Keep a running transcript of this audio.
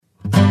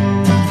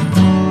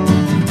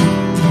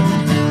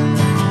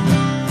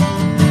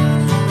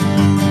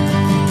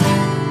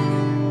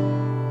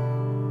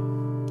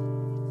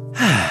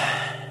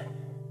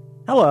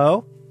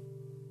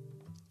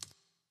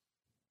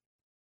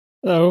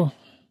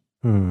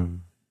We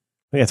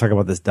got to talk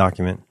about this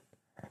document.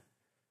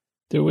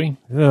 Do we?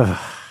 Ugh.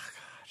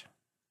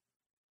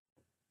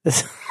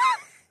 This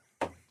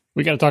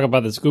We got to talk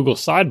about this Google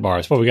sidebar.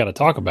 That's what we got to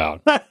talk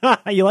about.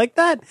 You like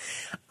that?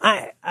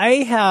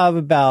 I have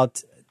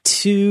about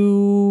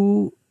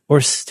 2 or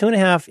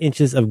 2.5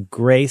 inches of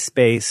gray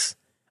space.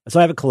 So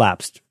I have it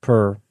collapsed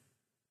per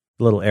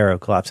little arrow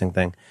collapsing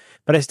thing.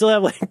 But I still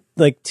have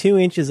like 2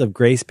 inches of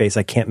gray space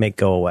I can't make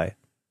go away.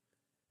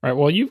 All right.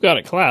 Well, you've got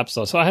it collapsed.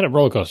 So I had a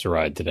roller coaster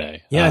ride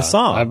today. Yeah, I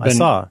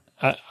saw.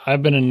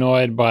 I've been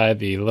annoyed by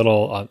the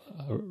little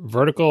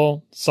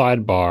vertical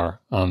sidebar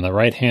on the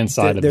right-hand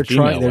side of the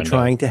Gmail window. They're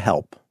trying to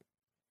help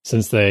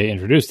since they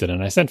introduced it,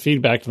 and I sent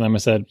feedback to them. I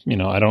said,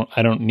 I don't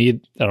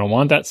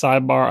want that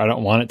sidebar. I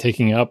don't want it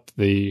taking up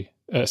the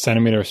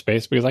centimeter of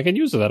space because I could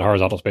use that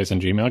horizontal space in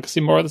Gmail. I could see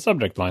more of the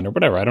subject line or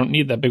whatever. I don't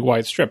need that big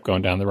white strip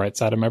going down the right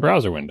side of my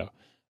browser window.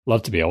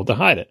 Love to be able to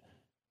hide it.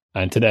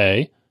 And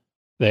today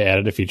they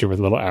added a feature with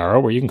a little arrow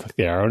where you can click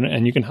the arrow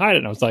and you can hide it.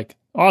 And I was like,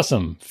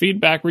 awesome.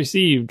 Feedback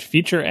received.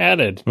 Feature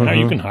added. Mm-hmm. Now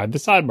you can hide the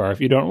sidebar if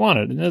you don't want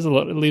it. And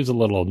it leaves a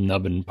little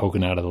nubbin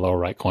poking out of the lower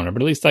right corner,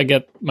 but at least I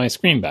get my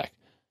screen back.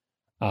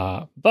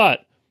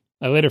 But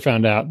I later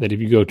found out that if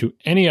you go to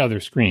any other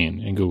screen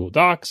in Google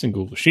Docs and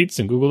Google Sheets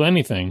and Google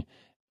anything,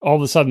 all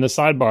of a sudden the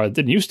sidebar that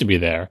didn't used to be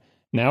there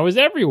now is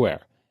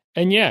everywhere.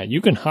 And yeah,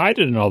 you can hide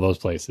it in all those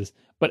places.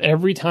 But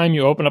every time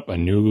you open up a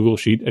new Google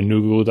Sheet, a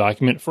new Google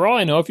document, for all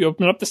I know, if you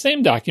open up the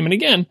same document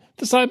again,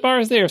 the sidebar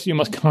is there, so you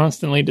must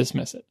constantly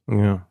dismiss it.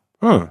 Yeah.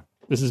 Huh.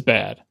 This is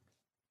bad.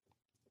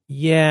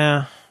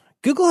 Yeah.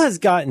 Google has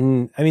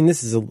gotten,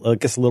 this is, I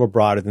guess, a little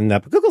broader than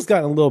that, but Google's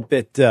gotten a little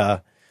bit,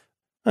 a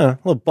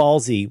little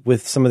ballsy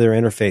with some of their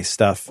interface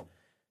stuff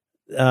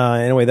in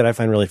a way that I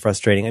find really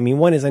frustrating.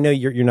 One is, I know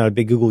you're not a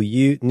big Google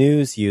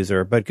News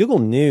user, but Google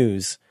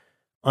News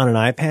on an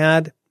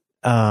iPad,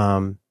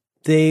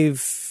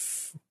 they've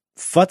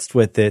futzed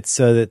with it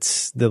so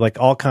that there's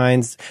all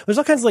kinds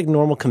of like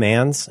normal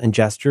commands and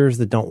gestures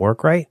that don't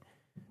work right.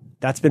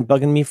 That's been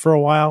bugging me for a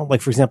while.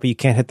 Like, for example, you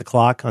can't hit the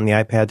clock on the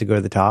iPad to go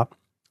to the top.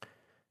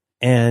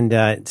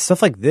 And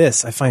stuff like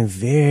this I find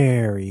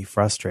very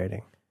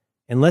frustrating.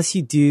 Unless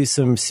you do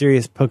some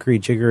serious pokery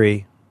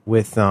jiggery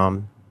with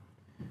one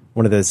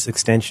of those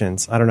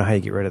extensions, I don't know how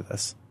you get rid of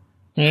this.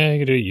 Yeah,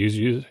 you can do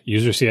user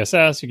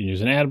CSS, you can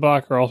use an ad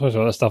blocker, all sorts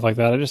of other stuff like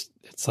that.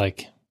 It's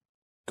like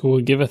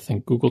Google giveth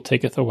and Google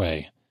taketh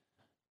away.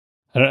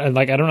 I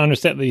don't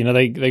understand.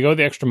 They go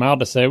the extra mile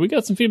to say, we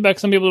got some feedback.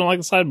 Some people don't like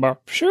the sidebar.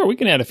 Sure, we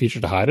can add a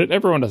feature to hide it.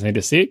 Everyone doesn't need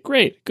to see it.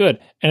 Great, good.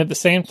 And at the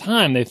same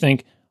time, they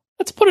think,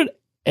 let's put it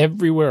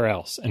everywhere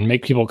else and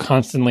make people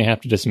constantly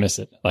have to dismiss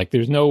it. Like,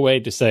 there's no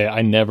way to say,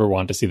 I never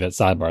want to see that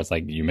sidebar. It's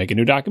like, you make a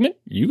new document,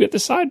 you get the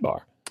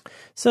sidebar.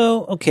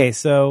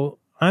 So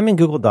I'm in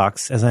Google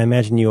Docs, as I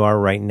imagine you are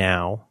right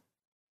now.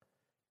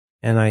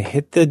 And I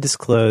hit the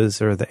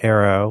disclose or the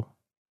arrow.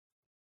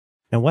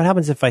 Now, what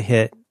happens if I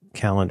hit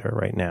calendar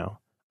right now?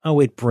 Oh,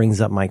 it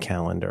brings up my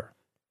calendar.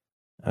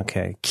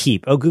 Okay.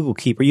 Keep. Oh, Google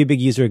Keep. Are you a big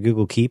user of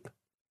Google Keep?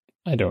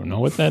 I don't know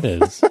what that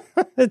is.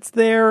 It's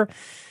their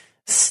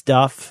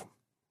stuff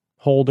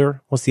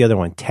holder. What's the other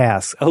one?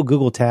 Tasks. Oh,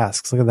 Google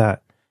Tasks. Look at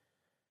that.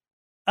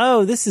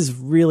 Oh, this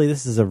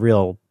is a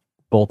real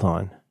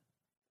bolt-on.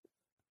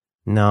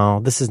 No,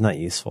 this is not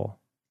useful.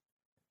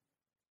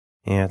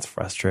 Yeah, it's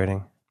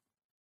frustrating.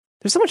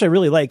 There's so much I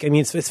really like.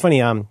 It's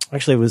funny.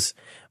 Actually, it was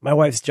my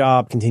wife's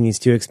job continues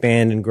to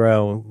expand and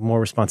grow,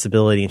 more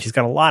responsibility, and she's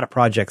got a lot of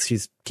projects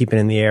she's keeping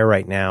in the air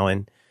right now.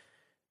 And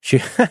she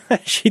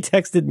she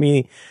texted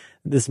me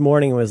this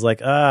morning and was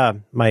like,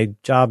 my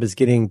job is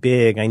getting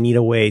big. I need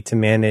a way to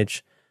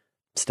manage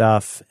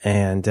stuff.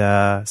 And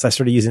so I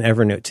started using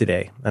Evernote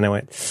today. And I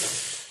went,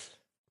 this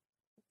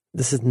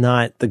is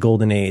not the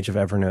golden age of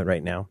Evernote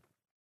right now.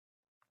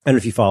 I don't know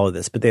if you follow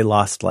this, but they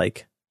lost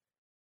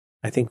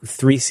I think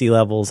 3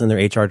 C-levels in their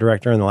HR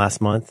director in the last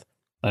month.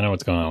 I know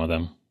what's going on with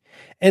them.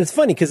 And it's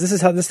funny because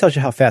this tells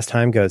you how fast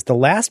time goes. The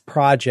last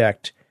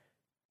project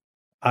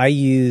I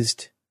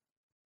used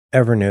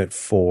Evernote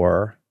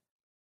for,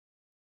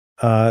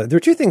 there were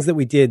 2 things that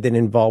we did that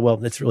involve,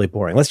 well, it's really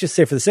boring. Let's just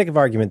say for the sake of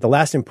argument, the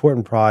last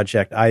important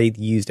project I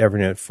used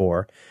Evernote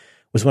for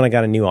was when I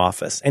got a new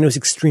office. And it was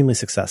extremely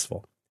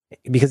successful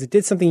because it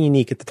did something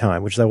unique at the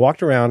time, which is I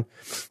walked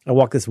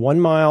this 1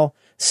 mile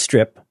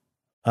strip,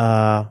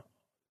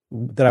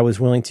 that I was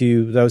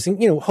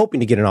hoping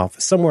to get an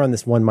office somewhere on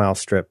this 1 mile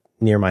strip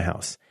near my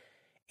house.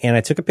 And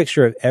I took a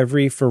picture of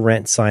every for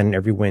rent sign in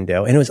every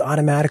window, and it was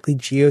automatically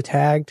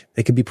geotagged.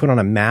 They could be put on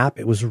a map.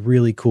 It was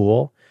really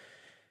cool.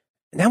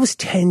 And that was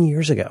 10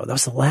 years ago. That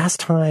was the last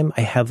time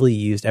I heavily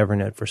used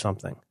Evernote for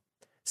something.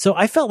 So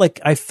I felt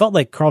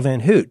like Carl Van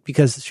Hoot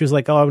because she was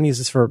like, oh, I want to use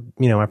this for,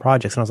 my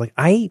projects. And I was like,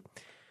 I'm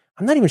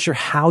not even sure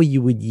how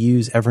you would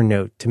use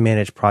Evernote to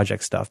manage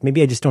project stuff.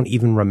 Maybe I just don't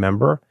even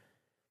remember.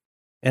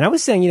 And I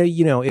was saying,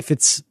 if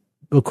it's,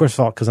 of course,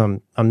 because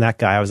I'm that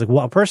guy, I was like,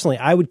 well, personally,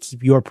 I would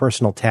keep your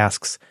personal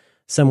tasks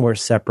somewhere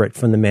separate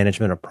from the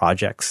management of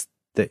projects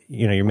that,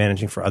 you're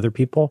managing for other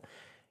people.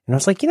 And I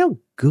was like,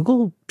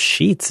 Google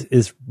Sheets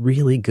is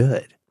really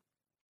good.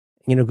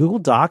 Google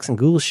Docs and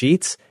Google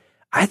Sheets,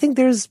 I think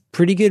there's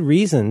pretty good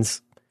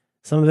reasons.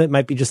 Some of it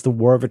might be just the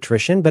war of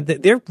attrition, but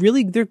they're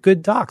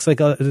good docs. Like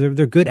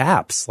they're good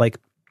apps. Like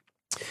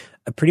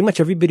pretty much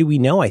everybody we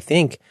know, I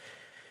think,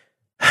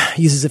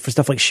 uses it for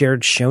stuff like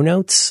shared show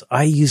notes.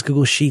 I use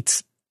Google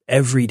Sheets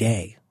every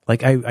day.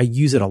 Like I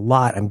use it a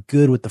lot. I'm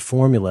good with the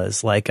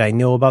formulas. Like I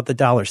know about the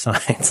dollar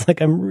signs.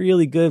 Like I'm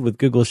really good with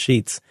Google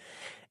Sheets.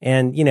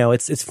 And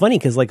it's funny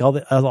because like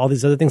all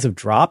these other things have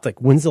dropped.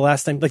 Like when's the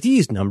last time? Like do you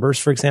use Numbers,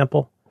 for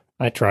example?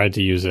 I tried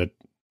to use it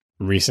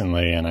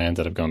recently, and I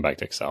ended up going back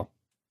to Excel.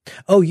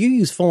 Oh, you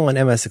use full on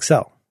MS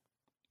Excel.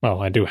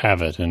 Well, I do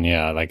have it, and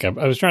yeah, like I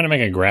was trying to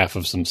make a graph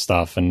of some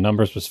stuff, and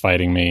Numbers was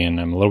fighting me, and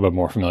I'm a little bit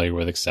more familiar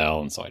with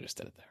Excel, and so I just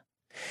did it there.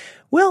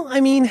 Well, I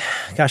mean,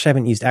 gosh, I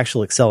haven't used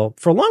Actual Excel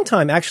for a long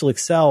time. Actual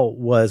Excel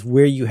was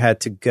where you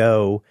had to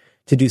go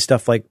to do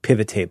stuff like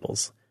pivot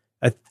tables.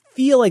 I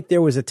feel like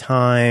there was a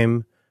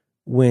time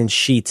when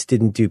Sheets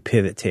didn't do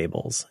pivot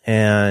tables,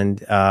 and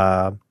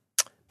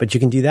but you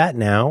can do that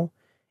now.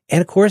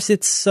 And of course,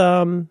 it's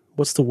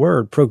what's the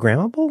word?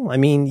 Programmable? I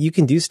mean, you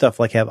can do stuff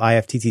like have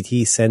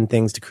IFTTT send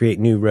things to create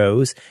new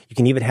rows. You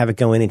can even have it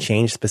go in and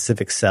change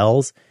specific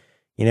cells.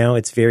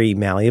 It's very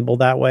malleable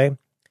that way.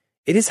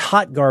 It is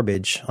hot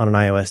garbage on an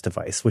iOS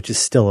device, which is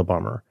still a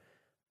bummer.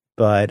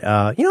 But,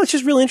 it's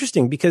just really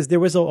interesting because there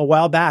was a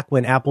while back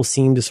when Apple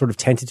seemed to sort of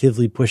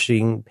tentatively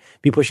pushing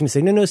to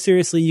say, no,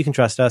 seriously, you can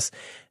trust us.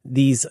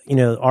 These,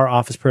 our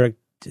Office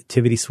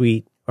productivity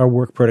suite, our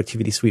work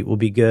productivity suite will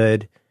be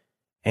good.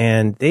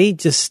 And they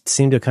just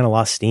seem to have kind of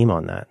lost steam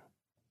on that.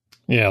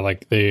 Yeah,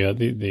 like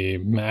the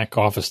Mac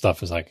Office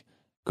stuff is like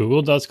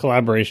Google does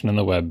collaboration in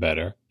the web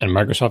better, and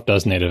Microsoft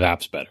does native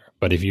apps better.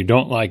 But if you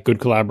don't like good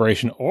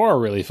collaboration or a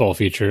really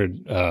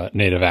full-featured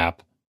native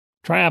app,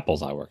 try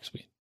Apple's iWork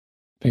suite.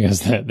 Because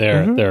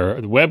their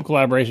web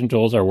collaboration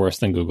tools are worse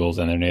than Google's,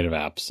 and their native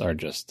apps are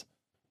just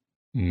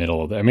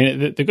middle of it. I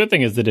mean, the good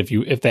thing is that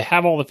if they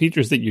have all the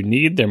features that you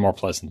need, they're more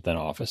pleasant than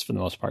Office for the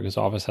most part, because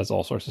Office has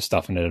all sorts of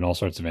stuff in it and all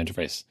sorts of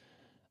interface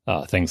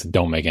things that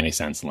don't make any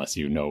sense unless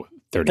you know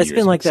 30 That's years.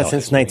 That's been like that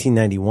since history.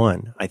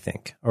 1991, I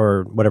think,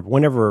 or whatever.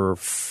 Whenever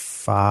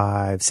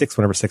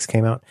 6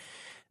 came out,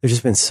 there's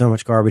just been so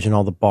much garbage in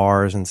all the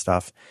bars and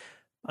stuff.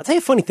 I'll tell you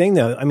a funny thing,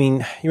 though. I mean,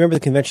 you remember the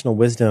conventional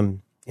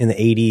wisdom in the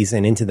 80s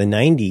and into the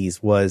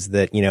 90s was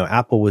that,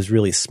 Apple was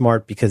really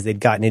smart because they'd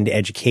gotten into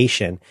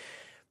education.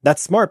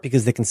 That's smart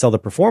because they can sell the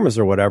performers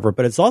or whatever,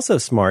 but it's also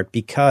smart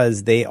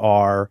because they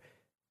are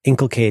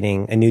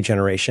inculcating a new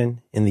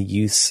generation in the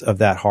use of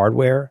that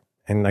hardware.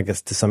 And I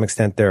guess to some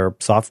extent their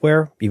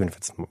software, even if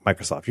it's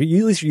Microsoft.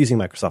 At least you're using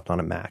Microsoft on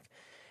a Mac.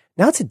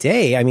 Now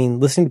today, I mean,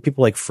 listening to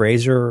people like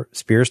Fraser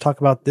Spears talk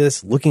about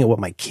this, looking at what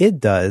my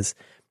kid does,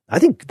 I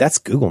think that's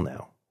Google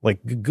now. Like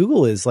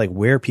Google is like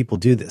where people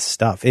do this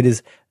stuff. It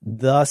is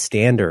the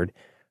standard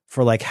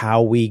for like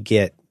how we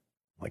get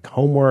like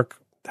homework,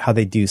 how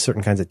they do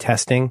certain kinds of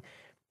testing.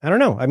 I don't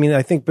know. I mean,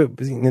 I think but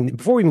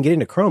before we even get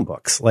into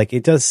Chromebooks, like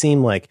it does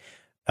seem like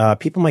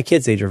people my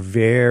kids' age are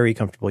very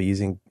comfortable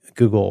using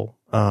Google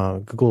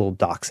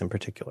Docs in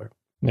particular.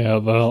 Yeah,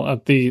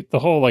 well, the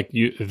whole like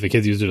if the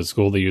kids use it at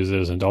school, they use it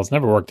as adults.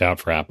 Never worked out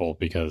for Apple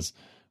because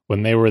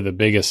when they were the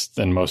biggest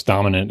and most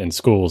dominant in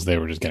schools, they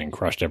were just getting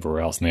crushed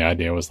everywhere else. And the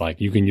idea was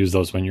like, you can use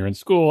those when you're in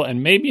school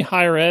and maybe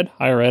higher ed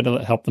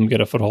help them get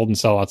a foothold and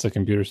sell lots of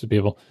computers to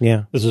people.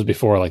 Yeah. This was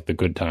before like the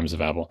good times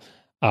of Apple.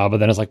 But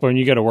then it's like, when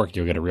you go to work,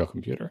 you'll get a real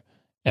computer.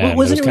 And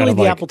wasn't it really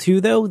the Apple II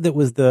though, that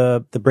was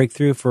the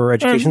breakthrough for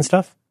education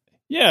stuff?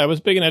 Yeah, it was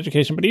big in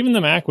education, but even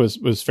the Mac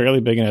was fairly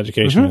big in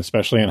education,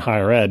 especially in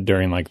higher ed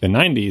during like the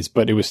 90s.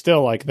 But it was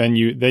still like then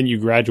you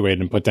graduate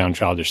and put down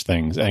childish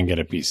things and get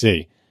a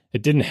PC.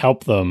 It didn't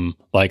help them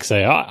like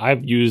say,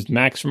 I've used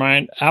Macs for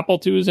my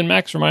Apple IIs and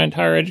Macs for my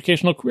entire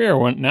educational career.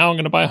 Now I'm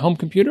going to buy a home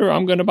computer.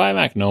 I'm going to buy a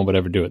Mac. No one would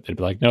ever do it. They'd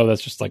be like, no,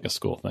 that's just like a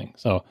school thing.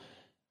 So,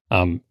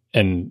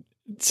 and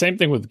same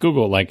thing with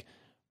Google. Like,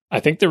 I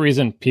think the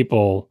reason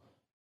people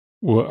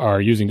are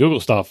using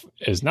Google stuff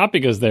is not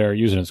because they're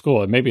using it in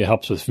school. Maybe it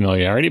helps with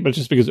familiarity, but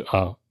just because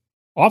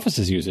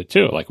offices use it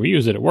too. Like we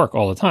use it at work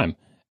all the time,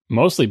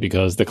 mostly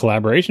because the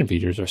collaboration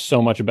features are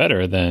so much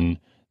better than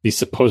these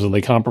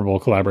supposedly comparable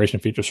collaboration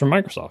features from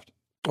Microsoft.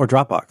 Or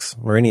Dropbox,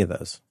 or any of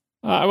those.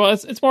 Well,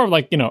 it's more of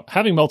like,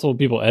 having multiple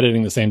people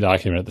editing the same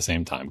document at the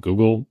same time.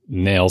 Google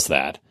nails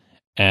that.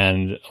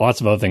 And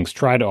lots of other things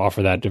try to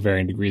offer that to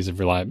varying degrees of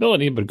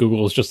reliability, but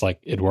Google is just like,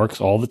 it works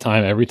all the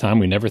time, every time.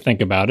 We never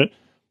think about it.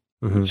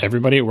 Mm-hmm.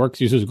 Everybody at work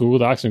uses Google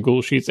Docs and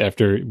Google Sheets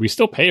after we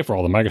still pay for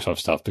all the Microsoft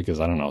stuff because,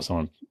 I don't know,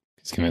 someone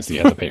is convinced that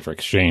you have to pay for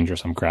Exchange or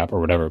some crap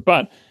or whatever.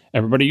 But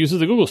everybody uses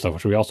the Google stuff,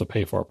 which we also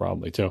pay for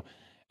probably too.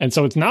 And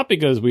so it's not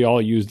because we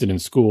all used it in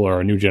school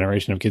or a new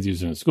generation of kids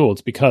used it in school.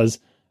 It's because,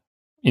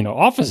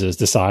 offices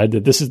decide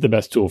that this is the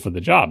best tool for the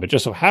job. It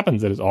just so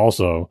happens that it's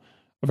also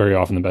very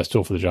often the best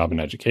tool for the job in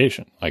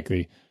education. Like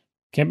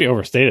can't be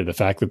overstated, the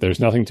fact that there's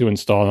nothing to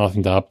install,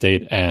 nothing to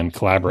update, and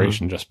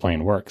collaboration just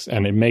plain works.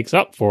 And it makes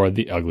up for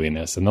the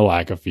ugliness and the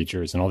lack of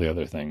features and all the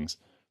other things.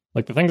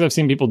 Like the things I've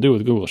seen people do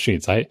with Google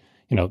Sheets. The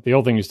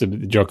old thing used to be,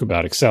 the joke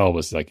about Excel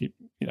was like,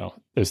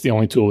 it's the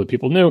only tool that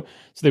people knew.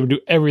 So they would do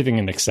everything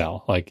in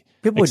Excel. Like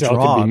People Excel would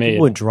draw. could be made.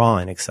 People would draw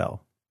in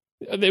Excel.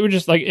 They would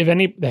just like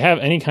they have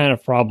any kind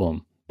of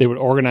problem, they would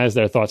organize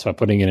their thoughts by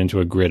putting it into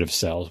a grid of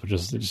cells, which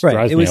is just Right.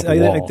 drives It me was up the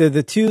wall. like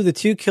the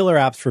two killer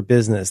apps for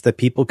business that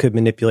people could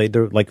manipulate.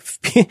 They're like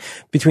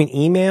between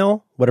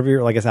email, whatever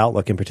you're like, as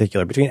Outlook in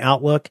particular, between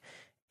Outlook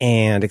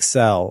and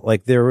Excel.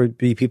 Like there would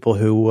be people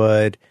who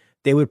would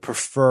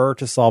prefer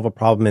to solve a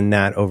problem in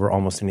that over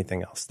almost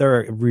anything else.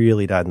 They're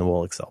really dyed in the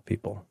wool Excel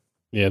people.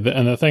 Yeah,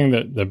 and the thing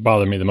that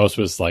bothered me the most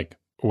was like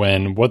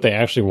when what they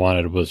actually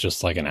wanted was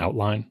just like an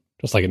outline,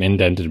 just like an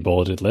indented,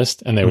 bulleted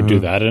list, and they would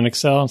do that in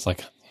Excel. It's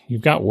like,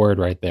 you've got Word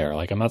right there.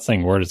 Like, I'm not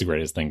saying Word is the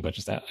greatest thing, but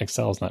just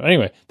Excel is not.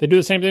 Anyway, they do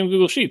the same thing with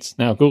Google Sheets.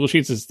 Now, Google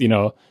Sheets is,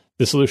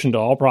 the solution to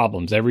all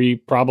problems. Every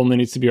problem that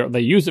needs to be, they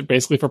use it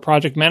basically for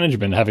project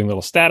management, having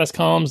little status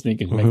columns, and you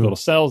can make little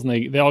cells,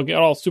 and they all get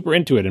all super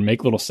into it and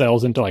make little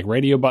cells into like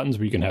radio buttons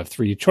where you can have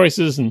 3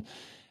 choices and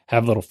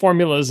have little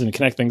formulas and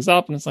connect things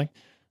up. And it's like,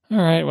 all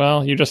right,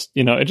 well, you just,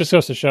 it just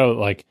goes to show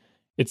like,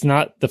 it's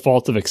not the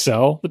fault of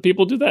Excel that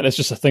people do that. It's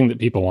just a thing that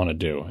people want to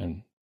do.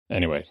 And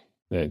anyway,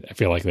 I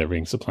feel like they're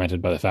being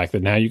supplanted by the fact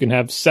that now you can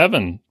have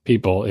 7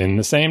 people in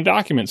the same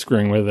document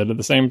screwing with it at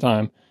the same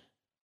time.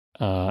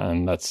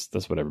 And that's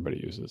what everybody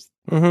uses.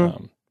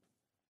 And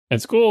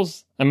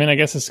schools, I mean, I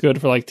guess it's good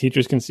for like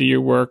teachers can see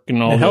your work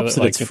and all. It helps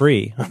that like, it's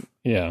free.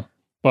 Yeah.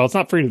 Well, it's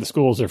not free to the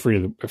schools or free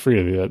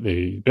to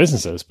the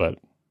businesses, but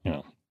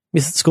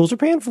Schools are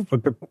paying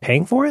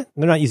for it.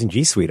 They're not using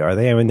G Suite, are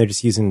they? I mean, they're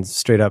just using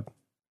straight up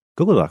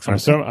Google Docs.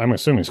 I'm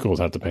assuming schools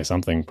have to pay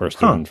something per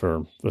student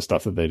for the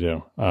stuff that they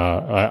do.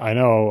 I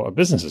know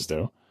businesses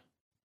do.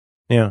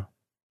 Yeah.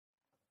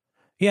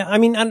 Yeah, I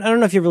mean, I don't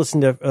know if you ever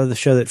listened to the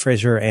show that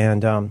Fraser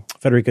and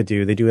Federico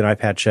do. They do an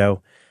iPad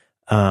show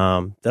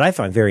that I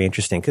find very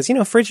interesting because,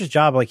 Fraser's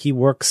job, like I'm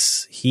not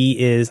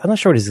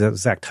sure what his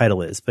exact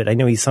title is, but I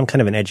know he's some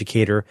kind of an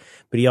educator,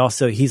 but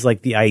he's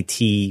like the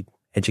IT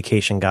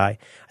education guy.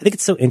 I think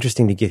it's so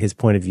interesting to get his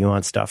point of view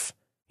on stuff,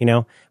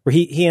 where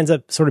he ends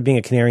up sort of being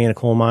a canary in a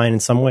coal mine in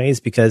some ways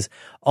because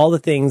all the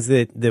things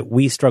that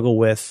we struggle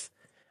with,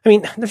 I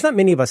mean, there's not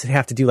many of us that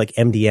have to do like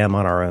MDM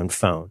on our own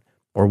phone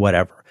or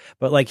whatever.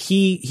 But like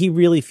he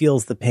really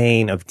feels the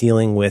pain of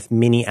dealing with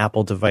mini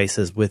Apple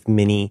devices with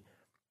mini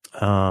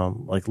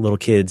like little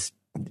kids,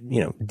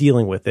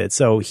 dealing with it.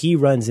 So he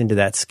runs into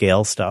that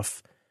scale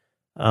stuff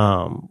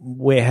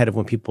way ahead of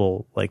when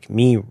people like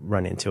me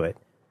run into it.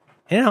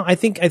 And I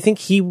think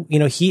he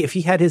if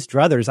he had his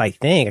druthers, I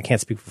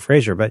can't speak for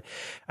Fraser, but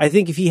I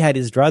think if he had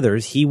his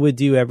druthers, he would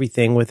do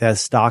everything with as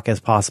stock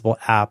as possible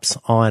apps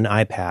on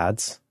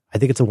iPads. I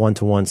think it's a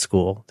 1-to-1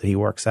 school that he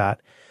works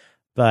at.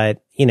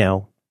 But,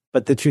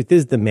 but the truth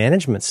is the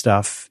management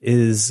stuff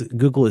is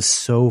Google is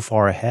so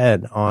far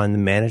ahead on the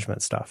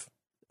management stuff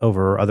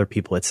over other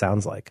people, it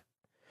sounds like.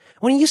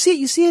 When you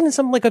see it in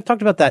some, like I've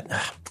talked about that, I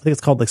think it's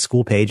called like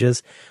school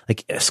pages.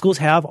 Like schools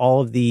have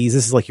all of these.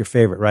 This is like your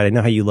favorite, right? I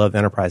know how you love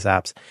enterprise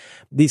apps.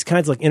 These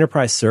kinds of like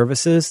enterprise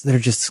services that are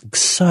just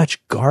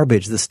such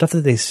garbage. The stuff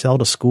that they sell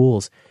to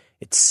schools,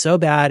 it's so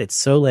bad. It's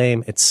so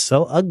lame. It's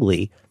so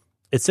ugly.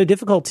 It's so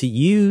difficult to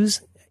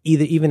use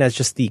even as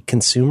just the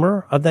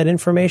consumer of that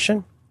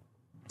information.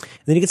 And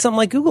then you get something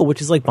like Google,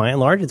 which is like by and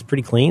large, it's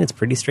pretty clean. It's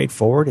pretty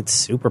straightforward. It's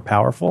super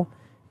powerful.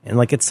 And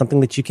like, it's something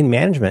that you can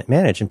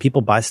manage and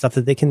people buy stuff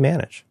that they can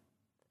manage.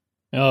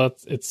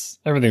 It's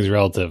everything's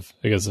relative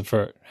because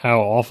for how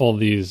awful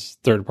these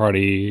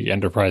third-party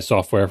enterprise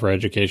software for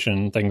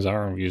education things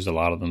are, and we've used a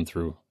lot of them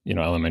through,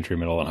 elementary,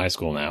 middle, and high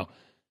school now.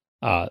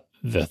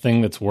 The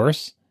thing that's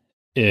worse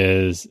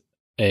is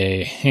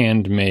a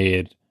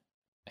hand-maintained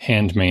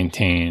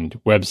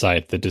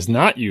website that does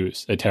not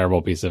use a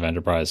terrible piece of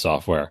enterprise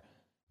software,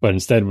 but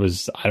instead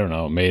was,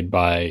 made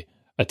by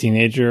a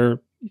teenager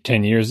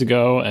 10 years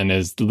ago and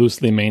is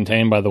loosely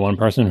maintained by the one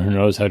person who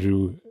knows how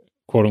to,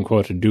 quote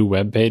unquote, to do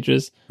web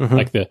pages.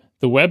 Like the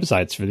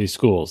websites for these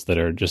schools that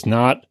are just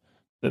not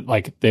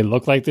like, they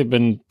look like they've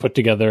been put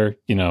together,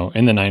 in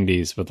the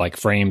 90s with like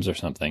frames or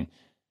something.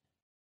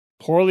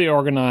 Poorly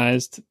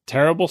organized,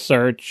 terrible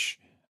search.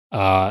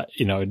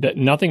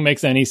 Nothing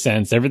makes any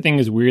sense. Everything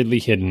is weirdly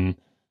hidden.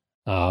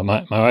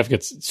 My wife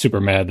gets super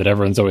mad that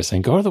everyone's always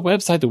saying, go to the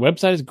website. The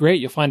website is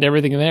great. You'll find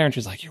everything there. And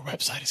she's like, your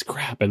website is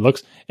crap. It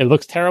looks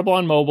terrible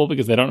on mobile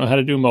because they don't know how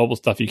to do mobile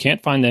stuff. You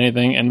can't find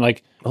anything. And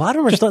like a lot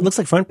of them it looks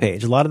like front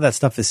page. A lot of that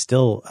stuff is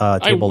still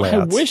table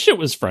layouts. I wish it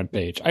was front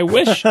page. I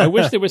wish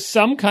there was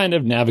some kind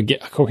of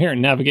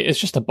coherent navigate. It's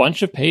just a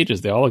bunch of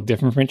pages. They all look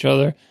different from each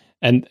other.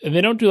 And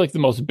they don't do like the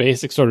most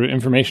basic sort of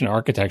information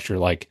architecture.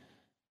 Like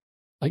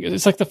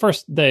it's like the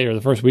first day or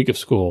the first week of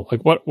school.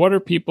 Like what are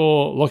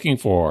people looking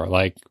for?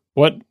 Like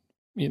what,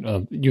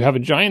 you have a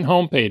giant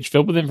homepage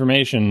filled with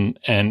information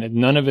and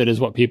none of it is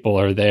what people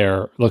are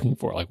there looking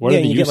for. Like what are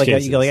the use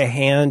cases? You get like a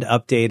hand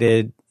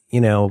updated,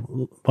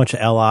 bunch of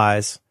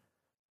LIs.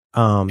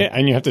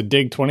 And you have to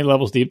dig 20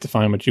 levels deep to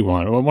find what you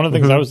want. Well, one of the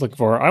things I was looking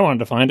for, I wanted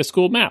to find a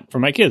school map for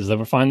my kids that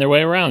would find their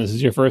way around. This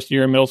is your first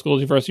year in middle school,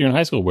 your first year in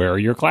high school. Where are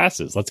your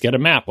classes? Let's get a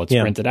map. Let's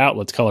print it out.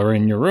 Let's color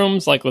in your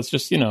rooms. Like, let's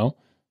just,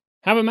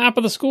 have a map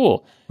of the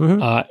school.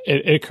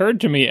 It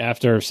occurred to me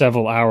after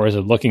several hours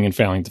of looking and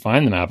failing to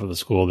find the map of the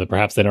school that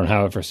perhaps they don't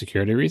have it for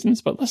security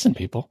reasons. But listen,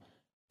 people,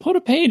 put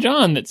a page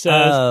on that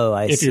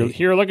says, if you're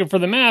here looking for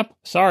the map,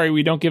 sorry,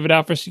 we don't give it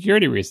out for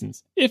security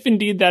reasons. If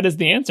indeed that is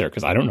the answer,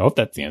 because I don't know if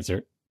that's the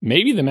answer.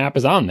 Maybe the map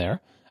is on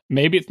there.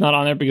 Maybe it's not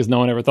on there because no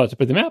one ever thought to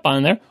put the map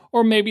on there.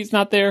 Or maybe it's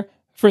not there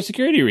for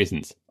security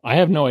reasons. I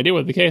have no idea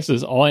what the case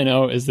is. All I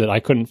know is that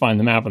I couldn't find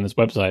the map on this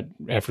website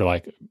after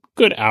like a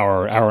good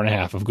hour and a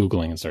half of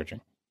Googling and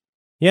searching.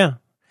 Yeah.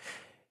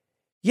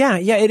 Yeah,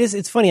 it is.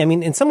 It's funny. I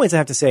mean, in some ways, I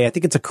have to say, I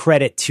think it's a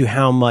credit to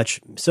how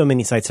much so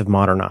many sites have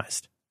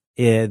modernized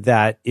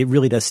that it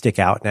really does stick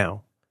out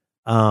now.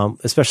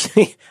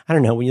 Especially, I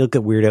don't know, when you look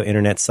at weirdo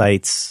internet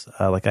sites,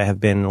 like I have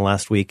been in the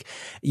last week,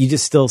 you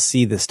just still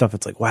see this stuff.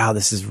 It's like, wow,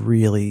 this is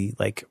really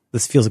like,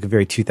 this feels like a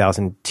very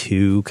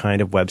 2002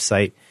 kind of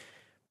website.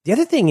 The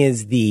other thing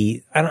is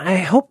and I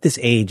hope this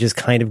age is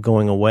kind of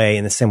going away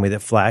in the same way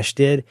that Flash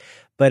did.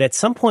 But at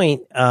some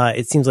point,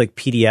 it seems like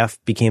PDF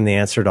became the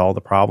answer to all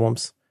the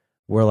problems.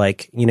 Where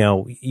like, you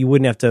know, you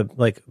wouldn't have to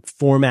like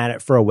format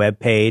it for a web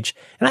page.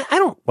 And I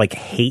don't like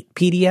hate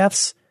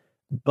PDFs,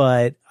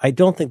 but I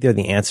don't think they're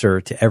the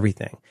answer to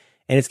everything.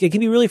 And it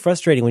can be really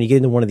frustrating when you get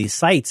into one of these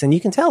sites and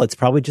you can tell it's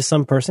probably just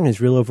some person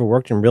who's real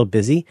overworked and real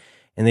busy.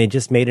 And they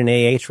just made an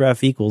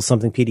Ahref equals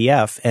something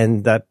PDF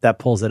and that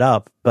pulls it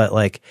up. But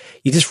like,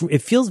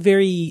 it feels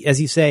very, as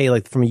you say,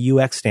 like from a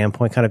UX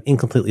standpoint, kind of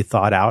incompletely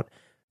thought out.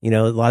 You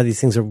know, a lot of these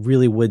things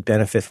really would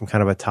benefit from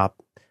kind of a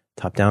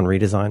top-down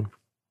redesign.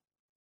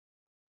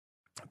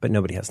 But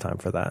nobody has time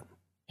for that.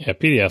 Yeah,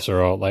 PDFs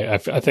are all like,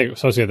 I think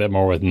associate that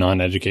more with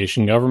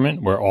non-education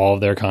government, where all of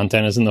their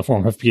content is in the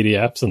form of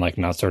PDFs and like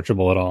not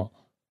searchable at all.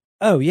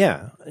 Oh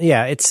yeah.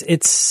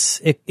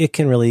 It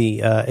can really,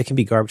 it can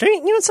be garbage. I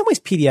mean, you know, in some ways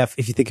PDF,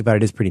 if you think about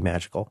it, is pretty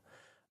magical.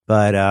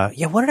 But,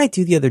 yeah, what did I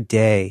do the other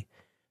day?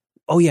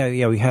 Oh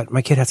yeah.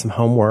 My kid had some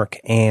homework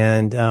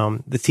and,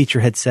 the teacher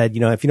had said,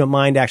 you know, if you don't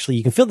mind, actually,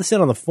 you can fill this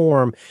in on the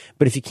form,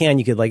 but if you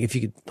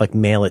could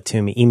mail it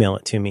to me, email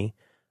it to me.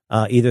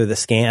 Either a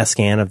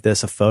scan of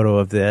this, a photo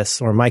of this,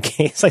 or in my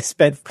case, I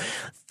spent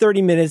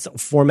 30 minutes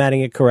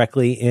formatting it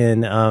correctly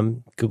in,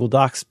 Google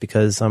Docs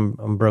because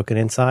I'm broken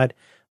inside.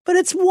 But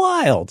it's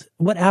wild.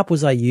 What app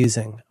was I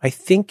using? I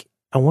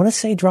want to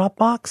say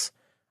Dropbox.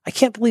 I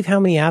can't believe how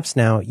many apps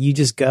now you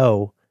just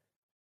go,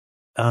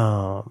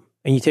 and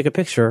you take a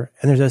picture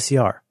and there's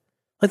OCR.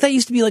 Like that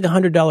used to be like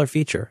 $100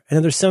 feature. And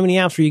then there's so many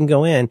apps where you can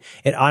go in.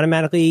 It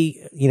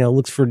automatically, you know,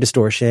 looks for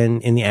distortion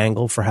in the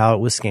angle for how it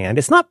was scanned.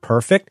 It's not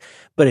perfect,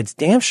 but it's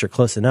damn sure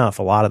close enough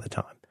a lot of the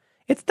time.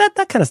 It's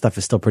that kind of stuff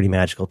is still pretty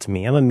magical to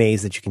me. I'm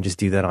amazed that you can just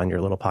do that on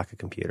your little pocket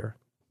computer.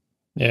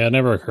 Yeah, it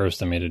never occurs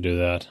to me to do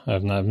that.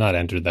 I've not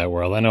entered that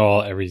world. I know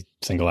every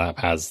single app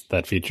has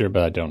that feature,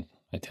 but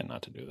I tend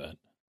not to do that.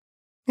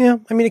 Yeah,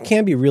 I mean, it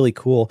can be really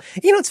cool.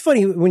 You know, it's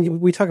funny when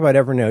we talk about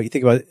Evernote, you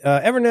think about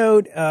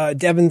Evernote,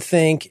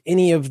 DevonThink,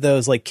 any of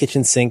those like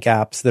kitchen sink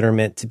apps that are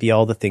meant to be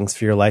all the things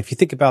for your life. You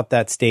think about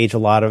that stage a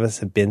lot of us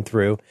have been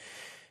through.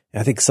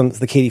 I think some of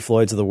the Katie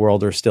Floyds of the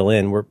world are still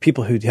in, where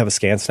people who have a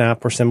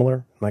ScanSnap or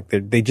similar, like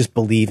they just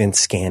believe in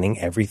scanning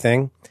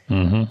everything.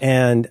 Mm-hmm.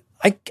 And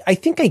I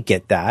think I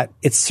get that.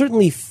 It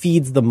certainly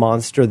feeds the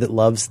monster that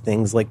loves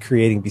things like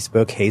creating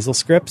bespoke Hazel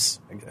scripts.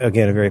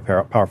 Again, a very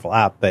powerful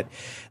app, but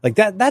like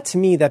that to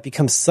me, that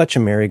becomes such a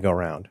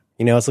merry-go-round.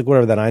 You know, it's like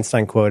whatever that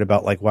Einstein quote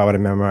about like, why would I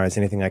memorize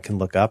anything I can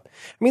look up?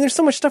 I mean, there's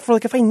so much stuff where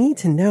like, if I need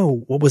to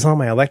know what was on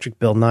my electric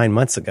bill 9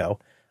 months ago,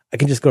 I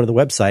can just go to the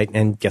website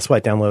and guess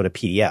what? Download a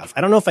PDF.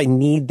 I don't know if I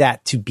need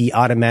that to be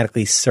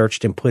automatically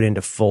searched and put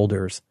into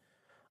folders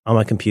on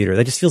my computer.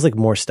 That just feels like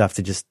more stuff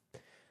to just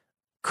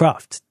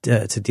craft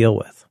to deal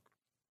with.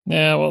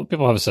 Yeah, well,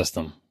 people have a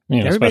system,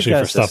 you know, especially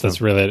for stuff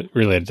that's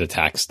related to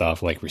tax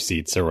stuff like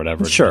receipts or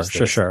whatever.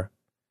 Sure.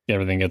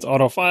 Everything gets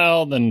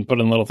auto-filed and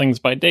put in little things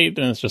by date,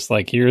 and it's just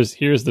like, here's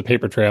the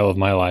paper trail of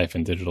my life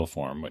in digital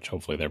form, which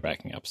hopefully they're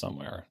backing up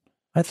somewhere.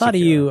 I thought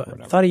of you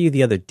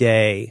the other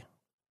day.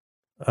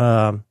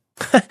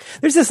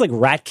 There's this like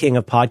Rat King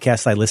of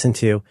podcasts I listen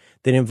to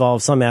that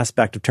involves some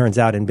aspect of turns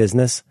out in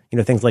business, you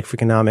know, things like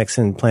Freakonomics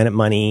and Planet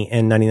Money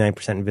and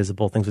 99%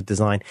 Invisible, things with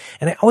design.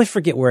 And I always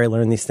forget where I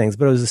learned these things,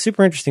 but it was a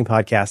super interesting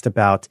podcast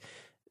about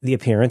the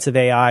appearance of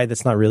AI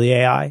that's not really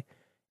AI.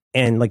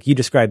 And like you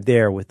described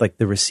there with like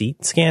the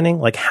receipt scanning,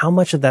 like how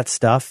much of that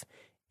stuff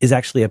is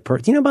actually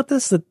do you know about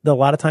this? That a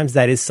lot of times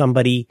that is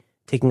somebody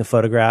taking a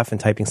photograph and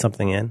typing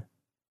something in.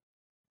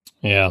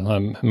 Yeah,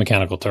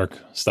 Mechanical Turk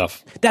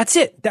stuff. That's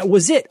it. That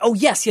was it. Oh,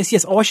 yes.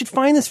 Oh, I should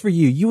find this for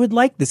you. You would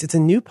like this. It's a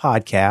new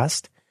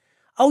podcast.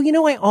 Oh, you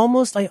know, I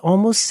almost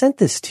sent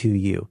this to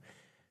you.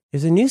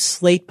 There's a new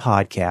Slate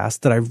podcast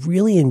that I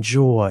really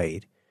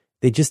enjoyed.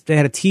 They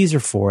had a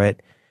teaser for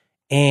it,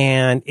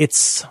 and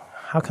it's,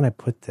 how can I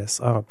put this?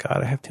 Oh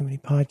God, I have too many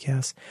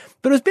podcasts.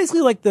 But it was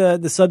basically like the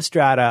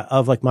substrata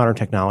of like modern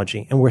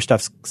technology and where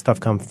stuff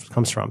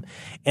comes from.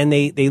 And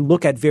they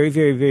look at very,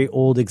 very, very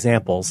old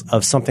examples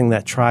of something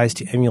that tries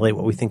to emulate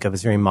what we think of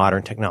as very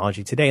modern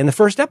technology today. And the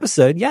first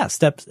episode,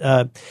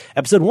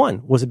 episode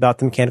 1 was about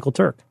the Mechanical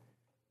Turk.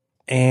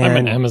 And I'm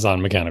an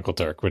Amazon Mechanical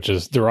Turk, which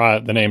is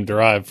the name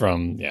derived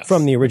from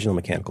the original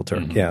Mechanical Turk.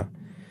 Mm-hmm.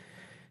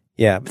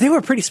 Yeah. But they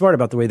were pretty smart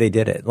about the way they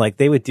did it. Like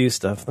they would do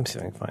stuff. Let me see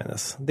if I can find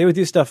this. They would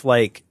do stuff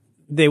like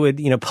they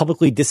would,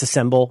 publicly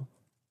disassemble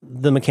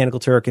the Mechanical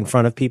Turk in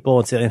front of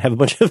people and have a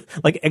bunch of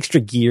like extra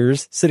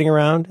gears sitting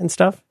around and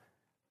stuff.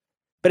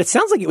 But it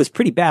sounds like it was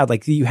pretty bad.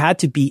 Like you had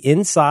to be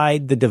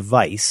inside the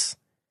device.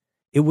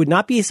 It would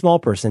not be a small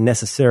person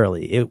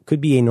necessarily. It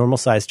could be a normal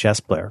sized chess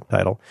player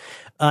title.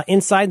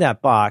 Inside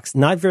that box,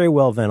 not very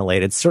well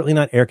ventilated, certainly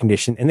not air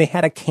conditioned, and they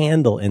had a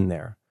candle in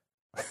there.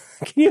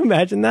 Can you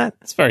imagine that?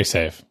 It's very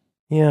safe.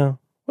 Yeah.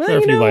 Well,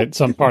 if you light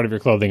some part of your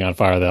clothing on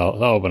fire,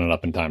 they'll open it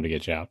up in time to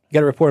get you out. You got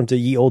to report them to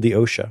ye olde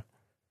OSHA.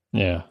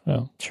 Yeah.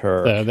 Well,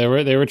 sure. They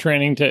were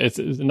training to. It's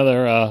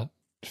another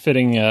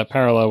fitting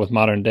parallel with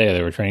modern day.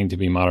 They were training to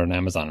be modern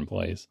Amazon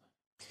employees.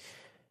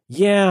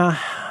 Yeah.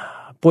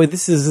 Boy,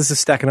 this is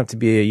stacking up to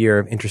be a year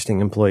of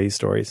interesting employee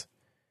stories.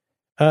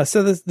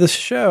 So the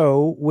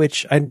show,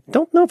 which I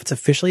don't know if it's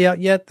officially out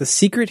yet, The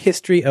Secret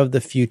History of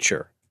the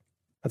Future.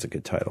 That's a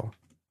good title.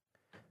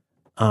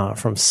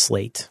 From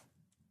Slate.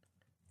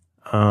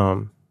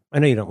 I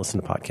know you don't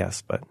listen to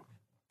podcasts, but...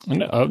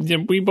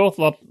 we both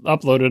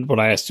uploaded what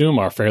I assume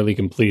are fairly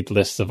complete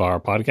lists of our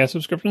podcast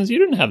subscriptions. You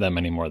didn't have that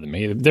many more than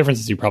me. The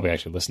difference is you probably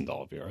actually listened to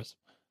all of yours.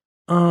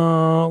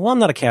 Well, I'm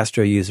not a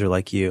Castro user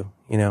like you.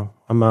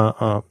 I'm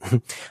a...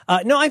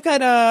 no, I've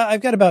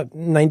got about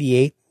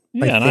 98.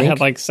 Yeah, I had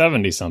like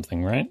 70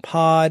 something, right?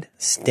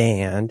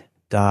 Podstand.co.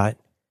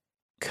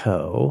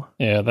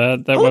 Yeah,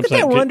 that website. Look at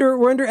that.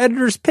 We're under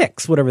editor's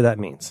picks, whatever that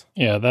means.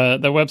 Yeah,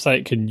 the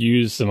website could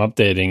use some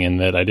updating in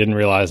that I didn't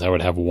realize I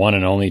would have one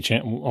and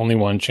only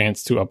one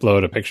chance to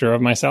upload a picture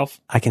of myself.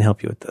 I can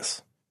help you with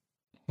this.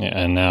 Yeah,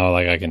 and now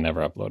I can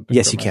never upload a picture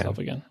of myself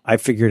again. I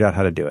figured out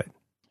how to do it.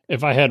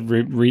 If I had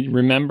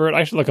remembered,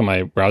 I should look at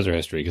my browser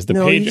history because the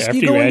page after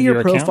you go add into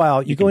your profile,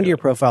 account, you go into your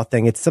profile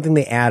thing. It's something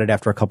they added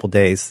after a couple of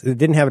days. It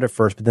didn't have it at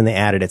first, but then they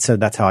added it. So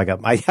that's how I got.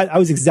 I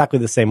was exactly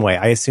the same way.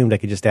 I assumed I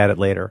could just add it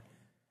later.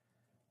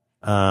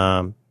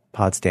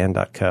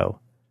 Podstand.co.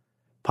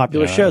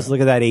 Popular shows.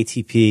 Look at that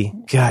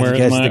ATP. God, you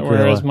guys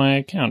where is my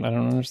account? I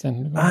don't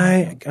understand.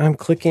 I'm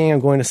clicking. I'm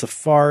going to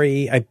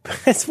Safari.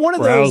 It's one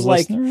of those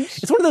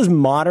it's one of those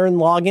modern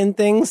login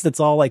things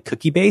that's all like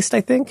cookie based, I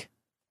think.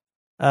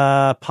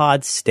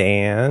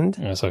 Podstand.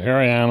 Yeah, so here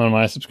I am on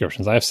my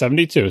subscriptions. I have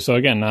 72. So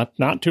again,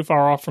 not too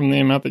far off from the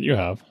amount that you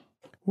have.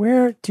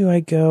 Where do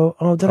I go?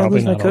 Oh, did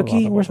Probably I lose my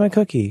cookie? Where's my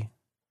cookie?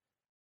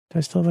 Do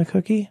I still have my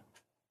cookie?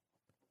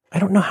 I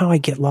don't know how I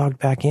get logged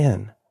back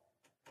in.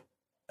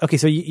 Okay,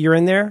 so you're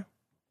in there?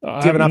 Do you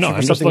have an option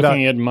I'm just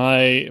looking at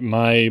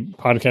my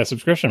podcast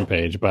subscription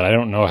page, but I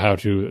don't know how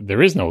to.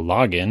 There is no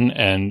login,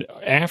 and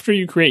after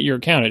you create your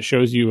account, it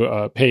shows you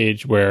a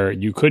page where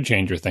you could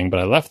change your thing.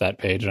 But I left that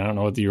page, and I don't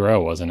know what the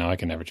URL was, and now I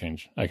can never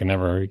change. I can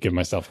never give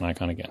myself an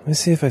icon again. Let me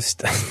see if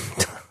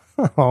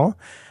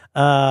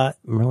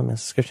Merlin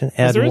subscription.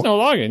 There is no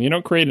login. You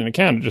don't create an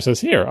account. It just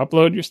says here,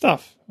 upload your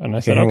stuff, and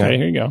I said, okay,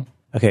 here you go.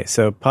 Okay,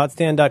 so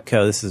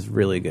podstand.co. This is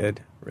really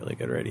good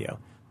radio.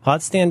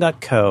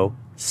 Podstand.co/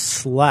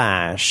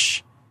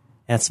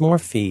 add some more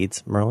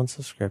feeds, Merlin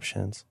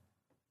subscriptions,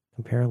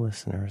 compare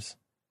listeners.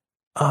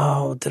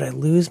 Oh, did I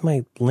lose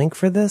my link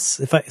for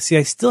this?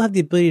 I still have the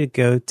ability to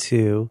go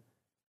to,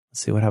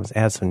 let's see what happens,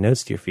 add some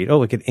notes to your feed. Oh,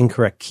 we get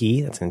incorrect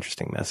key. That's an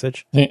interesting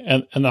message.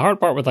 And the hard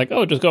part was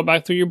just go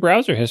back through your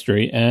browser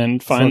history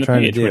and find the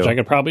page, which I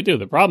could probably do.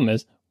 The problem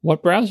is,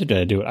 what browser did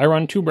I do it? I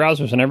run 2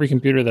 browsers on every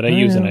computer that I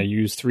use, and I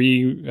use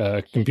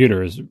 3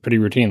 computers pretty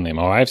routinely.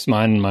 My wife's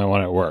mine and my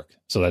one at work.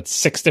 So that's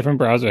 6 different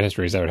browser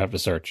histories I would have to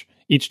search.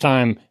 Each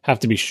time,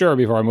 have to be sure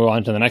before I move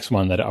on to the next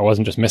one that I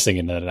wasn't just missing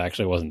it, that it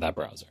actually wasn't that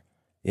browser.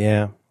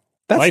 Yeah.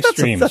 Live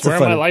streams. Where are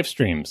my live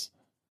streams?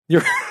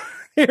 Your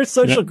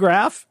social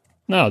graph?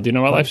 No. Do you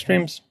know what live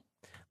streams?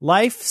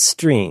 Live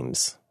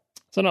streams.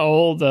 It's an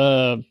old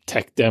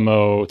tech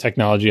demo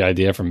technology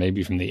idea from the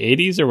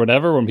 80s or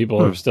whatever, when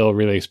people are still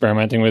really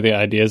experimenting with the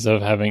ideas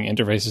of having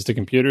interfaces to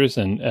computers.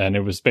 And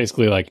it was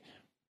basically like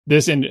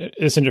this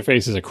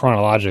interface is a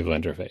chronological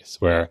interface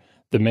where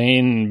the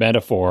main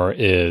metaphor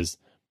is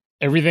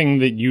everything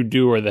that you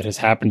do or that has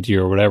happened to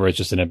you or whatever. It's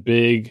just in a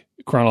big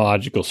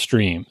chronological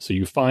stream. So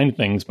you find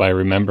things by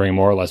remembering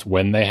more or less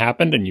when they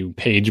happened, and you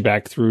page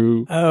back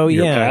through. Oh,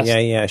 your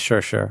yeah, past,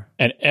 sure.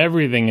 And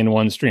everything in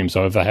one stream.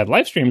 So if I had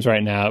live streams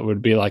right now, it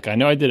would be like, I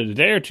know I did it a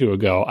day or two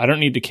ago. I don't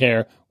need to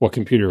care what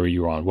computer were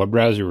you on, what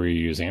browser were you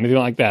using, anything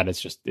like that.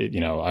 It's just,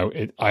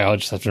 I'll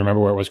just have to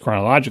remember where it was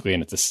chronologically,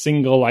 and it's a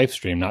single live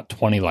stream, not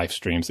 20 live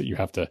streams that you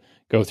have to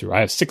go through. I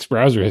have 6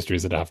 browser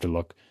histories that I have to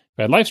look. If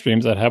I had live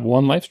streams, I'd have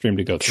one live stream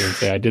to go through and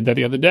say I did that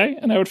the other day,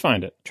 and I would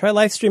find it. Try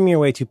live streaming your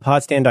way to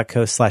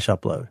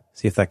podstand.co/upload.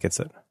 See if that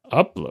gets it.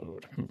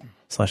 Upload.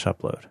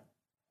 /upload.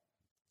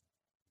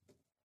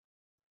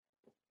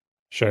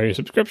 Share your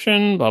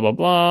subscription, blah, blah,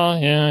 blah.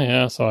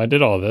 Yeah. So I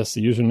did all this.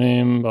 The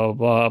username, blah,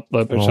 blah,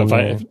 blah. Upload. So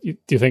do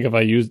you think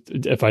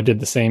if I did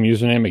the same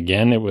username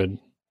again, it would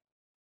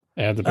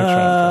add the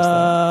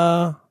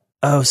picture?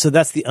 So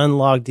that's the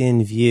unlogged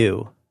in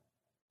view.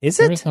 Is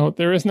There it?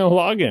 there is no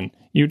login.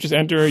 You just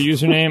enter a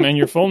username and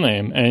your full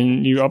name,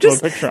 and you upload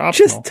a picture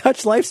optional. Just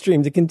touch live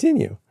stream to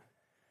continue.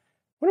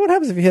 Wonder what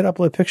happens if you hit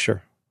upload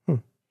picture.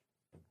 Wonder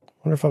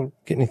if I'll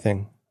get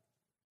anything.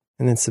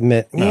 And then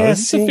submit. No, yeah,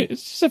 it's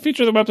just a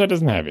feature the website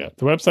doesn't have yet.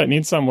 The website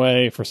needs some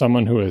way for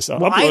someone who is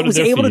uploaded I was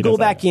their able to feed go as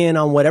back in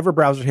on whatever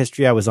browser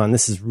history I was on.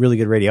 This is really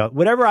good radio.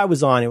 Whatever I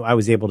was on, I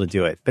was able to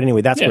do it. But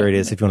anyway, that's where it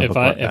is if you want to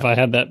bookmark that. If I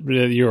had that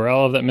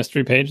URL of that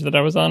mystery page that I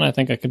was on, I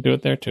think I could do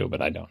it there too,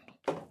 but I don't.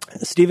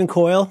 Stephen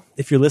Coyle,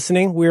 if you're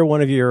listening, we're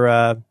one of your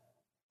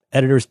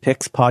Editor's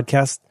Picks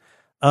podcast.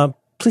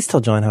 Please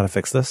tell John how to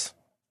fix this.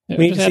 Yeah,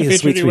 we just add a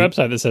feature to your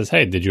website that says,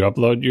 hey, did you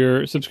upload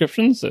your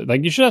subscriptions?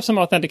 Like, you should have some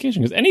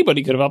authentication, because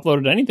anybody could have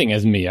uploaded anything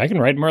as me. I can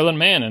write Merlin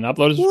Mann and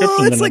upload a subscription.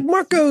 Well, it's like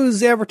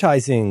Marco's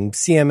advertising,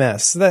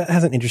 CMS. That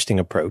has an interesting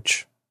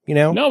approach, you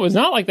know? No, it's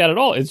not like that at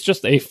all. It's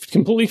just a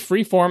completely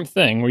free-form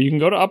thing where you can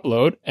go to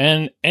upload,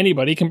 and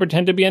anybody can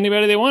pretend to be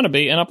anybody they want to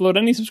be and upload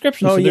any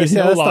subscription. So there's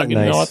no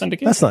login, no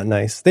authentication. That's not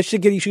nice. You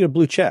should get a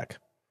blue check.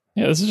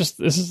 Yeah, this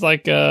is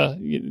like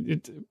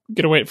you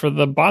gotta wait for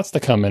the bots to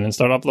come in and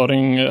start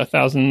uploading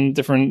 1,000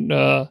 different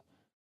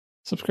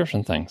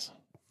subscription things.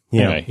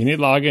 Yeah. Anyway, you need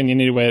login, you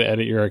need a way to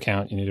edit your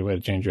account, you need a way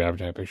to change your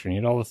avatar picture, you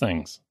need all the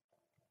things.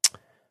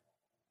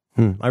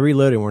 I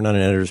reloaded and we're not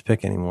an editor's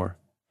pick anymore.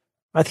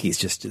 I think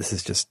this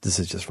is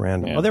just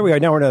random. Yeah. Oh, there we are.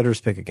 Now we're an editor's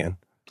pick again.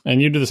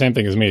 And you do the same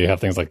thing as me. You have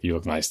things like "you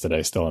look nice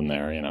today" still in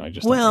there. You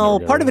know,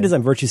 part of it is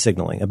I'm virtue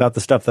signaling about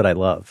the stuff that I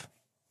love.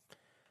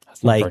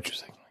 That's not virtue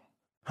signaling,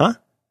 huh?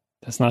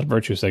 That's not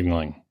virtue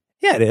signaling.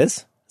 Yeah, it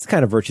is. It's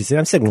kind of virtue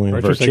signaling. I'm signaling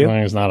virtue. Virtue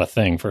signaling is not a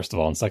thing, first of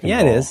all. And second of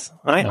all. Yeah, it is.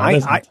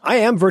 I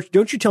am virtue.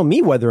 Don't you tell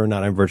me whether or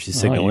not I'm virtue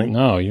signaling.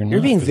 No, you're not.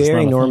 You're being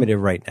very normative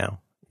right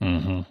now.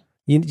 Mm-hmm.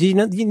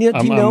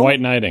 I'm white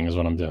knighting is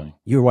what I'm doing.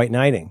 You're white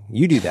knighting.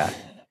 You do that.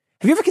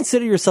 Have you ever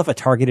considered yourself a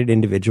targeted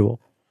individual?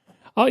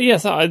 Oh,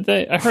 yes. I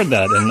heard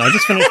that. And I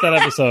just finished that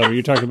episode where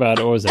you talked about,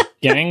 what was it,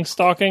 gang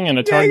stalking and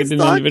a targeted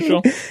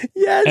individual?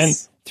 Yes.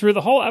 And through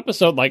the whole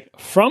episode, like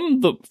from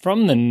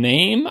the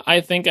name,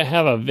 I think I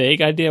have a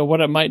vague idea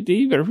what it might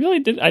be, but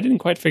I didn't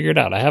quite figure it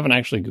out. I haven't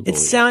actually Googled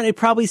it. It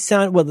probably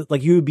sounded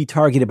like you would be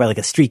targeted by like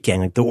a street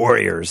gang, like the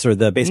Warriors or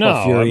the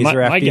Baseball Furies.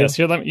 My guess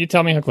here, you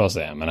tell me how close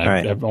I am, and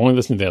I've only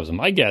listened to the episode.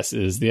 My guess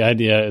is the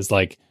idea is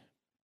like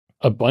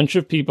a bunch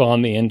of people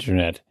on the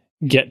internet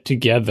get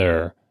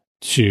together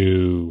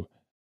to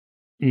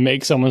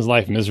make someone's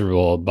life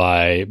miserable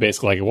by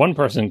basically like one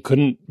person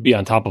couldn't be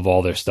on top of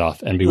all their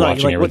stuff and be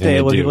watching everything they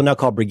do. What people now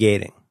call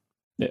brigading.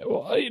 Yeah,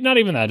 well, not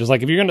even that. Just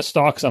like if you're going to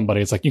stalk somebody,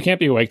 it's like you can't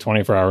be awake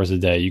 24 hours a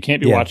day. You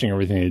can't be watching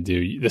everything they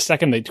do. The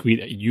second they tweet,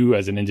 you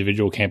as an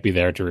individual can't be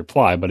there to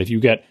reply. But if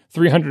you get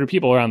 300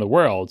 people around the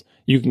world,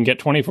 you can get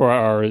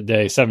 24-hour a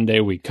day,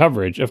 7-day-a-week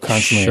coverage of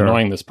constantly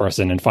annoying this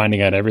person and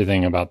finding out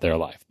everything about their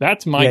life.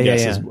 That's my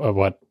guess is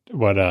what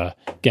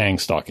gang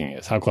stalking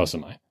is. How close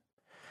am I?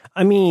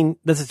 I mean,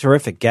 that's a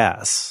terrific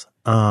guess.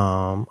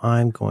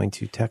 I'm going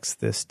to text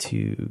this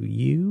to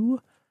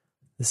you.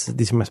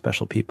 These are my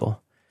special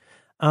people.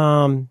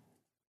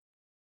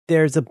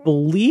 There's a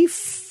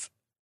belief.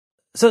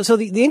 So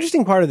the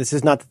interesting part of this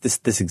is not that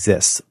this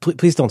exists.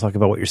 Please don't talk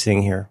about what you're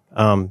seeing here.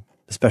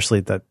 Especially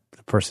the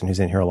person who's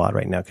in here a lot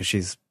right now, because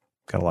she's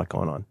got a lot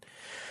going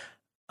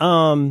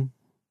on.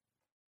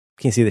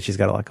 Can you see that she's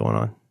got a lot going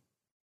on?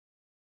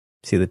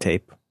 See the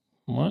tape?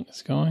 What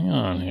is going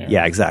on here?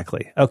 Yeah,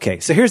 exactly. Okay,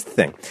 so here's the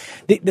thing.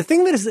 The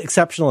thing that is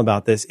exceptional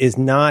about this is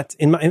not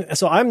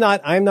I'm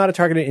not a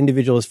targeted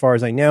individual as far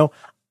as I know.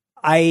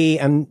 I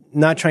am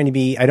not trying to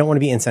be. I don't want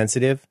to be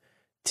insensitive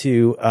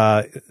to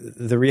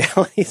the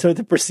realities or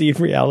the perceived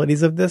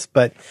realities of this.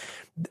 But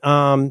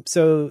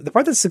so the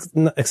part that's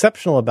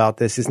exceptional about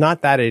this is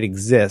not that it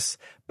exists,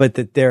 but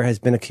that there has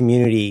been a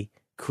community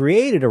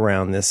created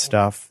around this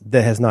stuff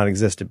that has not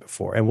existed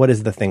before. And what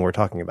is the thing we're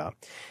talking about?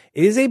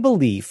 It is a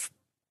belief,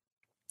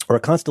 or a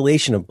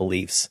constellation of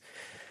beliefs,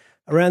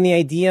 around the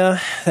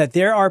idea that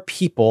there are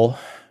people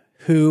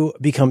who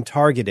become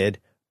targeted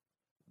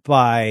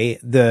by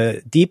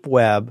the deep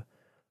web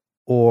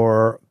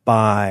or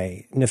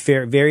by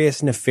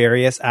various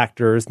nefarious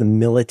actors, the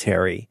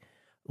military.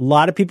 A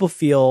lot of people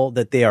feel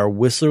that they are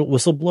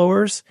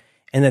whistleblowers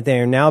and that they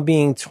are now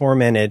being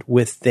tormented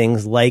with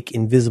things like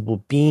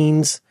invisible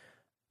beams,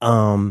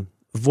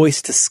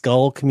 voice to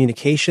skull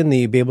communication,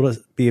 the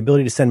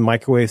ability to send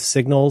microwave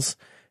signals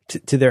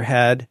to their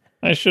head.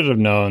 I should have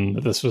known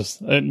that this was,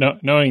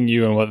 knowing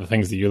you and what the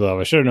things that you love,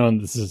 I should have known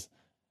this is,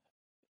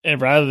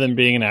 rather than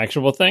being an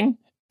actual thing,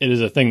 it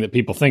is a thing that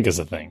people think is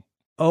a thing.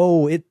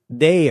 Oh,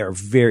 they are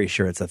very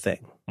sure it's a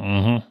thing.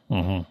 Mm-hmm.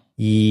 Mm-hmm.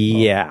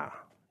 Yeah.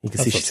 You can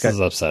see this is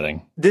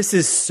upsetting. This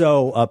is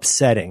so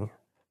upsetting.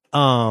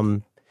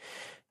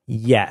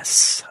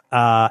 Yes.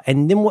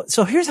 And then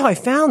so here's how I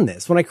found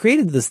this. When I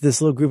created this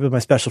little group of my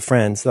special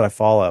friends that I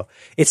follow,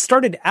 it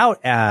started out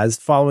as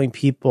following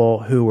people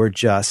who were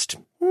just,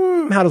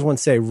 how does one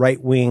say,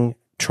 right-wing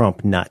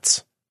Trump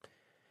nuts.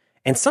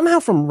 And somehow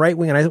from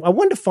right-wing, and I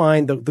wanted to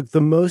find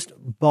the most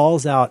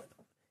balls out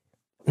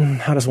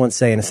how does one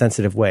say in a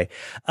sensitive way?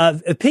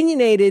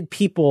 Opinionated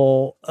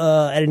people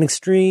at an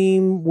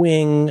extreme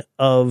wing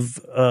of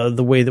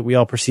the way that we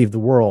all perceive the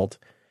world.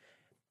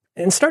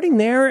 And starting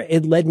there,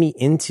 it led me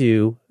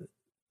into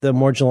the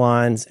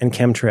Morgellons and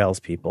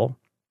chemtrails people.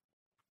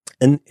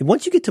 And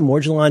once you get to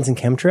Morgellons and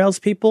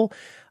chemtrails people,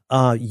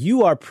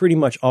 you are pretty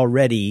much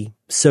already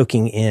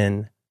soaking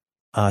in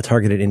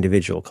targeted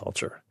individual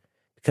culture,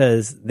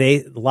 because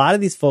a lot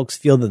of these folks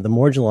feel that the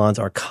Morgellons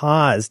are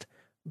caused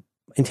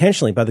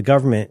intentionally by the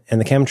government and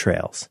the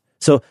chemtrails.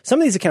 So some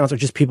of these accounts are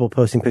just people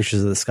posting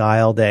pictures of the sky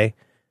all day,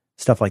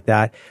 stuff like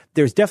that.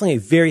 There's definitely a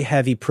very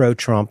heavy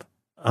pro-Trump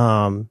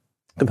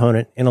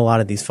component in a lot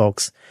of these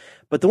folks.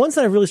 But the ones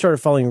that I've really started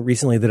following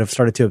recently that have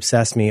started to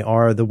obsess me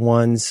are the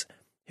ones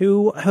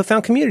who have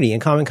found community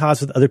and common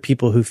cause with other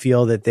people who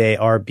feel that they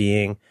are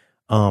being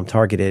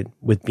targeted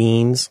with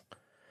beams.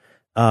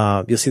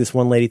 You'll see this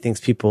one lady thinks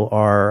people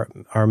are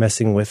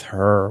messing with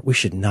her. We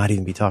should not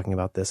even be talking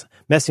about this.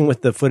 Messing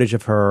with the footage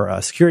of her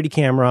security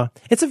camera.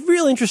 It's a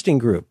real interesting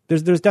group.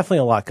 There's definitely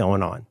a lot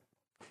going on.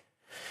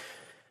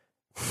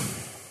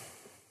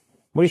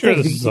 What do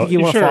you think? Do you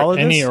want to follow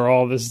this? Any or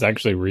all of this is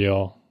actually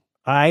real?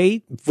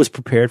 I was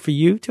prepared for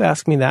you to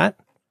ask me that.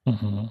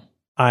 Mm-hmm.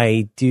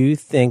 I do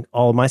think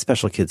all of my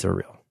special kids are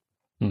real.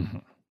 Mm-hmm.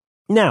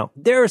 Now,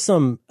 there are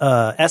some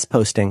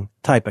S-posting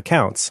type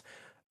accounts.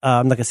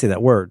 I'm not going to say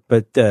that word,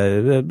 but cut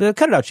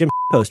it out, Jim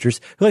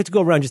posters who like to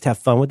go around and just have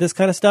fun with this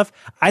kind of stuff.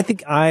 I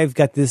think I've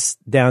got this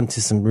down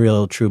to some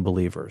real true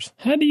believers.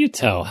 How do you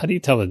tell? How do you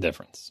tell the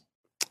difference?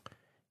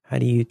 How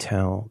do you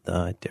tell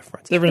the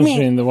difference?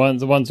 Between the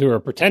ones who are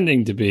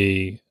pretending to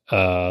be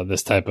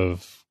this type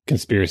of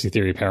conspiracy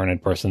theory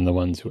paranoid person, the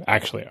ones who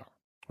actually are.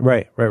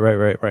 Right.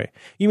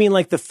 You mean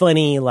like the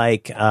funny,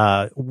 like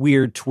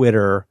weird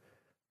Twitter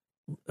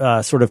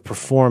sort of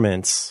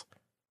performance?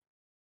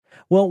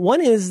 Well,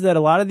 one is that a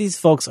lot of these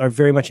folks are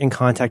very much in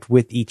contact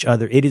with each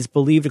other. It is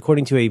believed,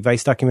 according to a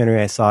Vice documentary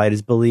I saw, it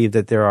is believed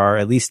that there are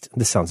at least,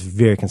 this sounds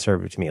very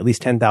conservative to me, at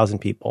least 10,000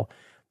 people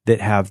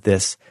that have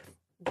this,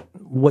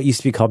 what used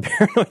to be called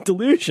paranoid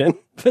delusion,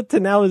 but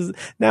now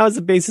is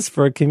a basis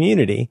for a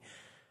community.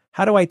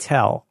 How do I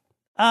tell?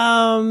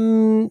 I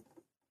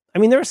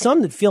mean, there are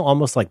some that feel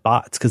almost like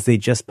bots because they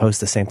just post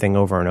the same thing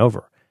over and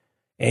over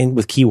and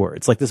with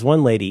keywords. Like this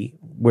one lady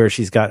where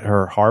she's got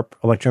her HAARP,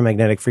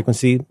 electromagnetic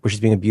frequency, where she's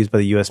being abused by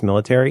the U.S.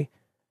 military.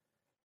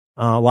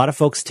 A lot of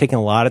folks taking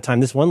a lot of time.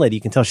 This one lady,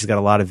 you can tell she's got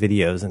a lot of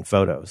videos and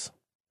photos.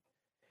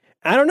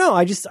 I don't know.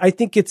 I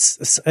think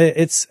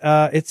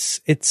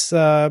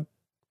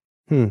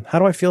how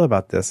do I feel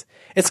about this?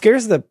 It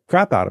scares the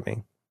crap out of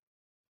me,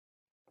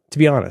 to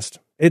be honest.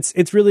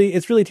 It's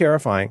really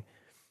terrifying.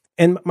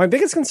 And my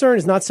biggest concern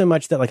is not so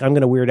much that like I'm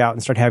going to weird out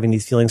and start having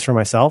these feelings for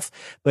myself,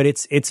 but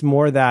it's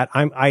more that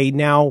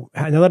now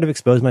that I've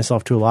exposed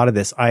myself to a lot of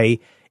this,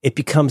 it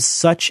becomes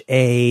such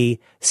a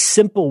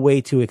simple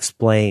way to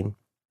explain,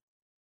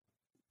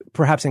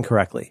 perhaps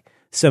incorrectly,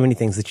 so many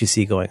things that you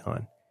see going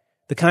on.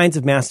 The kinds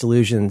of mass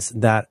delusions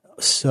that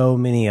so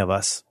many of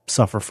us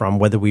suffer from,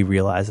 whether we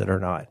realize it or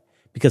not,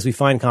 because we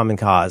find common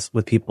cause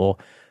with people.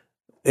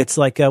 It's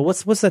like,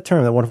 what's that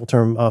term, that wonderful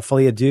term,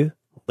 folie à deux?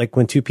 Like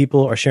when two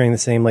people are sharing the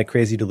same like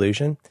crazy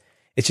delusion.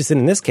 It's just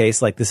in this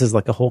case, like this is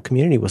like a whole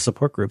community with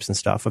support groups and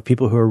stuff of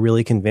people who are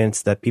really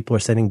convinced that people are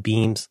sending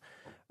beams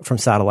from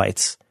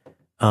satellites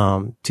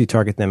to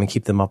target them and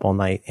keep them up all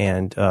night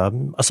and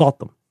assault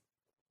them.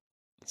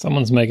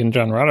 Someone's making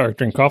John Roderick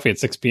drink coffee at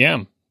 6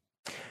 p.m.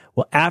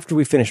 Well, after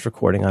we finished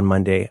recording on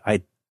Monday,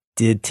 I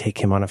did take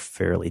him on a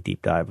fairly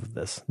deep dive of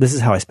this. This is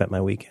how I spent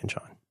my weekend,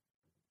 John.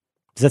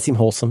 Does that seem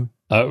wholesome?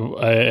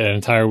 An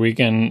entire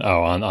weekend?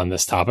 Oh, on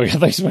this topic. I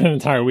thought you spent an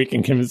entire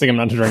weekend convincing him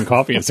not to drink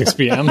coffee at 6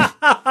 p.m.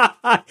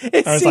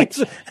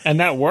 And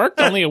that worked?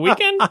 Only a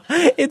weekend?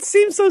 It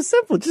seems so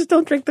simple. Just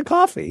don't drink the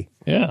coffee.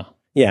 Yeah.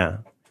 Yeah.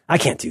 I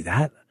can't do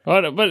that.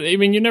 But I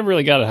mean, you never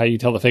really got it how you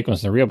tell the fake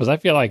ones are real, because I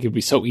feel like it'd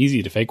be so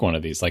easy to fake one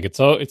of these. Like it's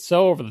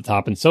so over the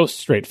top and so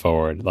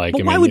straightforward. Like,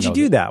 but why would you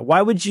do that?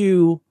 Why would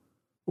you?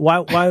 Why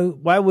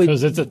would?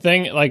 Because it's a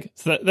thing. Like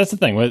that's the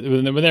thing.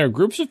 When there are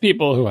groups of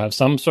people who have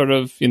some sort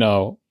of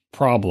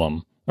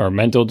problem or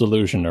mental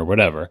delusion or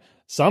whatever,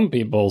 some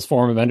people's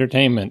form of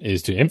entertainment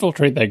is to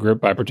infiltrate that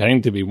group by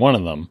pretending to be one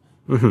of them,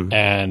 mm-hmm.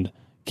 and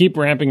keep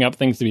ramping up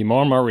things to be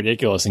more and more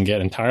ridiculous and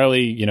get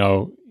entirely,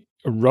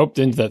 roped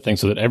into that thing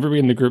so that everybody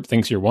in the group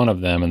thinks you're one of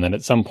them. And then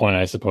at some point,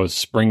 I suppose,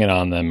 spring it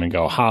on them and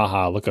go, ha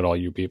ha, look at all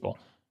you people.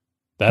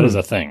 That is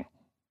a thing.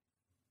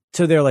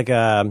 So they're like,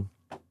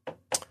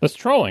 that's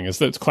trolling.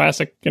 It's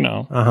classic,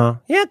 Yeah,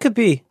 it could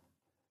be.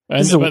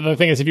 But the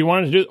thing is, if you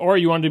wanted to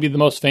you wanted to be the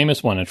most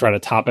famous one and try to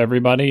top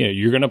everybody,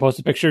 you're going to post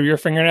a picture of your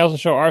fingernails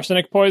and show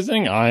arsenic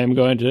poisoning. I'm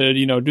going to,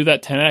 do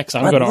that 10x.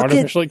 I'm going to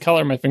artificially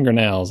color my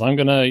fingernails. I'm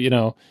going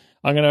to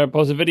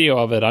post a video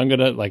of it. I'm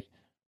going to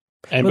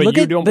but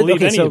you don't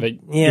believe any of it.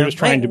 Yeah, you're just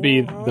trying to be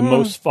the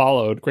most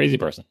followed crazy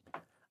person.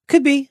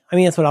 Could be. I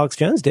mean, that's what Alex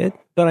Jones did.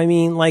 But I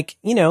mean,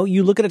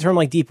 you look at a term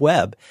like deep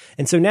web.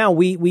 And so now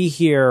we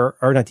hear,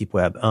 or not deep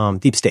web,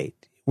 deep state.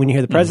 when you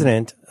hear the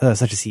president,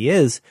 such as he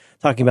is,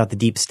 talking about the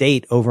deep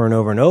state over and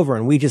over and over,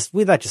 and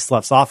that just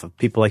sloughs off of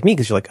people like me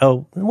because you're like,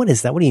 oh, what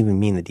is that? What do you even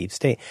mean the deep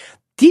state?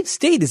 Deep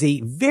state is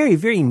a very,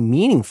 very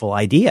meaningful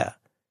idea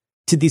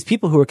to these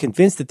people who are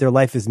convinced that their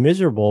life is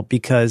miserable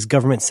because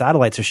government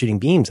satellites are shooting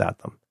beams at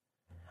them.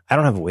 I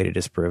don't have a way to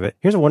disprove it.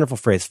 Here's a wonderful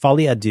phrase,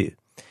 folie à deux,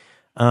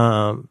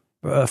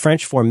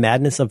 French for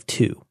madness of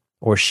two,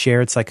 or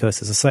shared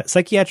psychosis, a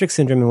psychiatric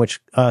syndrome in which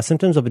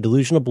symptoms of a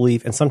delusional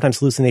belief and sometimes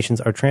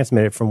hallucinations are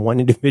transmitted from one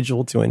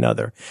individual to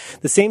another.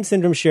 The same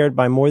syndrome shared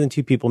by more than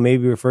two people may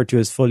be referred to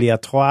as folie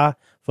à trois,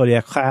 folie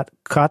à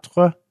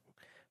quatre,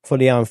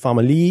 folie en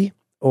famille,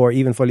 or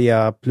even folie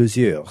à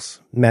plusieurs,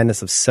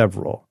 madness of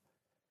several.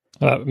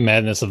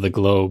 Madness of the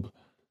globe.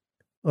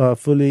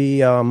 Folie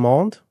à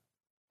monde?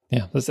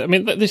 Yeah, I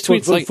mean, these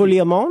tweets like... Folie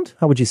à monde?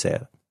 How would you say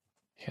it?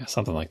 Yeah,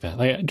 something like that.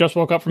 Like, I just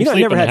woke up from I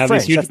sleep never and had have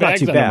French. these huge That's not bags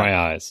too under bad. my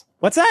eyes.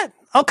 What's that?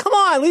 Oh, come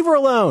on. Leave her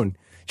alone.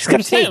 She's I'm got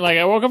just saying, like,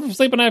 I woke up from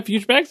sleep and I have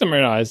huge bags under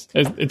my eyes.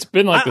 It's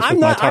been like this with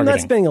my targeting. I'm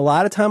not spending a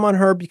lot of time on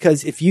her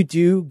because if you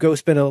do go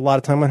spend a lot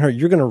of time on her,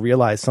 you're going to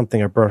realize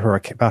something about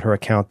her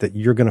account that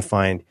you're going to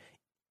find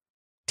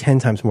 10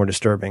 times more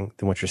disturbing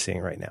than what you're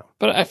seeing right now.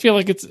 But I feel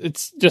like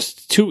it's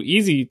just too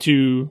easy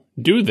to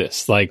do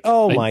this. Like,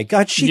 my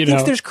God. She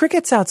thinks there's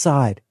crickets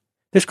outside.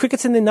 There's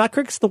crickets and then not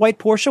crickets. The white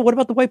Porsche. What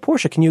about the white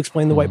Porsche? Can you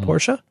explain the white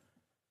Porsche?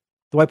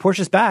 The white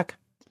Porsche's back.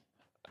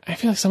 I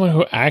feel like someone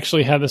who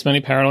actually had this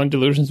many paranoid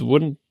delusions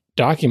wouldn't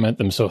document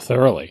them so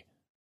thoroughly.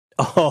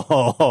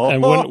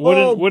 And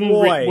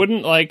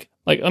wouldn't like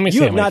let me see.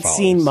 You have not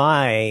seen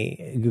my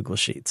Google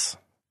Sheets.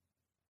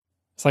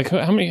 It's like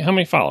how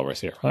many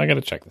followers here? I got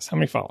to check this. How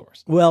many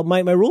followers? Well,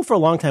 my rule for a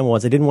long time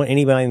was I didn't want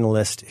anybody on the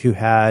list who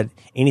had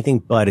anything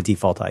but a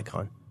default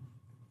icon.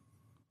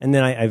 And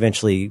then I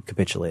eventually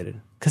capitulated.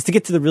 Because to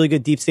get to the really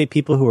good deep state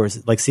people who are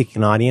like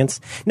seeking an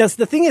audience. Now,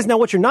 the thing is, now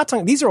what you're not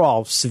talking, these are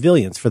all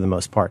civilians for the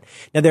most part.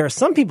 Now, there are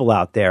some people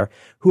out there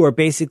who are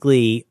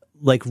basically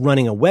like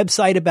running a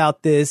website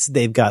about this.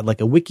 They've got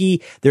like a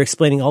wiki. They're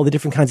explaining all the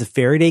different kinds of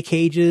Faraday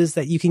cages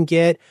that you can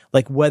get,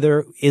 like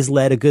whether is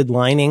lead a good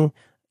lining,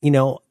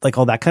 like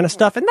all that kind of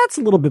stuff. And that's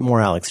a little bit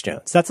more Alex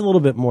Jones. That's a little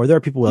bit more. There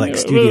are people with like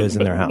studios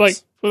in their house. Like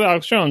with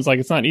Alex Jones, like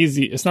it's not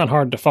easy. It's not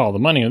hard to follow the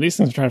money. These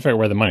things are trying to figure out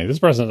where the money. This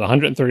person has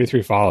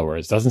 133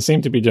 followers. Doesn't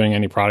seem to be doing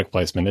any product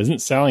placement.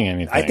 Isn't selling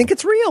anything. I think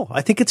it's real.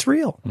 It's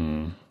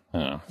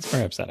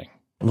very upsetting.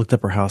 I looked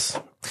up her house.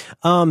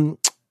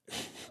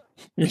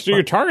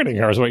 You're targeting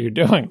her is what you're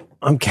doing.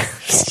 My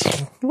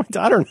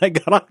daughter and I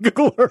got on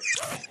Google Earth.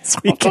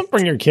 Don't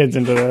bring your kids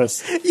into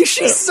this.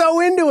 She's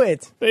so into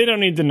it. They don't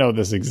need to know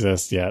this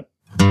exists yet.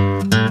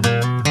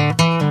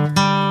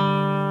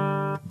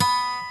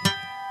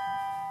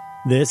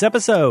 This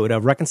episode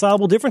of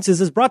Reconcilable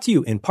Differences is brought to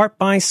you in part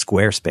by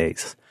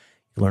Squarespace.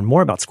 You can learn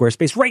more about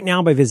Squarespace right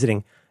now by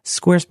visiting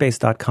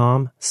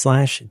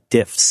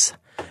squarespace.com/diffs.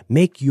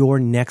 Make your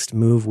next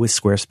move with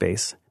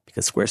Squarespace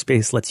because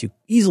Squarespace lets you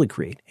easily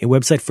create a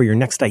website for your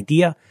next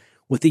idea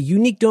with a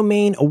unique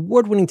domain,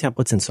 award-winning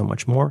templates, and so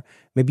much more.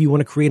 Maybe you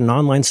want to create an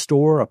online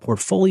store, a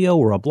portfolio,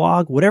 or a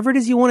blog. Whatever it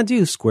is you want to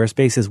do,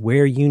 Squarespace is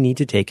where you need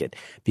to take it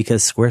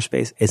because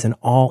Squarespace is an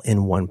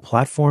all-in-one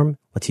platform.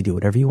 Lets you do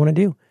whatever you want to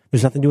do.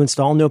 There's nothing to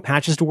install, no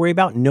patches to worry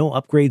about, no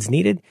upgrades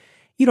needed.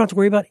 You don't have to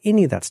worry about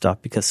any of that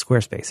stuff because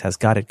Squarespace has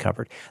got it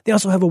covered. They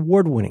also have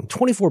award-winning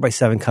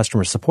 24/7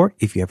 customer support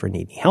if you ever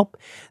need any help.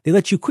 They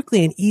let you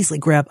quickly and easily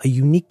grab a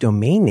unique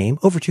domain name,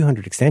 over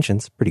 200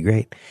 extensions, pretty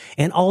great.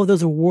 And all of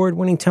those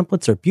award-winning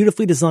templates are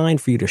beautifully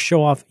designed for you to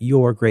show off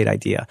your great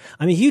idea.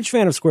 I'm a huge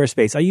fan of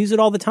Squarespace. I use it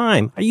all the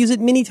time. I use it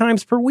many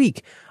times per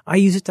week. I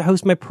use it to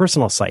host my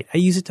personal site. I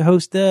use it to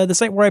host the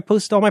site where I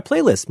post all my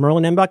playlists,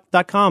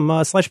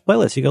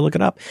 merlinembach.com/playlist. You go look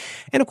it up.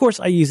 And of course,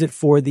 I use it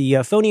for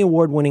the Phony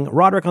award-winning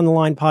Roderick on the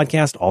Line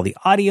podcast. All the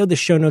audio, the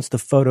show notes, the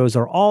photos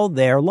are all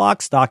there.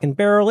 Lock, stock, and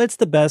barrel. It's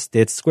the best.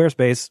 It's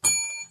Squarespace.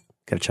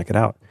 Got to check it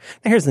out.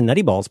 Now here's the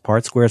nutty balls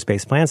part.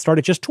 Squarespace plans start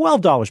at just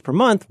 $12 per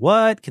month.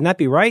 What? Can that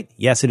be right?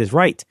 Yes, it is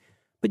right.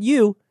 But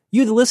you,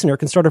 the listener,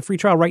 can start a free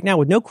trial right now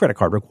with no credit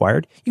card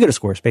required. You go to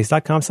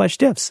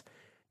squarespace.com/diffs.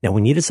 Now,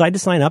 when you decide to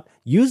sign up,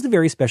 use the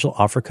very special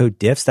offer code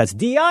DIFFS. That's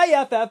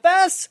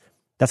DIFFS.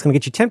 That's going to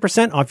get you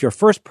 10% off your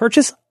first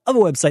purchase of a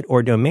website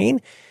or domain.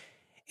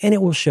 And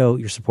it will show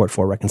your support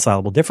for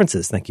Reconcilable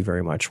Differences. Thank you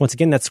very much. Once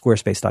again, that's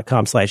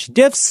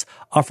squarespace.com/diffs.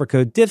 Offer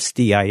code DIFFS,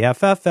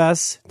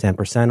 DIFFS.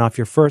 10% off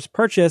your first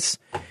purchase.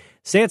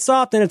 Say it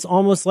soft and it's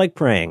almost like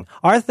praying.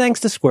 Our thanks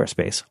to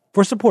Squarespace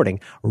for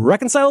supporting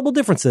Reconcilable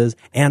Differences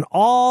and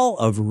all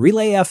of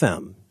Relay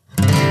FM.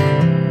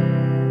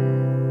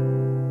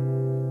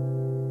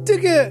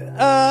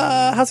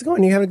 How's it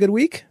going? You having a good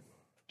week?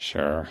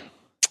 Sure.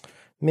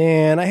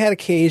 Man, I had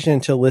occasion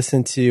to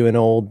listen to an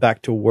old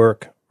Back to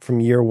Work from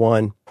year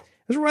one. It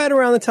was right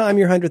around the time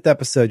your 100th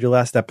episode, your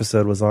last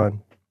episode was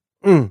on.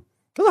 It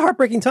was a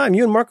heartbreaking time.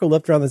 You and Marco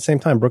left around the same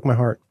time. Broke my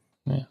heart.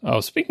 Yeah.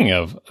 Oh, speaking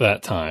of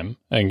that time,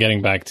 and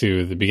getting back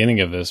to the beginning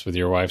of this with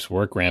your wife's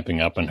work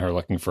ramping up and her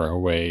looking for a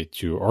way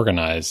to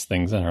organize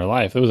things in her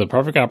life, it was a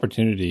perfect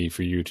opportunity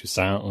for you to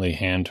silently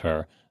hand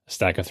her a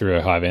stack of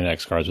 305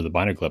 index cards with a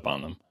binder clip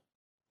on them.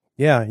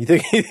 Yeah, you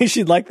think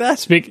she'd like that?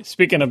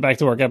 Speaking of Back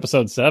to Work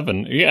episode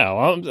 7, yeah,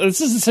 well, this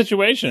is the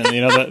situation.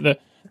 You know,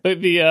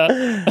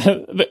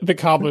 the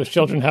cobbler's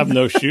children have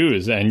no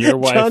shoes, and your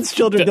wife, John's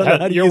children don't know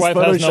how to your use wife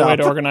Photoshop. has no way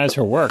to organize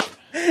her work.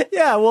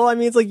 Yeah, well, I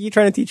mean, it's like you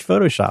trying to teach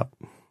Photoshop.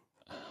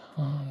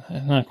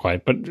 Not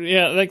quite, but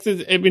yeah, like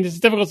I mean, it's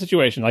a difficult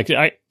situation. Like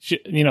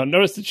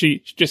notice that she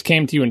just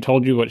came to you and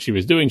told you what she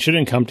was doing. She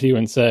didn't come to you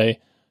and say,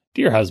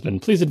 "Dear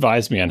husband, please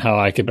advise me on how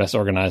I could best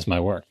organize my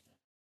work."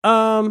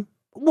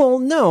 Well,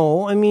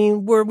 no, I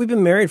mean, we've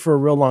been married for a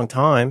real long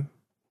time.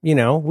 You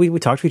know, we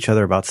talk to each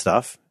other about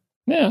stuff.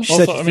 Yeah. She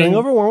said she's feeling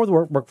overwhelmed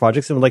with work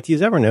projects and would like to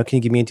use Evernote. Can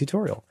you give me a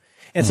tutorial?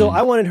 And so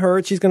I wanted her,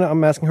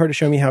 I'm asking her to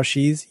show me how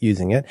she's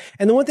using it.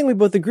 And the one thing we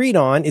both agreed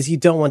on is you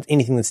don't want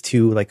anything that's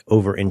too like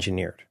over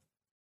engineered.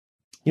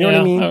 You know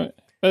what I mean?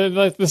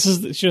 Like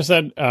she just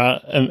said,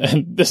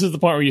 and this is the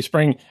point where you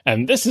spring,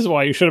 and this is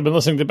why you should have been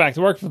listening to Back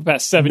to Work for the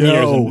past 7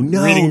 years and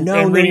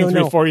reading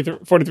through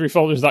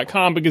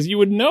 43folders.com, because you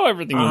would know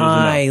everything you need to know.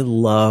 I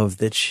love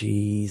that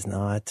she's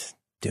not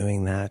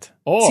doing that.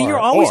 See, you're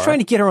always trying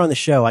to get her on the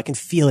show. I can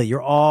feel it.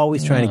 You're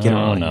always trying to get her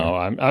on. No,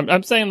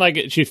 I'm saying like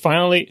she's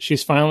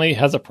finally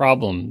has a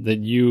problem that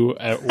you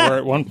were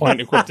at one point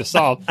equipped to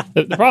solve.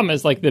 The problem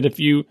is like that if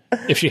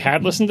she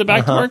had listened to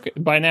Back to Work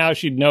by now,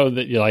 she'd know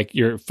that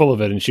you're full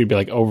of it, and she'd be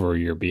like over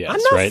your BS. I'm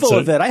not full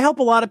of it. I help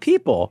a lot of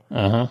people.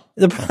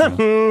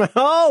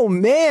 Oh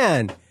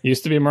man.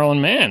 Used to be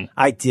Merlin Mann.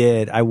 I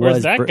did.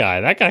 Where's that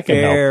guy? That guy can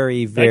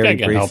very, help. Very that guy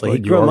can briefly. help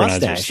He grew a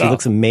mustache. He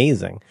looks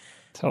amazing.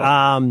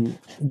 Totally.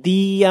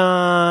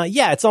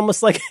 It's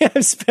almost like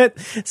I've spent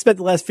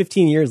the last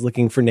 15 years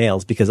looking for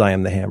nails because I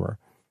am the hammer.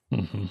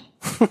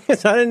 Mm-hmm.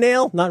 Is that a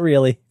nail? Not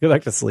really. Go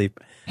back to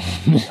sleep.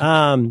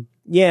 Yeah.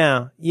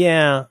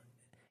 You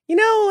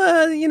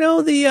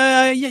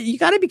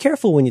got to be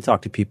careful when you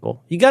talk to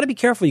people. You got to be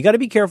careful. You got to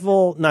be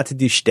careful not to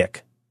do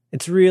shtick.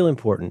 It's real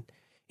important.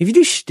 If you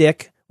do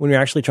shtick when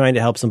you're actually trying to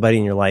help somebody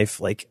in your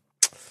life, like,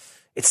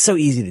 it's so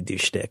easy to do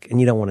shtick, and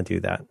you don't want to do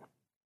that.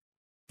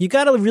 You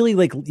got to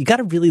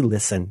really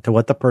listen to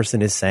what the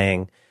person is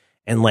saying.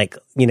 And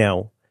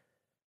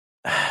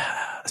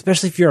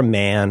especially if you're a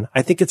man,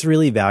 I think it's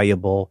really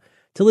valuable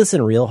to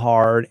listen real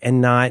hard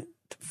and not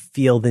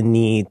feel the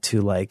need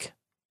to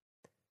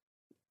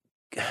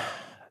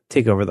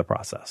take over the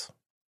process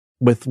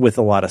with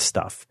a lot of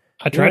stuff.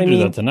 I tried to do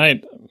that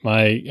tonight.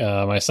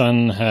 My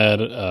son had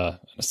an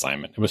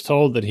assignment. It was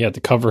told that he had to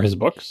cover his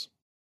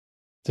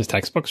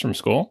textbooks from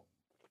school.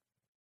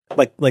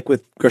 Like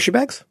with grocery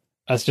bags?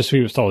 That's just what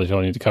he was told. He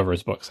told me to cover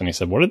his books. And he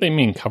said, "What did they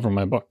mean, cover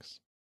my books?"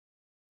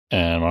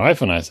 And my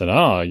wife and I said,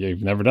 "Oh,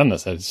 you've never done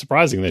this." It's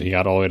surprising that he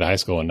got all the way to high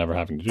school and never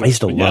having to do it. I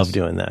used to love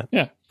doing that.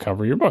 Yeah,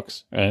 cover your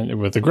books and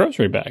with a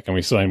grocery bag. And we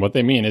explained what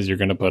they mean is you're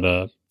going to put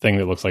a thing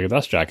that looks like a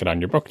dust jacket on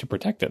your book to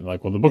protect it.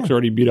 Like, well, the book's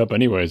already beat up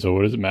anyway, so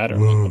what does it matter?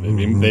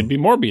 They'd be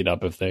more beat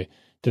up if they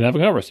didn't have a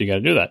cover, so you got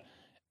to do that.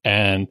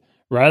 And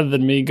rather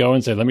than me go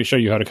and say, "Let me show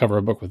you how to cover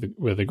a book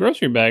with a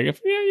grocery bag,"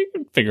 you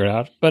can figure it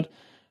out. But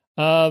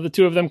the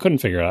two of them couldn't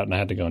figure it out, and I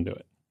had to go and do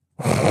it.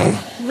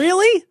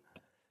 Really?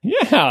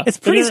 Yeah. It's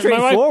pretty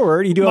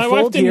straightforward. You do a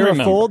fold here, a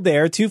fold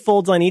there, 2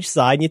 folds on each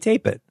side, and you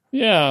tape it.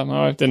 Yeah,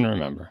 my wife didn't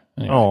remember.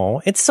 Anyway.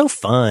 Oh, it's so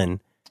fun.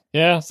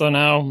 Yeah, so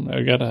now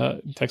I got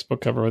a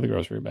textbook cover with a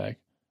grocery bag.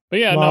 But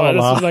yeah,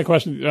 this is my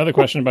question. The other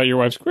question about your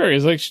wife's query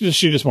is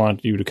she just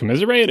wanted you to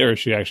commiserate, or is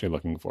she actually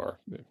looking for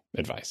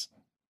advice?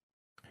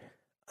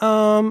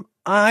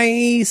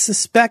 I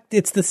suspect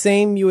it's the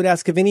same you would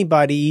ask of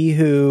anybody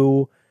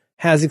who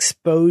has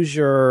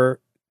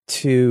exposure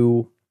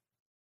to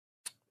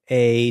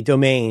a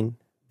domain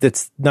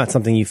that's not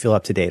something you feel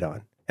up to date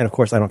on. And of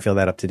course, I don't feel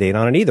that up to date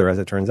on it either, as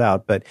it turns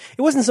out. But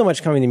it wasn't so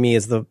much coming to me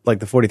as the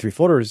 43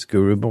 folders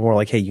guru, but more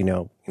like, hey,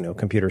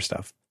 computer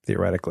stuff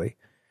theoretically.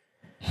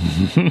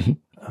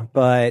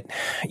 But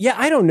yeah,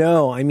 I don't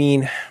know. I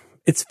mean,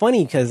 it's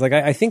funny because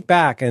I think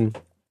back, and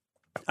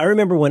I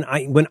remember when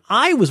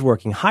I was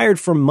working, hired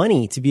for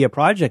money to be a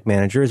project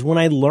manager, is when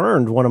I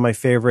learned one of my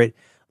favorite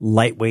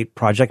lightweight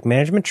project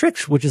management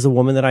tricks, which is a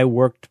woman that I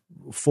worked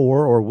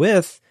for or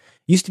with,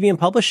 used to be in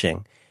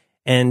publishing.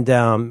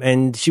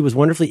 And she was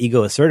wonderfully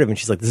ego assertive, and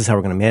she's like, "This is how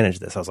we're going to manage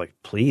this." I was like,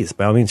 "Please,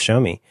 by all means, show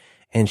me."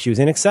 And she was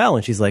in Excel,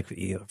 and she's like,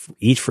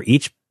 for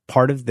each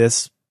part of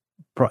this,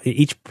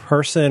 each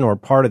person or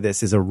part of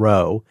this is a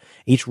row.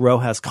 Each row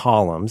has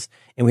columns,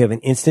 and we have an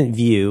instant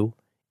view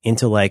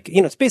into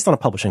it's based on a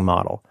publishing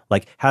model.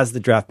 Like, has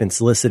the draft been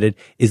solicited?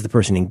 Is the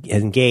person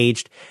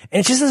engaged? And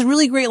it's just this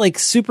really great,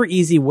 super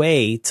easy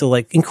way to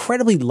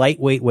incredibly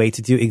lightweight way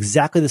to do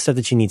exactly the stuff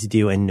that you need to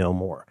do and no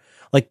more.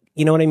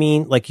 You know what I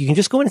mean? You can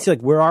just go in and see,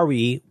 where are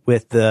we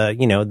with the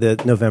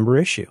November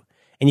issue?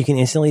 And you can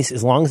instantly,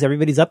 as long as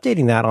everybody's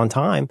updating that on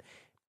time,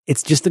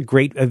 it's just a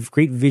great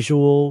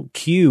visual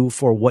cue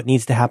for what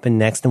needs to happen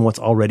next and what's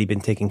already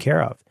been taken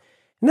care of.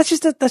 And that's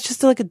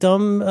just like a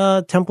dumb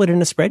template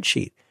in a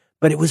spreadsheet.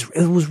 But it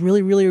was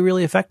really, really,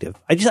 really effective.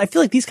 I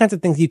feel like these kinds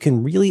of things, you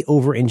can really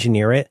over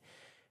engineer it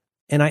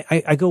And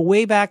I go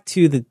way back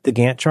to the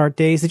Gantt chart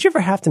days. Did you ever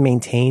have to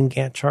maintain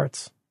Gantt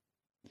charts?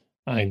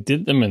 I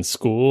did them in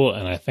school,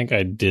 and I think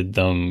I did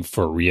them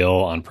for real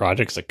on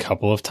projects a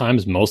couple of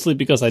times, mostly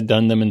because I'd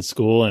done them in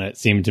school, and it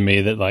seemed to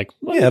me that, like,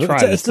 let me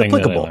try this thing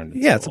that I learned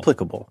in school. It's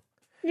applicable.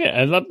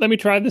 Yeah, and let me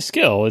try the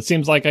skill. It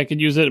seems like I could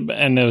use it,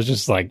 and it was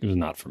just like, it was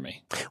not for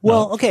me.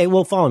 Well, no. Okay,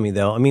 well, follow me,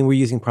 though. I mean, we're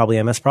using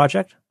probably MS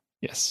Project?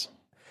 Yes.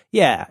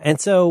 Yeah, and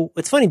so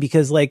it's funny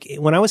because, like,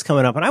 when I was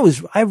coming up, and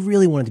I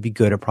really wanted to be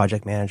good at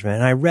project management,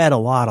 and I read a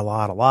lot,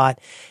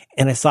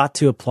 and I sought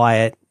to apply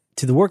it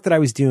to the work that I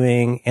was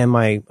doing and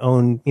my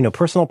own,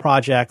 personal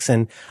projects,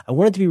 and I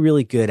wanted to be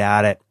really good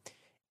at it.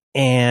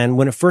 And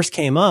when it first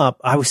came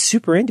up, I was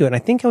super into it. And I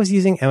think I was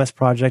using MS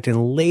Project,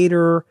 and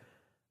later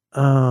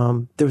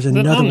there was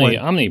another one,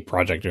 Omni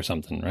Project or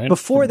something, right?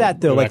 Before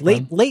that, though, like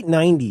late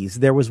 90s,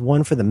 there was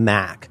one for the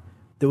Mac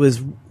that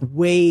was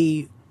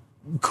way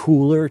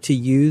cooler to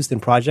use than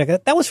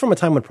Project. That was from a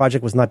time when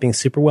Project was not being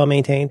super well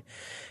maintained.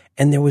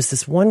 And there was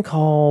this one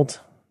called,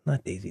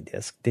 not Daisy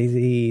Disk,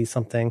 Daisy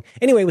something.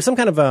 Anyway, it was some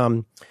kind of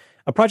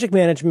a project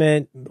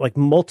management, like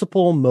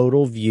multiple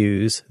modal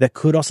views that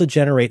could also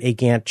generate a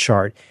Gantt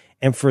chart.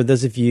 And for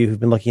those of you who've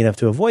been lucky enough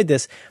to avoid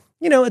this,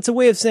 it's a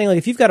way of saying, like,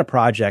 if you've got a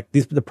project,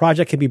 the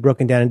project can be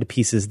broken down into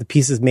pieces. The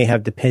pieces may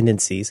have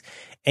dependencies,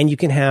 and you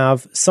can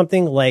have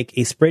something like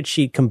a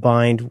spreadsheet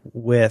combined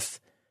with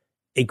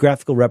a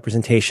graphical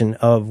representation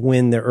of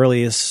when the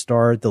earliest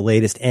start, the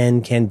latest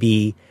end can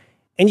be.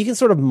 And you can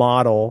sort of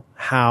model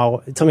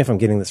how, tell me if I'm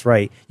getting this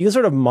right, you can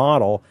sort of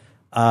model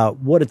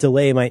what a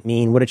delay might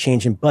mean, what a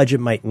change in budget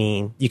might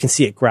mean. You can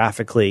see it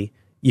graphically.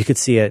 You could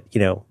see it,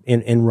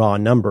 in raw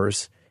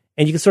numbers.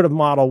 And you can sort of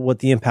model what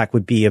the impact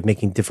would be of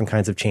making different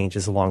kinds of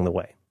changes along the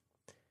way.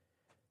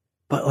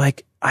 But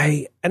like,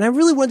 I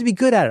really wanted to be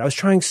good at it. I was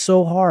trying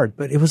so hard,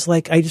 but it was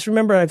like, I just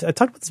remember, I've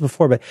talked about this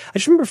before, but I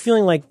just remember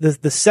feeling like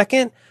the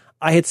second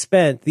I had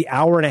spent the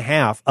hour and a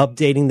half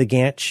updating the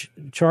Gantt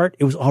chart,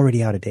 it was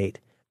already out of date.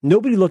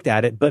 Nobody looked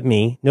at it but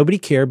me. Nobody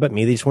cared but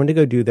me. They just wanted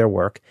to go do their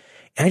work.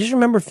 And I just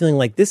remember feeling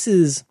like this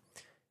is,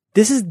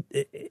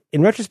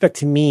 in retrospect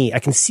to me, I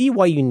can see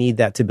why you need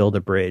that to build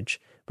a bridge.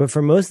 But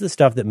for most of the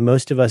stuff that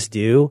most of us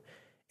do,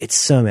 it's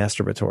so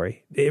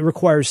masturbatory. It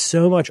requires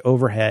so much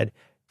overhead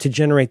to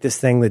generate this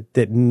thing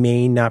that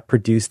may not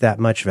produce that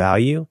much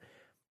value,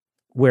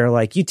 where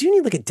like you do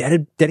need like a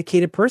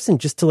dedicated person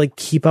just to like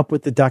keep up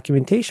with the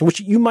documentation,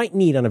 which you might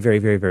need on a very,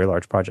 very, very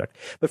large project.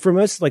 But for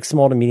most like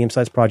small to medium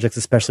sized projects,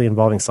 especially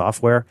involving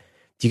software,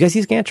 do you guys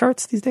use Gantt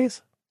charts these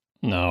days?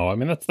 No, I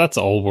mean that's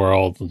old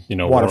world,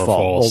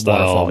 waterfall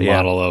style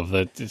model of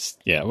it.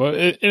 Well,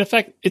 in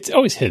effect, it's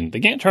always hidden. The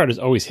Gantt chart is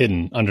always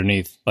hidden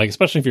underneath. Like,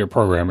 especially if you're a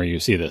programmer, you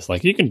see this.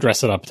 Like, you can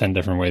dress it up 10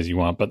 different ways you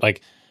want, but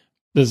like,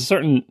 there's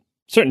certain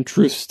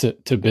truths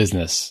to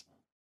business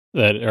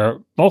that are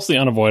mostly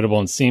unavoidable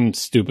and seem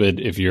stupid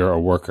if you're a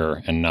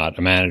worker and not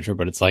a manager.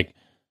 But it's like,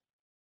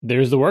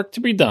 there's the work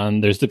to be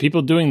done, there's the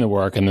people doing the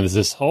work, and there's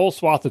this whole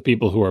swath of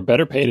people who are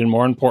better paid and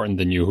more important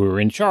than you, who are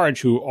in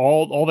charge, who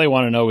all they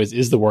want to know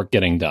is the work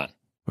getting done?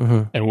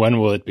 Mm-hmm. And when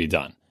will it be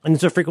done? And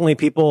so frequently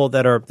those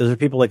are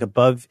people like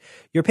above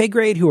your pay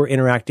grade who are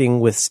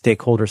interacting with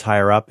stakeholders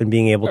higher up and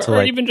being able to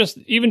or even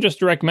just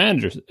direct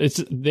managers.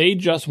 They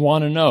just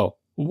want to know,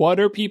 what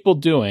are people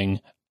doing?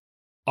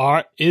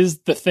 Is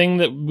the thing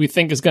that we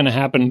think is going to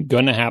happen,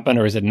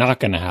 or is it not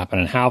going to happen?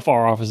 And how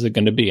far off is it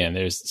going to be? And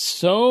there's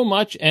so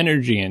much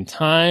energy and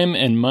time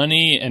and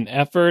money and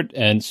effort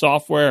and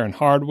software and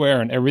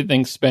hardware and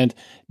everything spent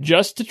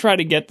just to try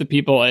to get the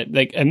people,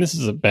 like, and this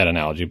is a bad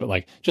analogy, but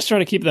like, just try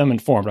to keep them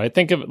informed. I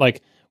think of it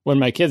like when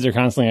my kids are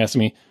constantly asking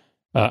me,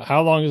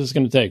 how long is this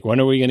going to take? When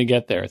are we going to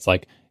get there? It's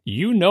like,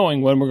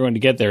 knowing when we're going to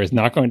get there is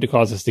not going to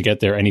cause us to get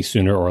there any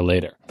sooner or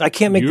later. I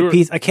can't make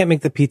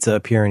the pizza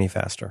appear any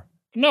faster.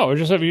 No,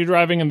 just if you're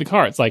driving in the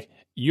car, it's like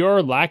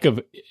your lack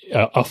of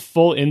a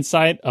full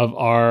insight of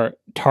our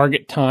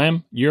target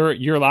time,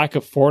 your lack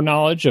of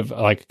foreknowledge of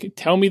like,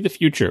 tell me the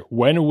future.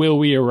 When will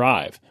we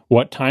arrive?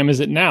 What time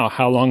is it now?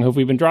 How long have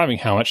we been driving?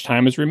 How much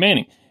time is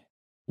remaining?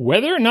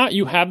 Whether or not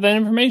you have that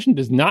information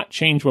does not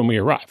change when we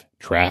arrive.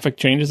 Traffic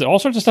changes, all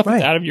sorts of stuff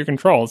that's out of your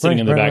control, sitting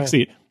in the back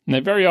seat. And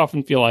I very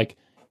often feel like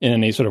in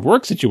any sort of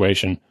work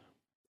situation,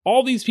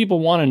 all these people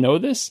want to know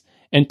this.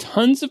 And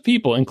tons of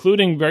people,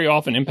 including very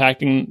often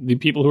impacting the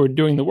people who are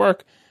doing the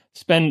work,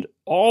 spend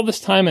all this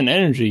time and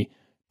energy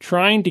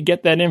trying to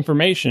get that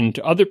information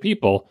to other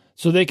people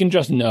so they can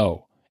just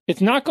know. It's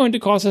not going to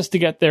cause us to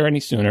get there any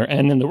sooner.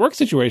 And in the work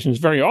situations,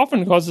 very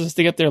often causes us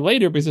to get there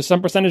later because there's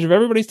some percentage of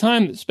everybody's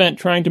time that's spent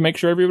trying to make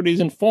sure everybody's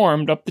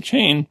informed up the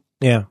chain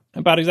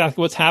about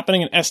exactly what's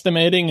happening and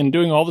estimating and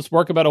doing all this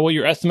work about, oh, well,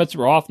 your estimates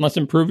are off. Let's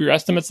improve your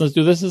estimates. Let's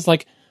do this. Is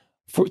like,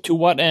 to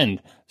what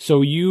end?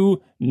 So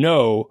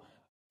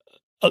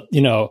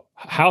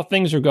how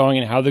things are going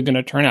and how they're going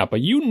to turn out.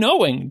 But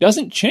knowing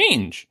doesn't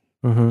change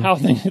how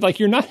things, like,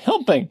 you're not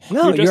helping.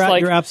 No,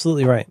 you're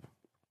absolutely right.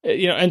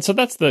 And so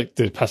that's the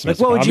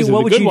pessimistic. Like,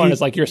 the good one is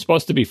like, you're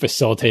supposed to be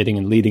facilitating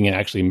and leading and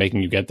actually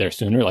making you get there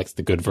sooner. Like, it's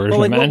the good version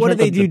of management. What do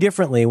they do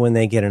differently when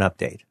they get an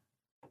update?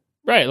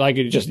 Right, like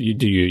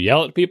do you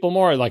yell at people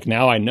more? Like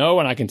now I know,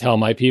 and I can tell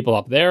my people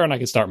up there, and I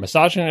can start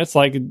massaging. It's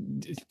like,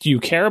 do you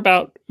care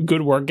about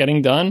good work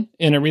getting done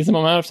in a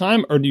reasonable amount of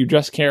time, or do you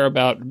just care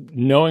about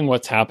knowing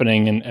what's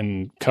happening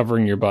and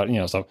covering your butt?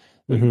 So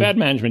bad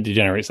management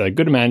degenerates. Like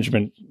good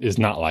management is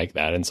not like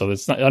that, and so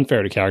it's not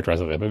unfair to characterize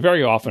it like that. But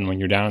very often, when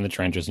you're down in the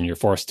trenches and you're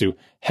forced to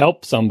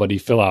help somebody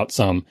fill out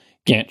some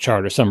Gantt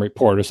chart or some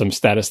report or some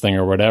status thing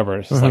or whatever,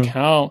 it's just like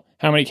how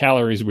many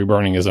calories are we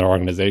burning as an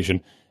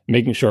organization,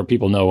 making sure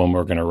people know when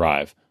we're going to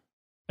arrive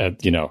at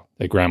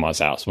grandma's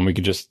house, when we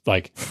could just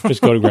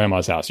go to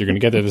grandma's house. You're going to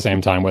get there at the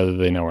same time, whether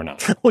they know or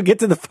not. We'll get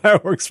to the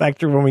fireworks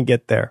factory when we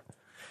get there.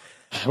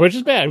 Which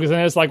is bad, because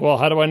then it's like, well,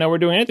 how do I know we're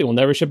doing anything? We'll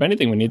never ship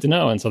anything. We need to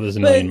know. And so there's a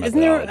million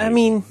methodologies. I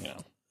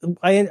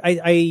mean,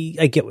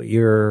 I get what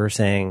you're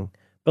saying,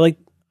 but like,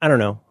 I don't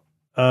know.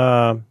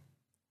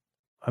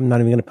 I'm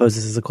not even going to pose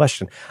this as a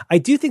question. I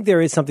do think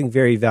there is something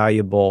very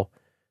valuable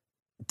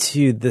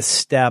to the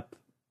step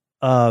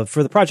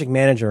for the project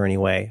manager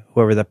anyway,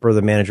 whoever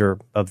the manager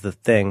of the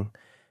thing.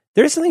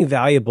 There is something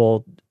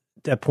valuable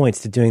that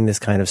points to doing this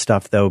kind of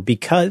stuff, though,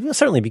 because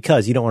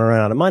you don't want to run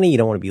out of money, you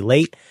don't want to be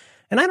late.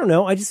 And I don't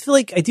know, I do feel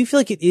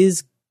like it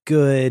is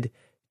good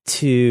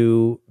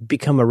to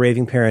become a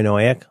raving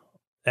paranoiac,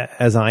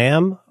 as I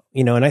am,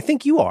 and I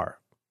think you are.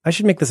 I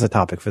should make this a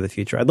topic for the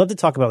future. I'd love to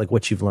talk about like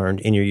what you've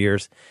learned in your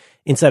years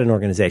inside an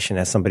organization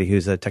as somebody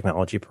who's a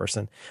technology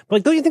person. But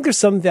like, don't you think there's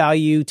some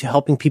value to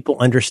helping people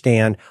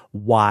understand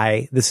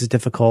why this is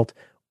difficult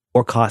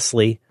or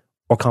costly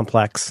or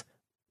complex?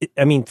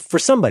 I mean, for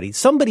somebody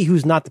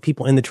who's not the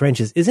people in the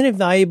trenches, isn't it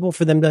valuable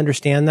for them to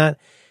understand that?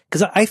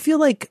 Because I feel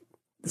like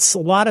a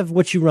lot of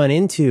what you run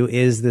into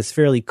is this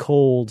fairly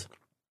cold,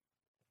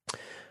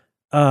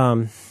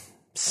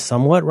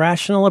 somewhat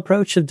rational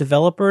approach of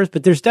developers,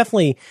 but there's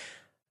definitely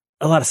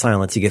a lot of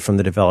silence you get from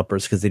the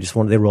developers because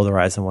they roll their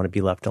eyes and want to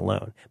be left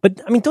alone.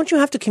 But I mean, don't you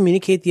have to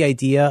communicate the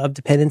idea of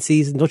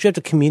dependencies? And don't you have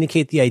to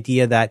communicate the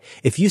idea that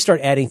if you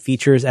start adding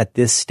features at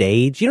this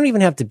stage, you don't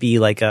even have to be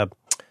like a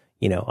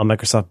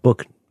Microsoft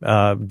book,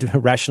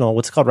 rational,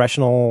 what's it called?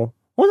 Rational.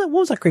 What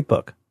was that great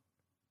book?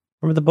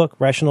 Remember the book,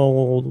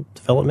 Rational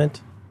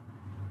Development?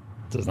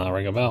 Does not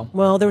ring a bell.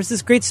 Well, there was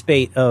this great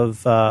spate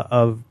of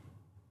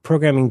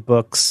programming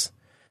books.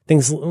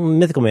 Things,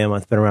 Mythical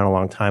Mammoth's been around a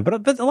long time, but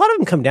a lot of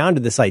them come down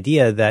to this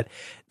idea that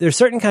there's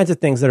certain kinds of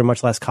things that are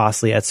much less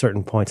costly at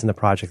certain points in the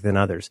project than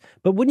others.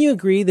 But wouldn't you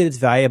agree that it's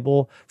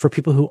valuable for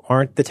people who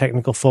aren't the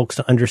technical folks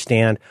to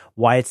understand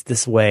why it's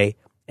this way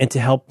and to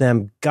help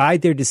them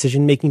guide their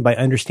decision making by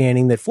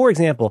understanding that, for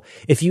example,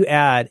 if you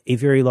add a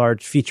very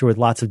large feature with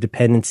lots of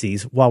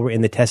dependencies while we're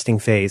in the testing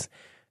phase,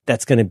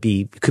 could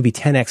be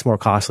 10x more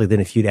costly than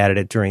if you'd added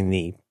it during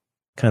the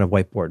kind of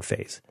whiteboard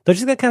phase. Don't you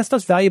think that kind of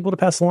stuff's valuable to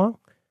pass along?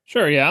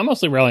 Sure, yeah. I'm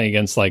mostly railing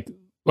against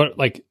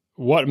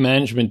what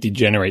management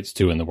degenerates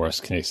to in the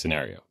worst case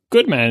scenario.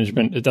 Good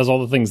management, it does all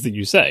the things that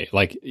you say.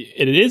 Like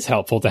it is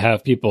helpful to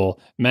have people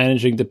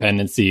managing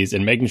dependencies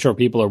and making sure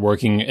people are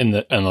working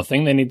on the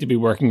thing they need to be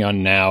working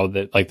on now,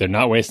 that like they're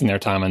not wasting their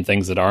time on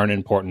things that aren't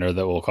important or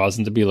that will cause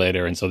them to be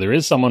later. And so there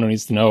is someone who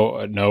needs to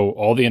know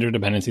all the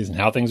interdependencies and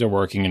how things are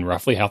working and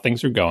roughly how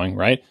things are going,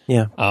 right?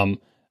 Yeah.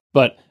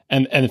 But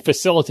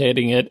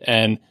facilitating it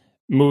and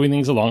moving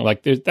things along,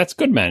 like that's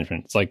good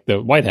management. It's like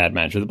the white hat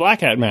management. The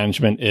black hat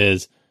management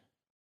is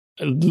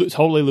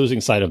totally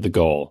losing sight of the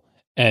goal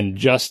and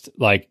just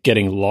like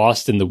getting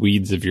lost in the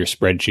weeds of your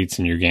spreadsheets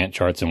and your Gantt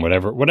charts and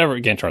whatever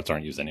Gantt charts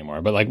aren't used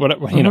anymore, but like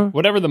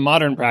whatever the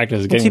modern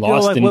practice is, getting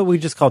lost in what we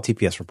just call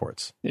TPS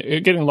reports.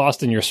 You're getting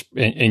lost in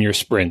your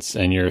sprints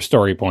and your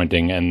story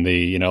pointing and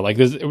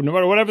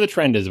whatever the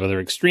trend is, whether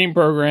extreme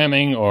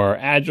programming or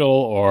agile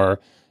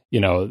or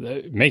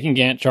making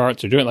Gantt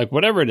charts or doing like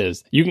whatever it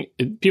is,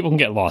 people can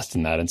get lost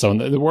in that. And so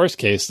the worst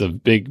case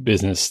of big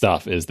business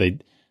stuff is they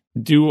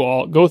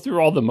go through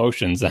all the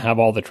motions and have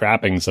all the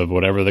trappings of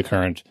whatever the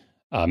current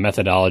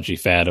methodology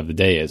fad of the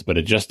day is, but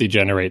it just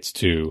degenerates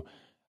to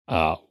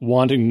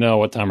wanting to know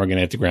what time we're going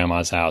to get to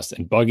grandma's house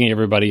and bugging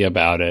everybody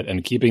about it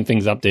and keeping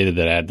things updated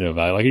that add no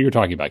value, like you were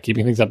talking about,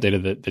 keeping things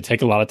updated that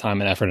take a lot of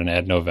time and effort and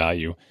add no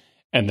value,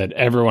 and that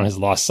everyone has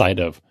lost sight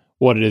of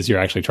what it is you're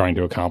actually trying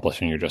to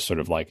accomplish, and you're just sort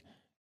of like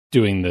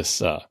doing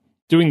this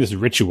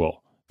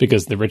ritual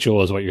because the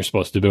ritual is what you're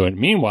supposed to do. And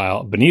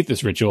meanwhile, beneath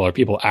this ritual are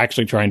people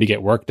actually trying to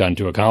get work done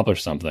to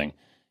accomplish something.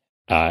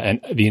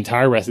 And the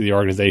entire rest of the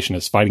organization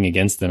is fighting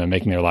against them and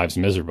making their lives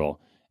miserable.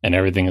 And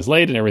everything is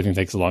late and everything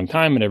takes a long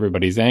time and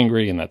everybody's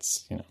angry. And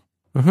that's,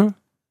 Mm-hmm.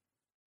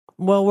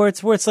 Well, where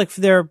it's like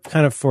they're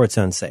kind of for its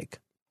own sake.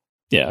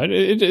 Yeah,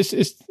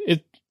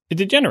 it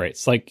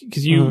degenerates, like,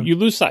 because you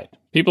lose sight.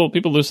 People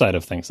lose sight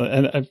of things.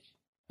 And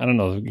I don't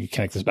know if you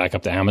connect this back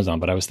up to Amazon,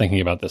 but I was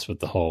thinking about this with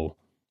the whole,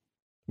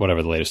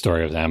 whatever the latest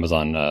story of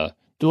Amazon,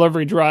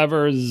 delivery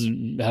drivers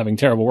having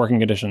terrible working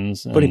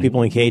conditions. Putting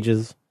people in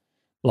cages.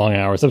 Long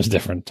hours. That was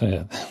different.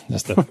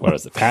 That's what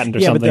is it, patent or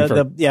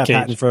something?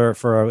 Patent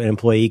for an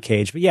employee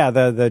cage. But yeah,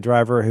 the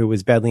driver who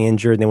was badly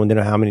injured and they wanted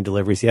to know how many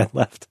deliveries he had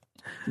left.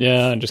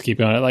 Yeah, and just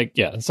keeping on it. Like,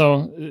 yeah.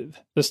 So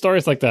the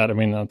stories like that, I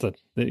mean, not that,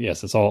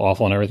 yes, it's all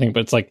awful and everything, but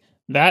it's like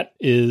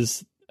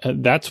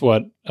that's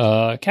what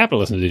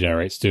capitalism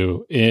degenerates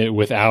to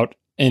without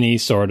any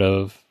sort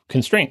of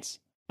constraints.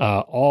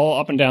 All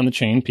up and down the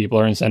chain, people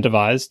are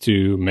incentivized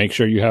to make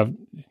sure you have,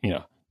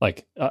 the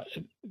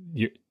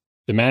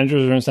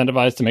managers are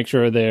incentivized to make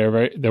sure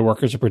their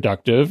workers are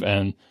productive,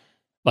 and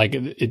like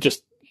it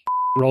just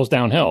rolls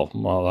downhill.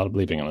 Well, a lot of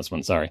bleeping on this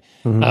one. Sorry.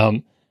 Mm-hmm.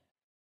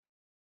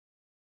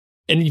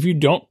 And if you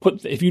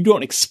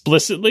don't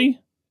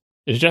explicitly,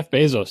 if Jeff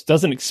Bezos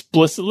doesn't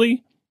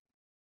explicitly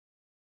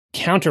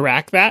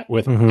counteract that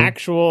with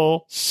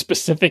actual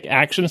specific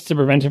actions to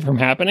prevent it from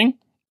happening,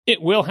 it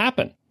will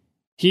happen.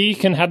 He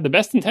can have the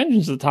best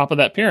intentions at the top of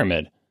that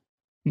pyramid,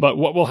 but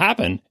what will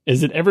happen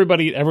is that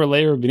everybody ever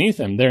layer beneath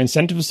him, their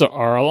incentives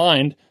are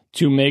aligned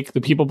to make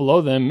the people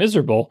below them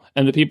miserable,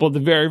 and the people at the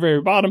very,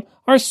 very bottom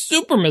are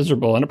super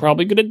miserable and are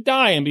probably going to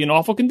die and be in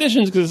awful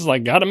conditions because it's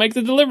like, got to make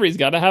the deliveries,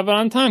 got to have it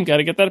on time, got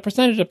to get that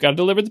percentage up, got to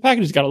deliver the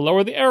packages, got to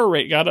lower the error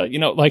rate, got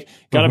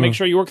to make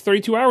sure you work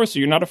 32 hours so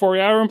you're not a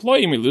 40-hour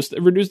employee and we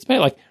reduce the pay.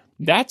 Like,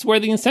 that's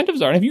where the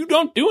incentives are. And if you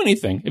don't do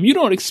anything, if you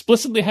don't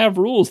explicitly have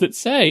rules that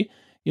say,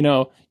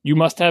 you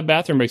must have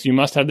bathroom breaks, you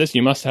must have this,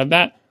 you must have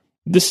that,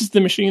 this is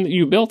the machine that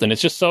you built. And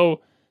it's just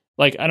so,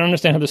 like, I don't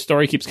understand how the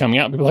story keeps coming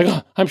out. People are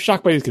like, I'm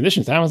shocked by these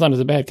conditions. Amazon is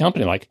a bad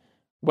company. Like,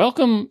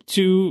 welcome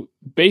to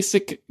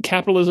basic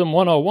capitalism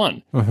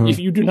 101. If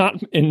you do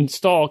not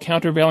install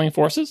countervailing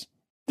forces,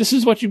 this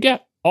is what you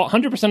get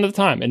 100% of the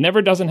time. It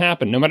never doesn't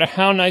happen, no matter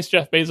how nice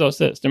Jeff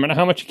Bezos is, no matter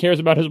how much he cares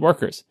about his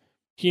workers.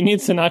 He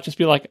needs to not just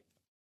be like,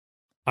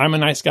 I'm a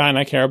nice guy and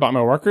I care about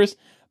my workers,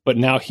 but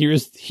now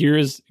here's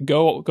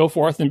go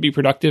forth and be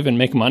productive and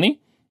make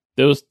money.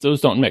 Those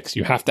don't mix.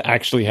 You have to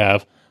actually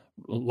have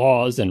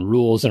laws and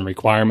rules and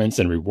requirements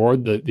and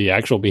reward the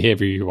actual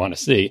behavior you want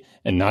to see,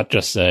 and not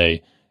just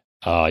say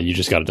you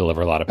just got to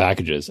deliver a lot of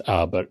packages.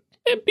 But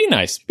be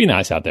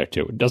nice out there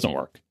too. It doesn't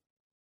work.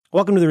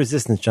 Welcome to The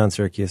Resistance, John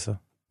Siracusa.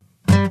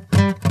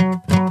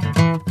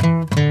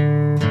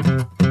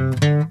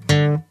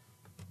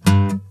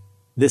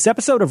 This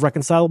episode of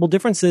Reconcilable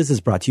Differences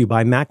is brought to you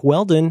by Mack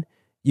Weldon.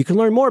 You can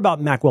learn more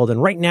about Mack Weldon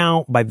right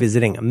now by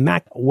visiting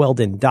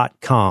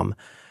MackWeldon.com.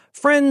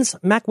 Friends,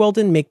 Mack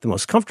Weldon make the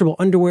most comfortable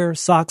underwear,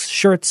 socks,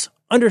 shirts,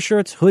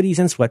 undershirts, hoodies,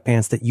 and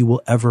sweatpants that you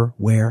will ever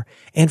wear.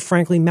 And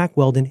frankly, Mack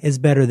Weldon is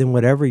better than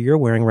whatever you're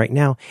wearing right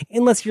now,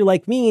 unless you're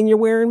like me and you're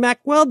wearing Mack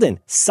Weldon.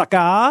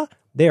 Sucka!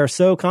 They are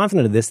so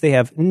confident of this, they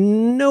have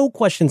no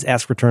questions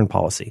asked return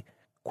policy.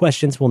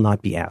 Questions will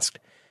not be asked.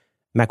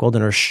 Mack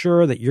Weldon are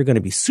sure that you're going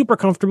to be super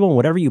comfortable in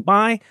whatever you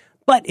buy,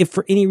 but if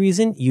for any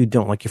reason you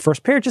don't like your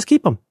first pair, just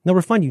keep them. They'll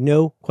refund you.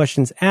 No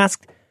questions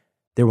asked.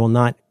 There will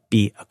not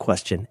be a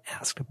question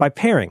asked. By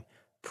pairing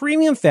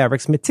premium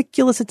fabrics,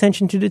 meticulous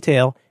attention to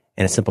detail,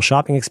 and a simple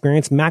shopping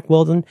experience, Mack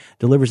Weldon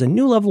delivers a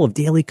new level of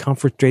daily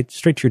comfort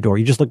straight to your door.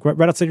 You just look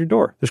right outside your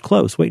door. There's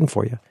clothes waiting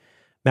for you.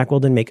 Mack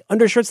Weldon make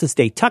undershirts that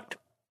stay tucked,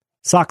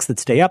 socks that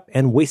stay up,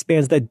 and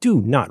waistbands that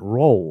do not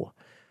roll.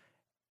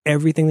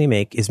 Everything they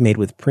make is made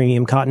with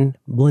premium cotton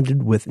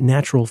blended with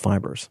natural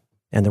fibers.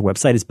 And their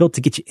website is built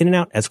to get you in and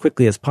out as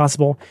quickly as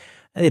possible.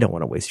 They don't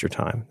want to waste your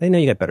time. They know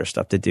you got better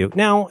stuff to do.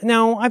 Now,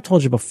 I've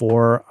told you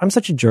before, I'm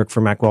such a jerk for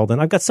Mack Weldon.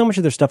 I've got so much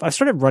of their stuff. I've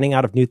started running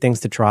out of new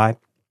things to try.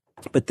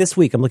 But this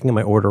week, I'm looking at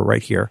my order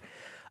right here.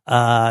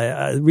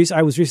 I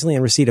was recently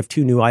in receipt of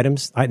two new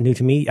items, new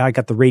to me. I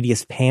got the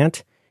Radius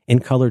pant in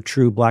color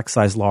true black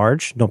size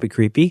large. Don't be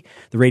creepy.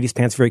 The Radius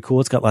pant's very cool.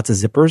 It's got lots of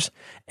zippers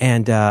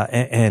and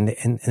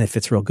it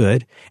fits real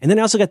good. And then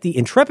I also got the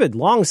Intrepid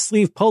long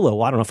sleeve polo.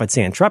 Well, I don't know if I'd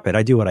say Intrepid.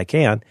 I do what I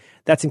can.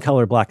 That's in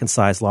color black and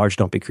size large.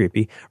 Don't be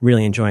creepy.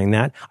 Really enjoying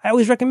that. I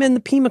always recommend the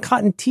Pima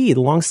cotton tee,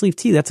 the long sleeve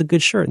tee. That's a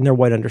good shirt. And their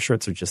white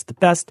undershirts are just the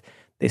best.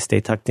 They stay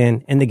tucked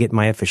in and they get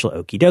my official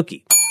okie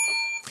dokie.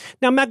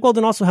 Now, Mack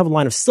Weldon also have a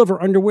line of silver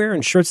underwear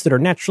and shirts that are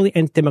naturally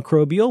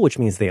antimicrobial, which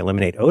means they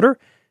eliminate odor.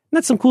 And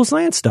that's some cool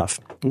science stuff.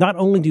 Not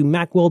only do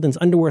Mack Weldon's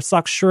underwear,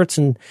 socks, shirts,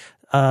 and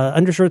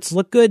undershirts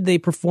look good, they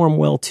perform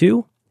well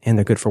too. And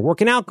they're good for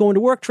working out, going to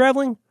work,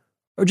 traveling,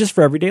 or just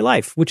for everyday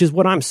life, which is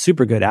what I'm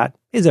super good at,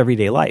 is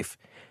everyday life.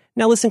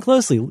 Now listen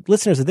closely.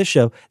 Listeners of this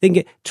show, they can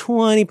get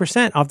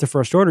 20% off their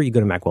first order. You go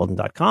to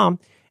MackWeldon.com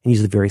and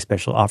use the very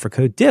special offer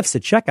code DIFFS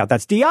at checkout.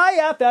 That's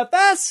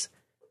DIFFS.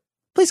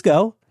 Please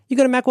go. You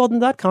go to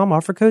MackWeldon.com,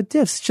 offer code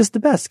DIFFS. It's just the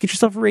best. Get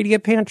yourself a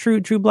Radiant pant,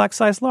 true black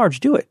size large.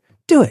 Do it.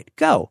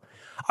 Go.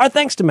 Our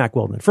thanks to Mack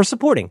Weldon for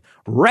supporting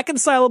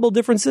Reconcilable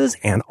Differences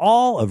and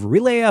all of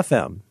Relay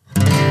FM.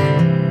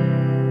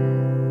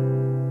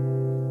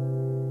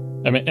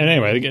 I mean, and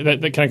anyway, that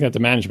connecting that to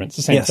management, it's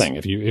the same thing.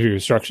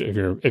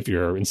 If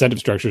your incentive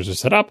structures are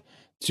set up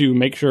to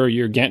make sure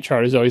your Gantt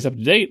chart is always up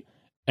to date,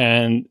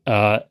 and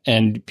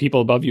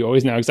people above you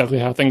always know exactly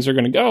how things are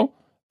going to go,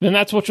 then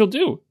that's what you'll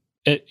do.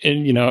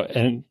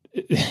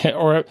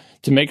 Or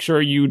to make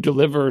sure you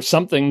deliver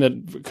something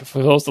that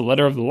fulfills the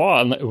letter of the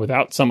law, and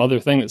without some other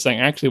thing that's saying,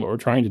 actually, what we're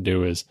trying to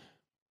do is,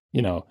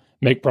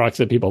 make products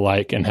that people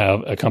like and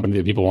have a company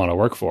that people want to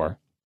work for.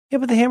 Yeah,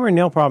 but the hammer and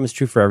nail problem is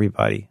true for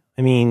everybody.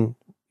 I mean,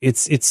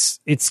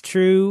 it's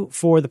true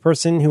for the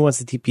person who wants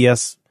the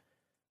TPS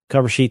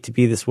cover sheet to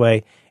be this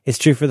way. It's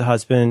true for the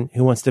husband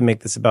who wants to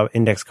make this about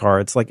index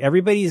cards. Like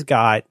everybody's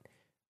got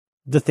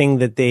the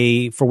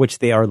thing for which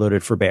they are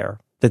loaded for bear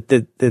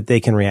that they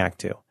can react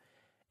to.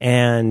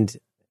 And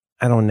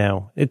I don't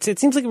know. It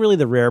seems like really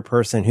the rare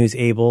person who's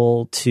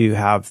able to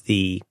have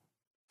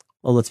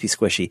let's be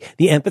squishy,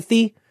 the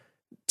empathy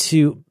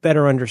to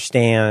better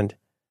understand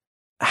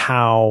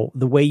how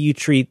the way you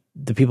treat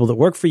the people that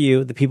work for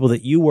you, the people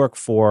that you work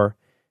for,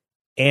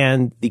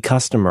 and the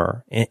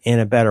customer in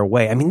a better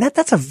way. I mean,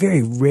 that's a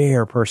very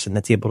rare person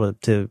that's able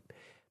to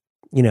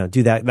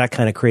do that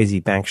kind of crazy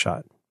bank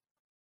shot.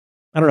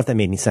 I don't know if that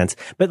made any sense,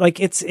 but like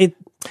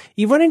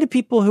you run into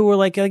people who are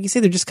like you say,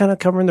 they're just kind of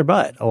covering their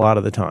butt a lot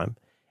of the time.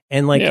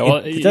 And like,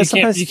 you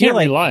can't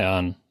rely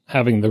on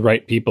having the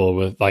right people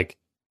with like,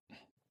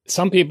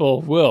 some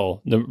people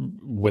will,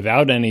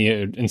 without any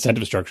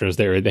incentive structures,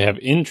 they have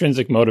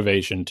intrinsic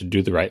motivation to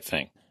do the right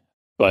thing.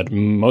 But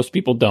most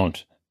people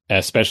don't,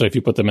 especially if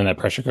you put them in that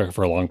pressure cooker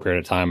for a long period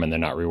of time and they're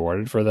not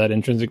rewarded for that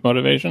intrinsic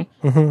motivation.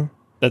 Mm-hmm.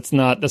 That's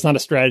not a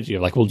strategy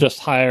of like, we'll just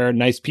hire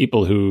nice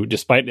people who,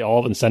 despite all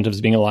of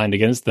incentives being aligned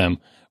against them,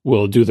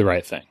 will do the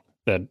right thing.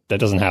 That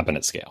doesn't happen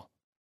at scale.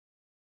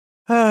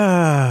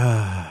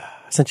 I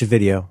sent you a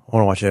video. I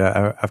want to watch it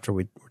after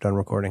we're done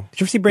recording. Did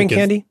you ever see Brain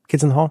Candy?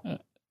 Kids in the Hall?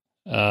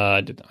 I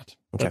did not.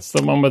 Okay. That's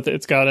the one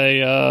it's got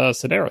a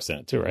Sedaris in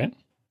it too, right?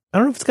 I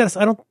don't know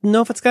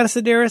if it's got a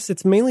Sedaris.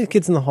 It's mainly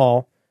Kids in the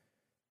Hall.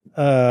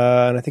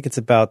 And I think it's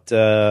about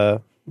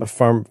a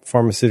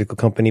pharmaceutical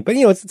company, but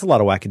it's a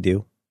lot of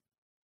wackadoo.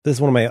 This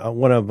is one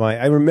of my.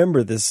 I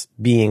remember this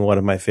being one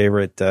of my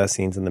favorite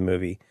scenes in the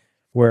movie,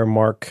 where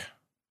Mark.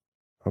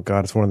 Oh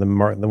God, it's one of the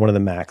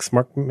Macs.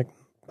 Mark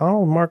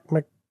McDonald, Mark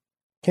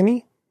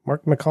McKinney,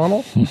 Mark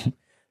McConnell.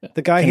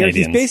 The guy here,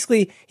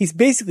 he's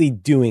basically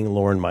doing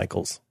Lorne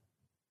Michaels.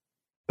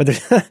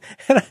 But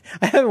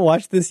I haven't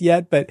watched this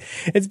yet, but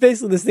it's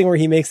basically this thing where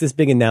he makes this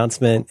big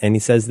announcement and he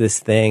says this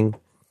thing,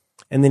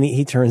 and then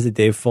he turns to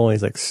Dave Foley.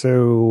 He's like,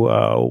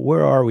 "So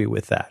where are we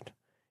with that?"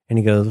 And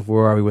he goes,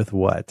 "Where are we with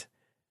what?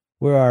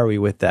 Where are we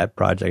with that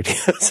project?"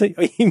 So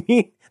you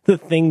mean the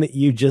thing that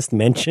you just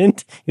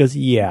mentioned? He goes,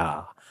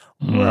 "Yeah.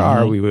 Where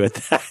are we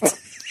with that?"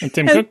 And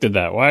Tim Cook did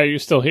that. Why are you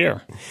still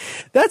here?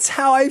 That's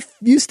how I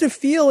used to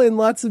feel in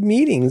lots of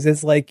meetings.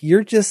 It's like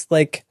you're just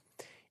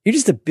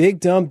a big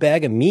dumb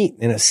bag of meat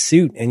in a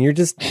suit, and you're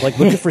just like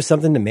looking for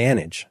something to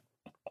manage.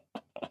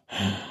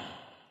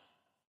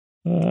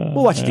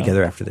 We'll watch it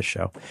together after the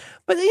show.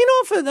 But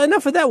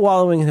enough of that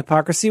wallowing in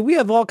hypocrisy. We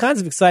have all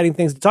kinds of exciting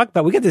things to talk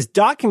about. We got this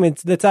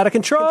document that's out of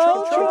control.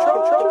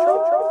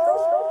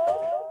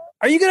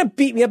 Are you going to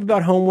beat me up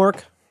about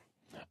homework?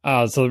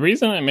 So the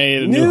reason I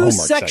made a new homework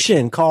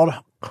section called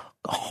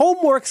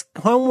homework :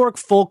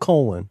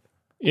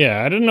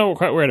 Yeah, I didn't know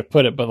quite where to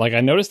put it, but like I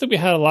noticed that we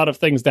had a lot of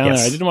things down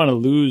there. I didn't want to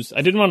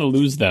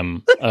lose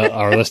them,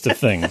 our list of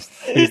things,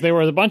 because there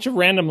were a bunch of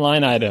random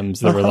line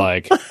items that were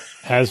like,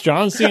 "Has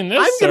John seen this?"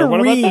 I'm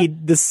going to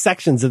read the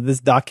sections of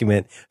this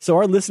document so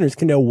our listeners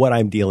can know what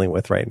I'm dealing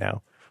with right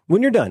now.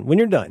 When you're done. All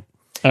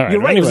right,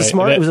 you're right. Anyway,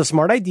 it was a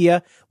smart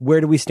idea. Where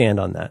do we stand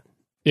on that?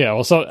 Yeah,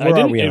 well, so I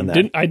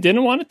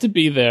didn't want it to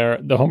be there,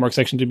 the homework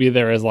section to be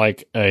there as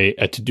like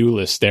a to-do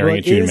list staring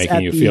at you and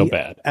making you feel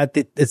bad.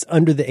 It's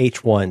under the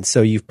H1,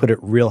 so you've put it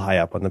real high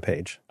up on the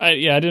page. I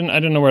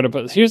didn't know where to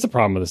put it. Here's the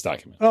problem with this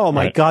document. Oh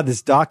my God,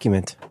 this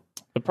document.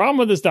 The problem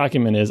with this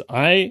document is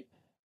I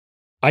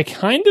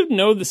kind of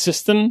know the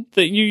system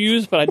that you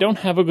use, but I don't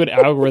have a good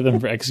algorithm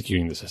for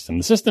executing the system.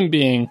 The system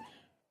being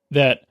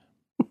that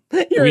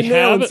you're a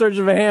nail in search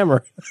of a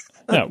hammer.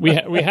 No, we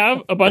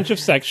have a bunch of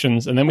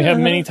sections, and then we have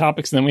mini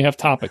topics, and then we have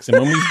topics. And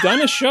when we've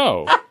done a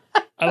show,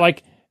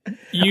 I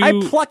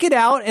pluck it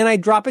out and I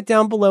drop it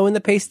down below in the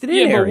pasted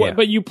in area.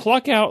 But you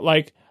pluck out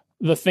like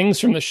the things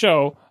from the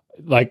show,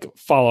 like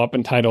follow up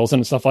and titles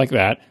and stuff like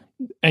that,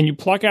 and you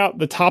pluck out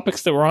the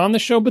topics that were on the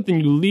show, but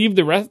then you leave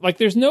the rest. Like,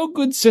 there's no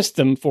good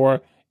system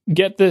for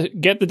get the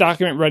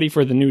document ready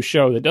for the new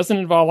show that doesn't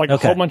involve a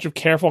whole bunch of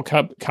careful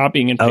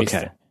copying and pasting.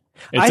 Okay.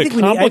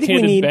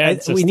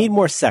 We need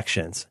more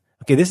sections.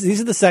 Okay, these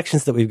are the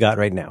sections that we've got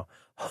right now.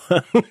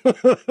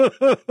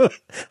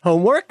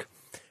 Homework,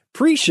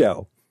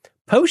 pre-show,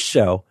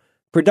 post-show,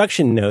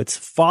 production notes,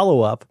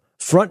 follow-up,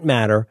 front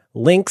matter,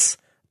 links,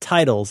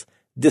 titles,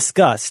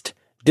 discussed,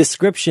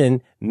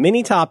 description,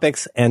 mini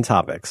topics, and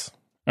topics.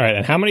 All right,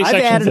 and how many I've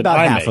sections added did about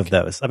I half make? of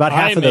those. About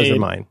half of those are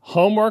mine.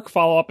 Homework,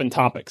 follow-up, and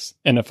topics.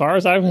 And as far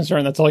as I'm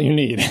concerned, that's all you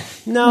need.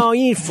 No,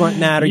 you need front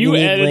matter. You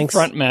need added links.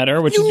 Front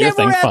matter, which is your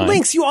thing. You never Fine. add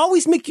links. You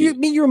always make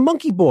me your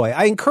monkey boy.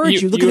 I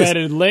encourage you. Look at this. You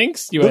added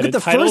links. You Look added at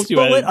the titles. first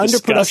bullet under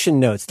production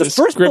notes. The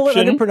first bullet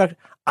under production.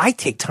 I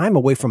take time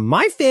away from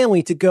my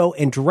family to go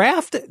and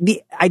draft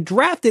I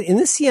drafted in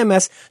the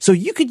CMS so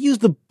you could use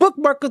the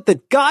bookmark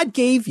that God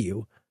gave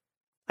you.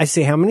 I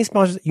say, how many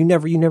sponsors? You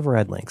never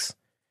add links.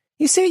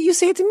 You say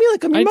it to me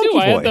like I'm your monkey boy.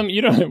 I add them.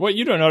 What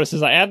you don't notice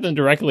is I add them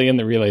directly in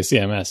the Relay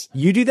CMS.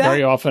 You do that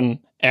very often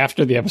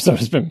after the episode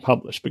has been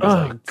published because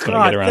I get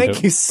around to it.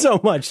 Thank you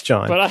so much,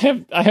 John. But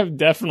I have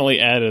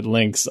definitely added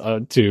links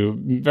to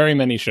very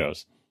many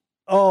shows.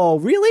 Oh,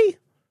 really?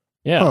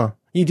 Yeah. Huh.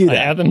 You do that. I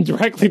add them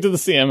directly to the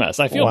CMS.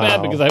 I feel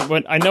bad because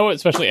I know,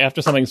 especially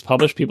after something's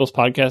published, people's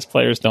podcast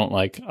players don't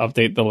like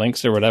update the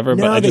links or whatever.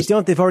 No, but they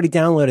don't. They've already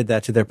downloaded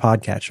that to their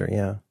podcatcher.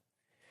 Yeah.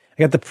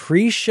 I got the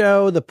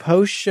pre-show, the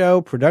post-show,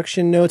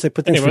 production notes. I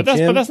put things for Jim.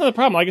 But that's not the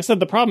problem. Like I said,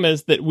 the problem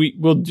is that we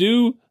will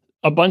do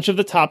a bunch of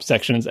the top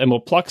sections and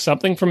we'll pluck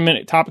something from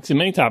topics and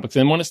mini topics.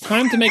 And when it's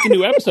time to make a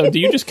new episode, do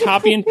you just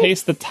copy and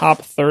paste the top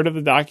third of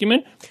the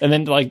document and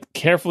then like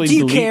carefully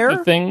delete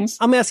the things?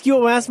 I'm asking you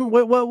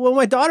what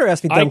my daughter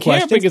asked me dumb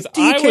questions. Because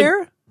do you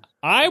care?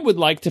 I would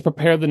like to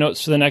prepare the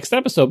notes for the next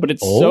episode, but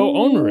it's so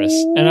onerous,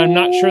 and I'm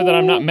not sure that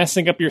I'm not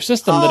messing up your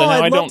system that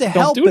now I don't do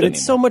it anymore.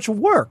 It's so much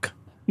work.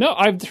 No,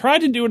 I've tried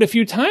to do it a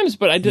few times,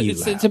 but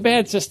it's a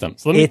bad system.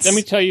 So let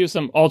me tell you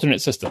some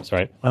alternate systems,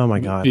 right? Oh, my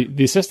God.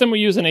 The system we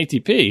use in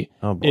ATP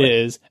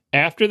is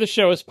after the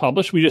show is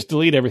published, we just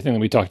delete everything that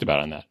we talked about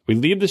on that. We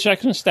leave the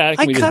section static.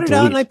 I cut it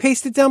out and I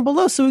paste it down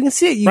below so we can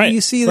see it.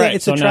 You see that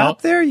it's a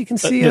trap there? You can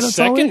see it. The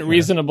second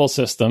reasonable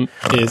system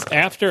is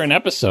after an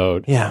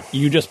episode,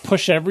 you just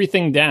push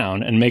everything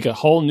down and make a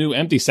whole new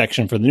empty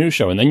section for the new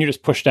show. And then you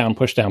just push down.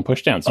 So you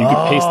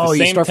can paste the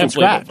same template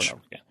over and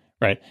over again.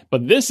 Right.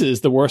 But this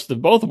is the worst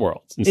of both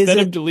worlds. Instead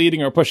of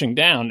deleting or pushing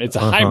down, it's a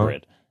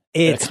hybrid.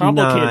 It's a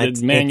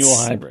complicated manual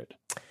hybrid.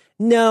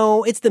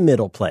 No, it's the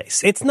middle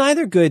place. It's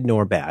neither good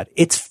nor bad.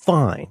 It's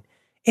fine.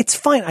 It's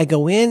fine. I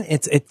go in.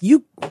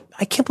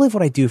 I can't believe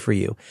what I do for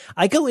you.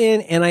 I go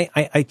in and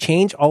I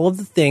change all of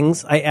the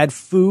things. I add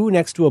foo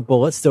next to a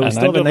bullet. So and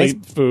still I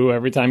delete foo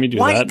every time you do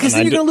that. Why? Because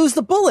then you're going to lose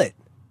the bullet.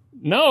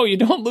 No, you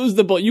don't lose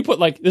the bullet. You put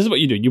this is what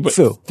you do. You put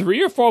foo.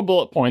 3 or 4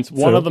 bullet points.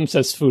 One of them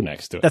says foo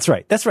next to it. That's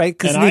right.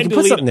 Because you can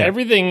put something there.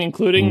 Everything,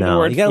 including the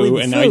word foo.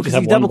 And now you just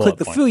have one bullet point. If you double click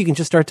the foo, you can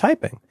just start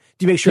typing.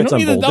 Do you make sure it's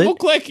unbolded? You don't need to double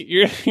click.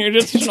 You're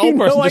just an old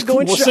person.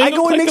 I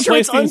go and make sure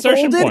it's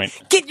unbolded.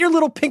 Get your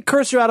little pink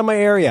cursor out of my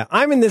area.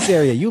 I'm in this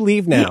area. You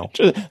leave now.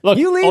 Look,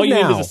 you leave all you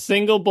now. need is a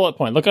single bullet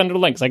point. Look under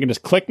links. I can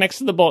just click next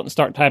to the bullet and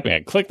start typing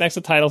it. Click next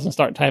to titles and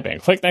start typing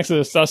it. Click next to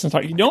the stuff and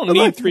start. You don't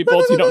need 3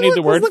 bullets. You don't need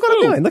the word foo. Look what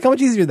I'm doing. Look how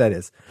much easier that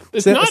is.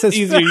 It's not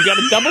easier. You got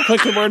to double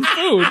click the word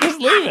foo.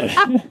 Just leave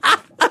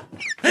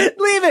it.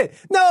 Leave it.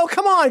 No,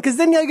 come on. Because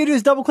then all you got to do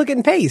is double click it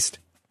and paste.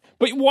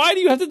 But why do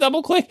you have to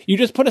double click? You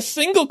just put a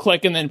single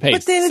click and then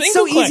paste. But then it's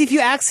so easy. If you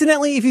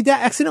accidentally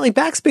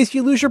backspace,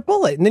 you lose your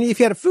bullet. And then if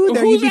you had a foo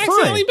there, you'd be fine.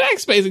 Who's accidentally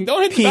backspacing?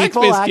 Don't hit the backspace key.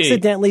 People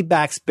accidentally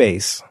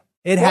backspace.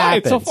 It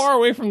happens. It's so far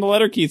away from the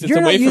letter keys. It's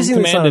You're away not using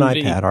from this Command on an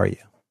and V. iPad, are you?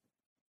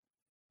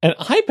 An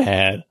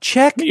iPad?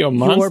 Check your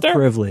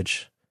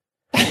privilege.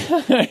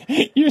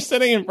 You're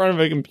sitting in front of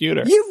a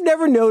computer. You've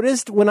never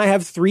noticed when I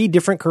have 3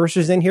 different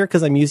cursors in here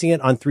because I'm using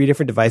it on 3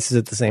 different devices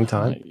at the same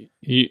time?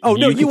 You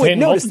wouldn't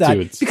notice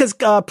that because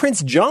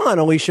Prince John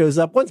always shows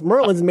up once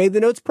Merlin's made the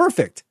notes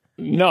perfect.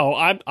 No,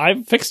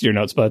 I've fixed your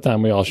notes by the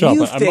time we all show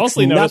up. I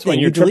mostly notice when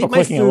you're triple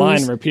clicking a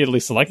line and repeatedly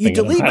selecting it. You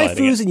delete my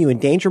foos and you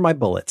endanger my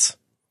bullets.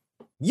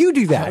 You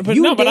do that.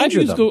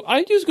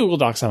 I use Google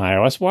Docs on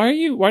iOS.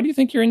 Why do you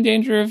think you're in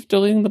danger of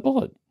deleting the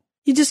bullet?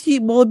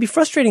 It'd be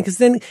frustrating because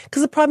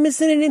the problem is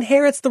that it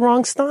inherits the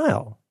wrong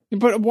style.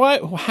 But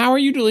how are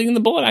you deleting the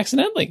bullet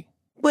accidentally?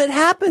 Well, it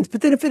happens,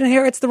 but then if it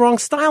inherits the wrong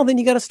style, then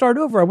you got to start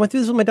over. I went through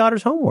this with my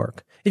daughter's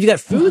homework. If you got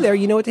foo there,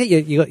 you know what to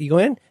hit. You go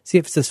in, see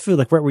if it says foo,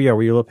 like right where you are,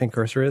 where your little pink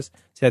cursor is.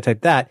 See, I type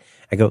that.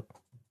 I go,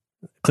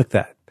 click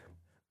that.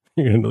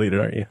 You're going to delete it,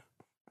 aren't you?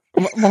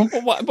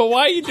 But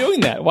why are you doing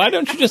that? Why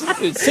don't you just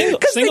single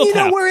tap? Because you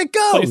know where it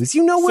goes.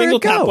 You know where it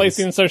goes. Single tap, place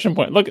the insertion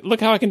point. Look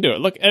how I can do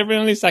it. Look, every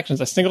one of these sections,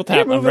 I single tap.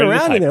 You're moving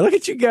around in there. Look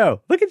at you go.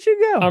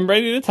 I'm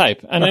ready to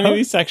type on any of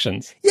these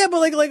sections. Yeah,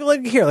 but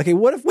like here. Like,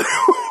 what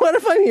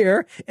if I'm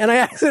here and I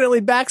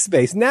accidentally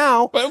backspace?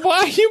 Now, but why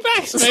are you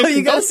backspace? So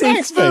you got to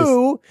say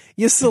foo.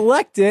 You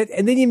select it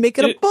and then you make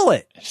it a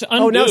bullet.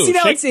 Undo. Oh, now see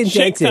now it's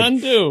indented.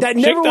 That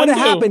never would have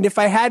happened if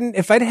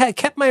I'd had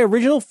kept my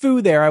original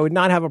foo there. I would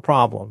not have a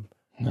problem.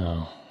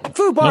 No.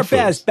 Foo bar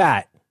Baz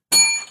bat.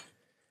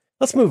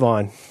 Let's move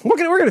on. We're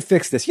gonna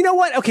fix this. You know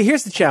what? Okay,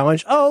 here's the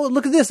challenge. Oh,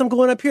 look at this. I'm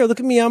going up here. Look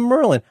at me. I'm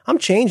Merlin. I'm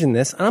changing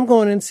this. And I'm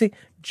going in and see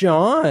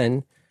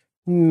John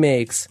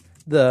makes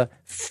the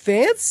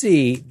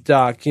fancy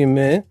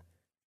document,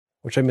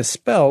 which I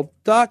misspelled,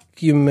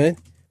 document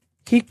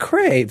he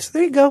craves.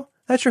 There you go.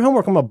 That's your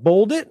homework. I'm gonna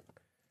bold it.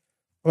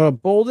 I'm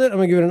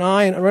gonna give it an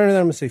I, and right under that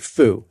I'm gonna say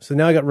foo. So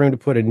now I got room to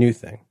put a new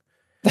thing.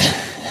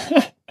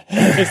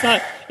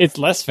 It's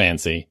less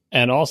fancy.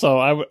 And also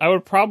I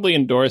would probably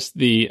endorse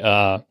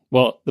the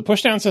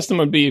push down system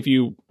would be if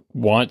you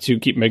want to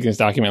keep making this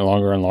document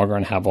longer and longer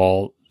and have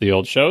all the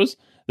old shows.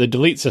 The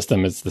delete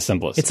system is the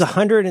simplest. It's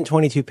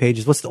 122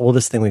 pages. What's the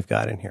oldest thing we've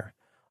got in here?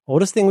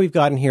 Oldest thing we've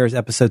got in here is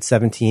episode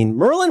 17.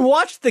 Merlin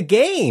watched the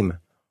game.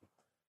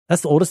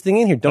 That's the oldest thing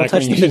in here. Don't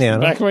touch the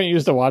banana. Back when you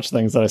used to watch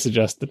things that I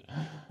suggested.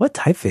 What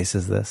typeface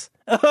is this?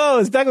 Oh,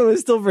 it's back when it was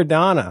still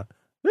Verdana.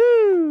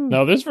 Woo!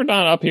 No, there's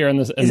Verdana up here in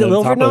the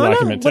little top Verdana? of the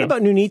document too. What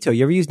about Nunito?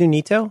 You ever use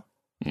Nunito?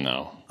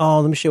 No.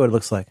 Oh, let me show you what it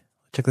looks like.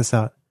 Check this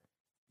out.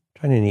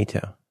 Try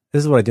Nunito.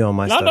 This is what I do on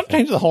my stuff. Not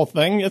change the whole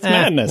thing. It's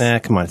madness.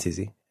 Come on, it's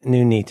easy.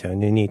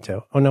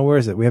 Nunito. Oh no, where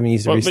is it? We haven't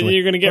used it recently. But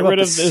you're going to get What rid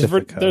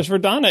about of there's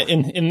Verdana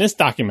in this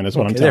document is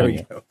what I'm telling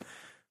you. Go.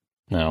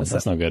 No,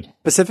 that's not good.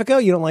 Pacifico,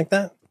 you don't like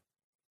that?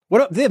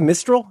 What up? They have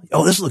Mistral?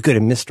 Oh, this looks good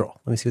in Mistral.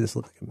 Let me see what this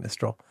looks like in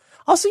Mistral.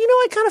 Also,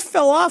 I kind of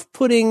fell off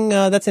putting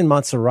that's in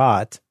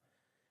Montserrat.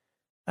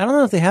 I don't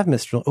know if they have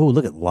Mistral. Oh,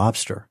 look at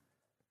Lobster.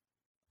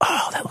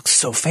 Oh, that looks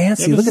so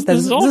fancy. Look at that.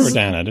 This is all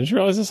Verdana. Didn't you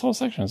realize this whole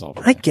section is all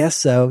Verdana? I guess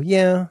so,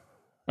 yeah.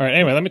 All right,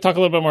 anyway, let me talk a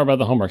little bit more about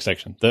the homework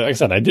section. Like I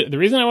said, the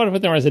reason I want to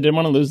put them is I didn't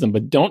want to lose them,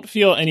 but don't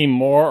feel any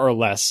more or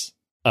less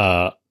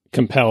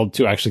compelled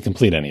to actually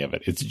complete any of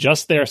it. It's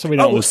just there so we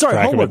don't lose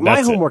track homework. of it.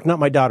 That's my homework, not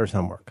my daughter's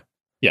homework.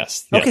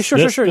 Yes. Okay, sure.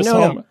 This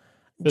No.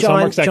 This John,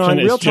 homework section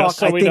real is just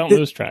talk, so we don't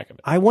lose track of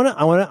it. I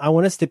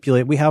want to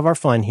stipulate we have our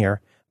fun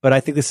here, but I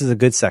think this is a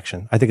good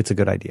section. I think it's a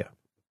good idea.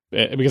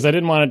 Because I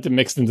didn't want it to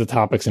mix into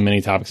topics and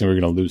many topics and we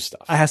were going to lose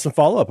stuff. I have some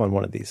follow-up on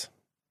one of these.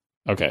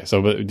 Okay,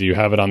 so do you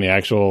have it on the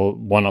actual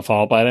one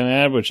follow-up item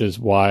ad, which is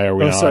why are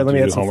we not allowed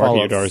to do homework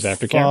at Eudora's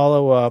Aftercare?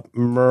 Follow-up,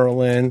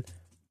 Merlin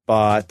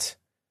bought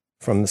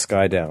from the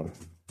sky down.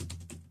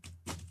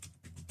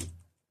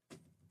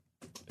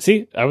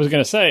 See, I was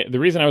going to say, the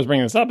reason I was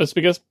bringing this up is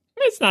because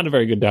it's not a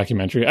very good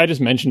documentary. I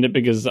just mentioned it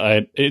because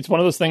it's one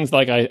of those things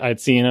like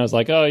I'd seen. I was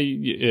like, oh,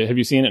 have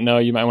you seen it? No,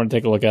 you might want to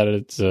take a look at it.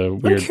 It's a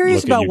weird. I'm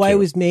curious about why it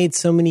was made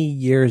so many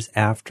years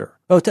after.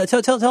 Oh,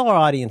 tell our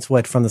audience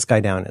what From the Sky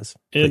Down is.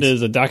 Please. It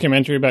is a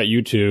documentary about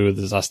U2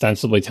 that is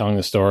ostensibly telling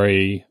the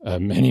story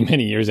many,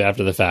 many years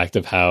after the fact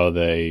of how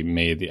they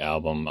made the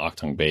album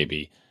Achtung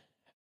Baby.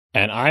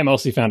 And I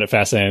mostly found it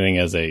fascinating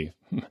as a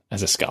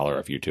scholar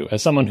of U2,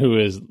 as someone who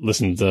has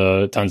listened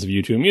to tons of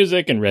U2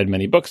 music and read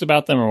many books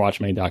about them or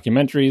watched many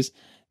documentaries,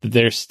 that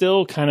they're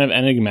still kind of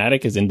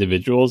enigmatic as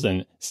individuals,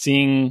 and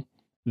seeing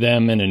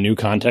them in a new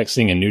context,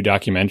 seeing a new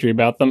documentary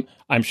about them,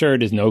 I'm sure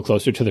it is no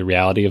closer to the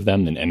reality of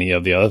them than any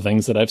of the other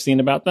things that I've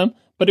seen about them,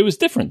 but it was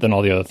different than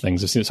all the other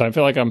things I've seen. So I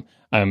feel like I'm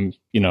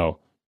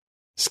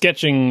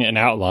sketching an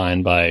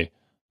outline by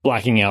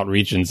blacking out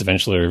regions,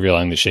 eventually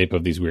revealing the shape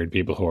of these weird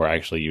people who are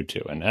actually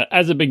U2. And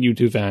as a big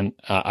U2 fan,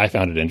 I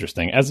found it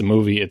interesting. As a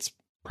movie, it's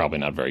probably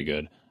not very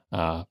good.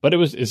 But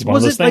it's one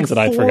of those things that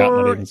I'd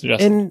forgotten to even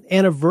suggest. An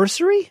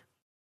anniversary?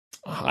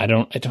 I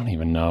don't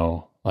even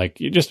know. Like,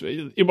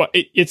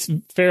 it's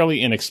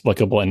fairly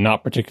inexplicable and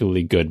not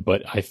particularly good.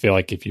 But I feel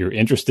like if you're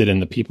interested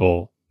in the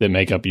people that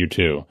make up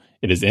U2,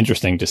 it is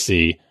interesting to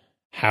see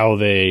how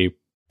they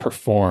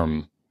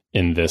perform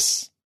in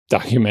this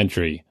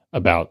documentary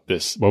about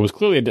this, what was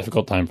clearly a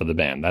difficult time for the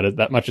band.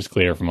 That much is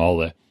clear from all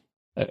the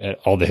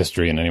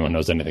history, and anyone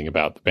knows anything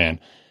about the band.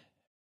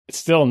 It's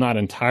still not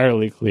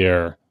entirely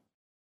clear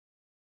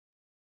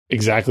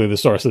exactly the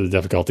source of the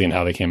difficulty and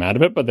how they came out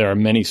of it, but there are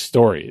many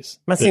stories.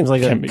 That seems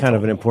like kind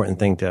of an important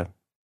thing to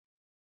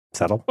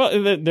settle.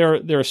 Well,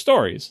 there are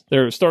stories.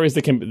 There are stories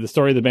that the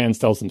story the band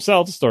tells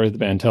themselves, the story the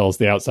band tells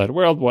the outside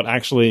world. What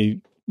actually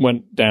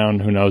went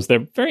down, who knows? They're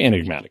very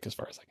enigmatic as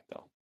far as I can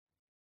tell.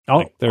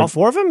 All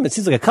four of them? It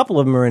seems like a couple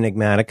of them are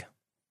enigmatic.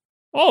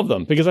 All of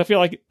them, because I feel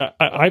like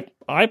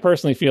I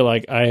personally feel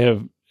like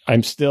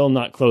I'm still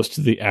not close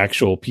to the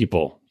actual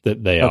people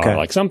that they are.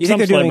 Like some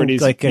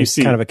celebrities, doing like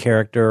kind of a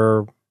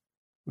character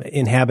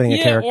inhabiting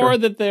a character, or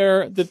that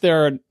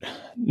they're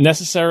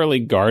necessarily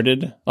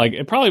guarded. Like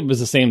it probably was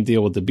the same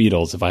deal with the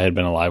Beatles if I had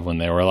been alive when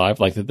they were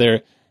alive. Like that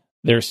they're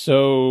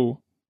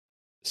so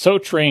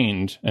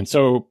trained and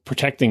so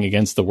protecting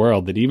against the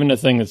world that even a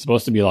thing that's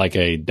supposed to be like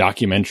a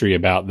documentary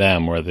about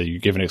them where you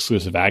give an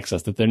exclusive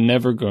access, that they're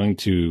never going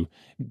to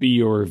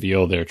be or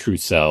reveal their true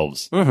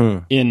selves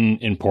in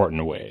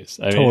important ways.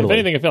 I mean, if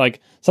anything, I feel like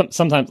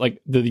sometimes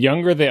like the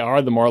younger they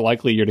are, the more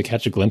likely you're to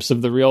catch a glimpse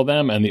of the real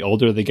them, and the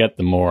older they get,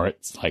 the more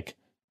it's like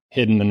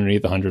hidden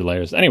underneath 100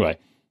 layers. Anyway,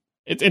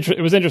 it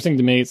was interesting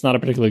to me. It's not a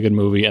particularly good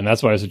movie, and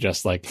that's why I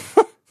suggest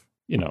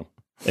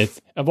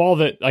it's of all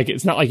that, like,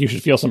 it's not like you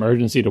should feel some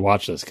urgency to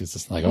watch this because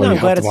it's like, I'm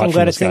glad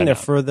it's in there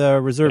for the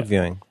reserve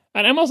viewing.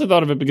 And I'm also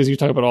thought of it because you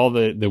talk about all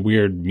the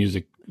weird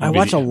music. I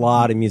watch a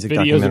lot of music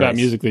videos about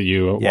music that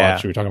you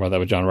watch. We were talking about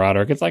that with John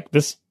Roderick. It's like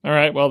this. All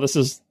right, well, this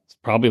is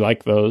probably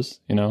like those,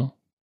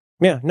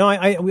 Yeah, no,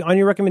 I on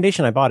your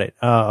recommendation, I bought it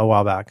a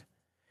while back.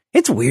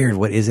 It's weird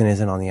what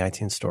isn't on the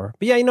iTunes store,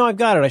 but yeah, I've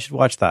got it. I should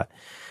watch that.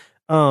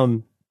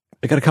 I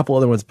got a couple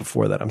other ones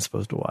before that I'm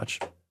supposed to watch.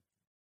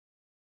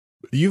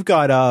 You've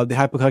got the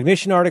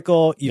hypocognition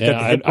article. You've got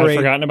the Hit Parade. I've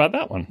forgotten about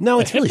that one. No,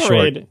 it's really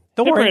short.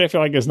 Don't worry. Parade, I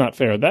feel like is not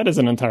fair. That is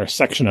an entire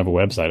section of a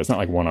website. It's not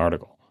like one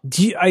article.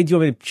 Do you want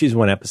me to choose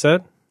one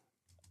episode?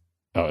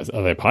 Oh,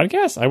 are they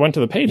podcasts? I went to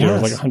the page. Yes. There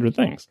was like 100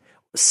 things.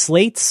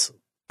 Slate's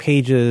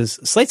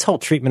whole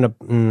treatment of,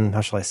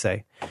 how shall I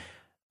say?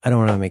 I don't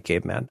want to make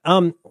Gabe mad.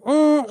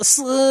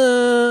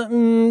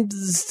 Slate's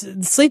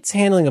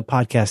handling of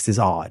podcast is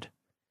odd.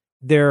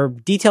 Their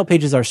detail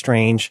pages are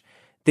strange.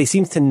 They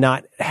seem to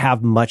not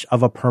have much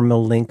of a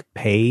permalink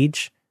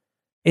page.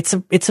 It's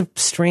a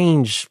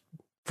strange,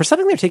 for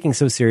something they're taking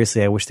so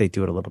seriously. I wish they'd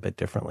do it a little bit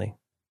differently.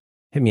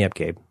 Hit me up,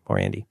 Gabe or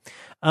Andy.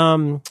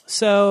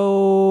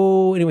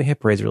 So anyway, Hit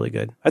Parade's really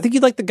good. I think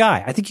you'd like the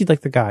guy.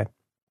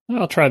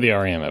 I'll try the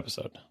REM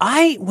episode.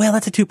 Well,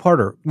 that's a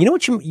two-parter. You know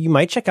what? You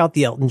might check out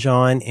the Elton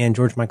John and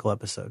George Michael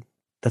episode.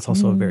 That's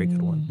also a very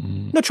good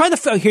one. No, try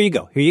here you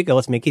go. Here you go.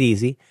 Let's make it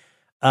easy.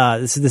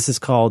 This is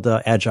called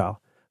Agile.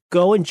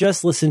 Go and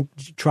just listen.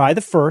 Try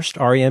the first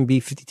REM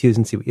B52s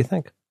and see what you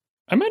think.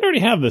 I might already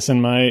have this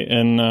in my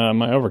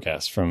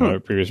Overcast from a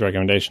previous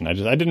recommendation. I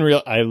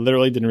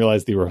literally didn't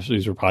realize these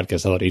were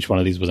podcasts. I thought each one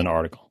of these was an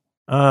article.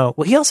 Well,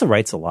 he also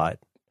writes a lot.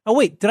 Oh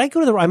wait, did I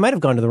go to I might have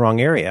gone to the wrong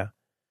area.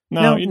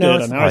 No, you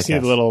did. Now I see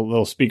the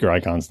little speaker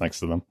icons next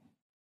to them.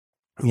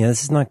 Yeah,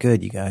 this is not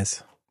good, you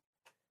guys.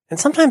 And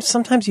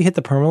sometimes you hit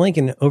the permalink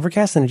in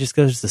Overcast and it just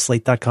goes to the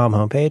slate.com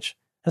homepage.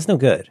 That's no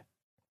good.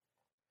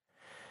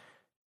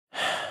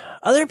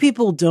 Other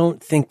people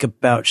don't think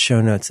about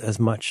show notes as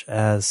much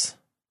as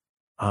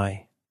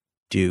I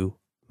do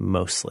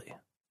mostly.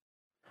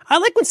 I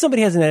like when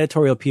somebody has an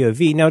editorial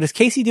POV. Now, does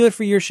Casey do it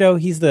for your show?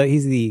 He's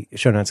the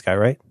show notes guy,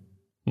 right?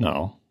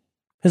 No.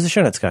 Who's the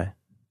show notes guy?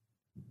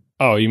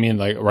 Oh, you mean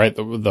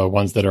the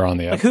ones that are on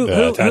the like who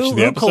attached to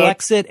the episode? Who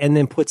collects it and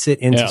then puts it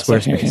into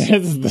Squarespace? This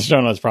is the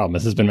show notes problem.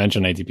 This has been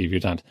mentioned on ATP a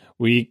few times.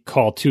 We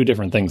call two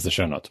different things the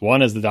show notes.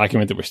 One is the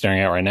document that we're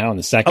staring at right now, and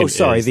the second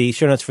is the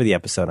show notes for the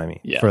episode, I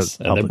mean. Yes,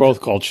 and they're both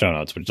called show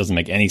notes, which doesn't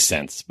make any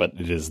sense, but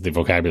it is the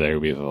vocabulary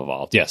we've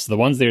evolved. Yes, the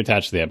ones that are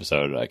attached to the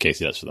episode,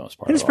 Casey does for the most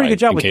part. He does a pretty good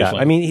job with that.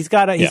 I mean, he's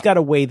got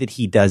a way that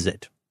he does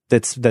it.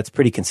 That's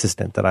pretty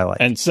consistent that I like.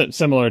 And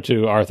similar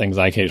to our things,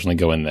 I occasionally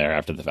go in there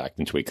after the fact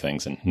and tweak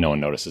things, and no one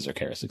notices or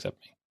cares except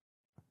me.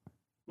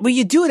 Well,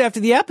 you do it after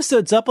the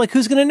episode's up. Like,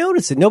 who's going to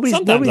notice it?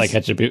 Sometimes I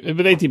catch it. With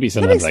ATP,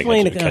 sometimes I catch it.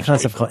 Let me explain a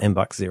concept called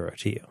Inbox Zero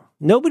to you.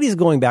 Nobody's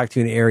going back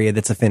to an area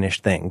that's a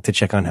finished thing to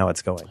check on how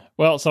it's going.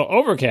 Well, so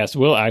Overcast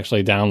will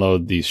actually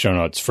download these show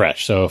notes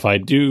fresh. So if I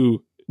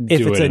do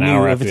it an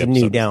hour after the episode,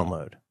 new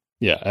download.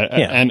 Yeah.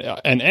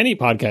 And any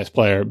podcast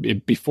player,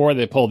 before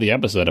they pull the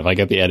episode, if I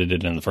get the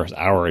edited in the first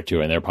hour or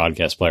two and their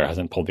podcast player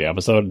hasn't pulled the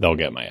episode, they'll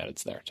get my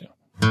edits there too.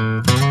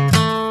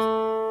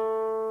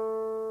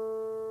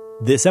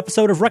 This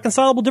episode of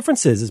Reconcilable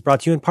Differences is brought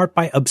to you in part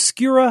by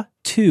Obscura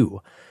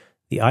 2,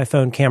 the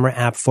iPhone camera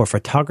app for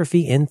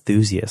photography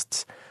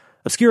enthusiasts.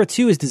 Obscura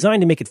 2 is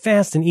designed to make it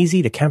fast and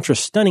easy to capture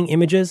stunning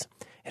images.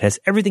 It has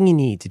everything you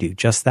need to do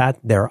just that.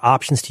 There are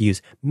options to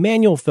use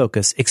manual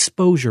focus,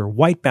 exposure,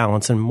 white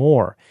balance, and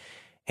more.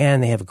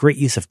 And they have a great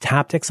use of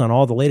taptics on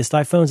all the latest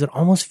iPhones. It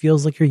almost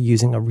feels like you're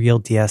using a real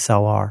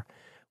DSLR.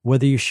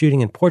 Whether you're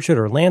shooting in portrait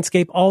or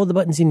landscape, all of the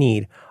buttons you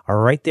need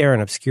are right there in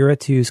Obscura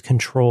 2's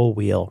control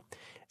wheel.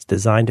 It's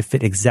designed to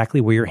fit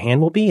exactly where your hand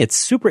will be. It's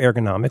super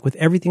ergonomic with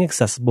everything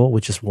accessible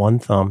with just one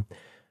thumb.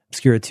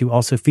 Obscura 2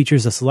 also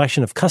features a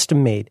selection of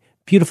custom-made,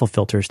 beautiful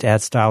filters to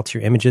add style to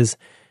your images.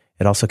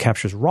 It also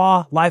captures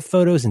RAW, live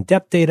photos, and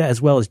depth data,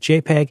 as well as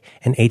JPEG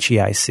and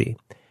HEIC.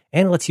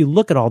 And it lets you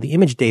look at all the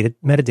image data,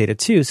 metadata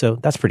too, so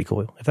that's pretty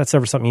cool. If that's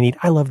ever something you need,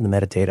 I love the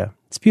metadata.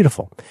 It's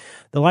beautiful.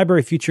 The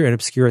library feature in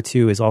Obscura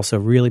 2 is also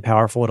really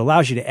powerful. It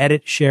allows you to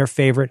edit, share,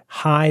 favorite,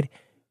 hide,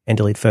 and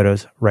delete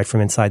photos right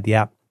from inside the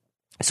app.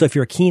 So if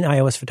you're a keen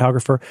iOS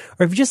photographer,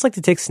 or if you just like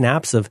to take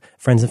snaps of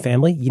friends and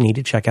family, you need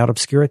to check out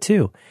Obscura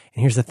 2.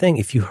 And here's the thing.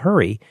 If you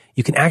hurry,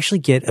 you can actually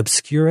get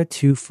Obscura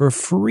 2 for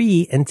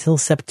free until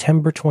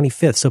September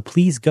 25th. So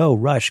please go,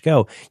 rush,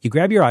 go. You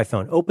grab your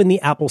iPhone, open the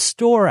Apple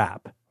Store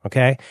app.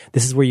 Okay.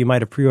 This is where you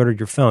might have pre-ordered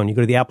your phone. You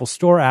go to the Apple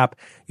Store app,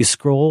 you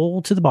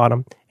scroll to the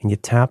bottom and you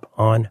tap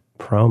on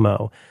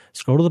promo.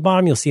 Scroll to the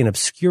bottom. You'll see an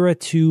Obscura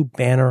 2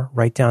 banner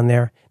right down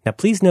there. Now,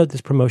 please note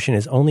this promotion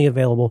is only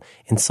available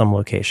in some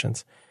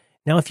locations.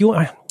 Now, if you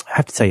want, I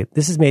have to tell you,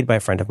 this is made by a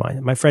friend of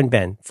mine, my friend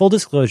Ben. Full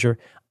disclosure,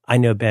 I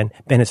know Ben.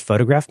 Ben has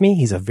photographed me.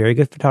 He's a very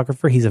good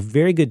photographer. He's a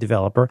very good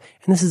developer.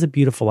 And this is a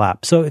beautiful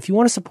app. So if you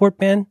want to support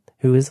Ben,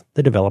 who is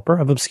the developer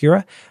of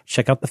Obscura,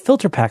 check out the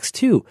filter packs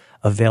too,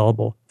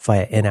 available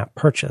via in-app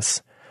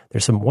purchase.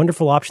 There's some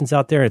wonderful options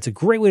out there. It's a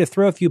great way to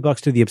throw a few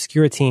bucks to the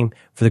Obscura team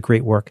for the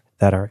great work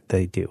that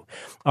they do.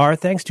 Our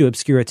thanks to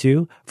Obscura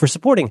 2 for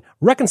supporting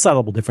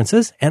Reconcilable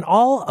Differences and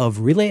all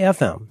of Relay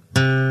FM.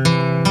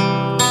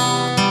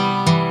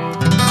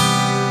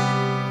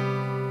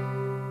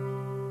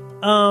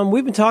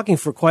 We've been talking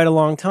for quite a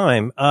long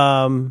time.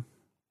 I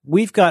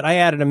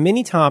added a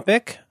mini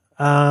topic.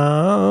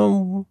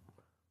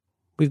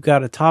 We've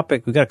got a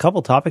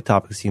couple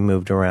topics you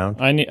moved around.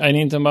 I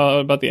need to know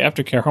about the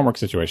aftercare homework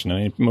situation.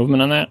 Any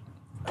movement on that?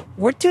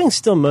 We're doing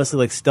still mostly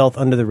like stealth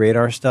under the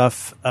radar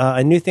stuff.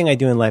 A new thing I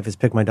do in life is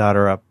pick my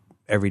daughter up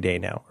every day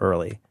now,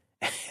 early.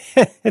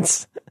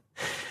 It's,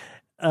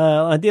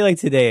 on a day like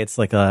today, it's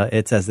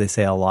as they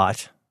say, a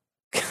lot.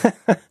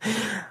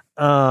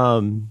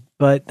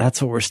 But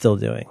that's what we're still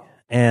doing.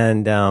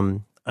 And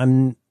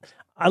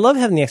I love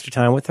having the extra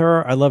time with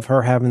her. I love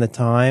her having the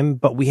time.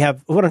 But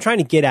what I'm trying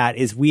to get at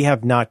is we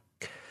have not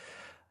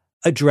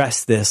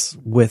addressed this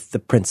with the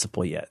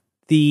principal yet.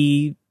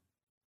 The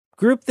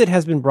group that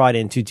has been brought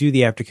in to do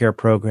the aftercare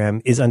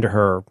program is under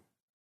her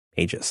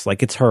Aegis.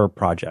 Like, it's her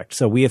project.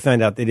 So we have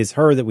found out that it is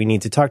her that we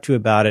need to talk to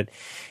about it.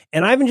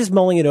 And I've been just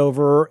mulling it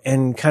over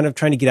and kind of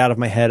trying to get out of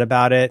my head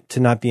about it, to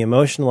not be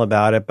emotional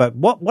about it. But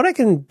what I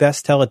can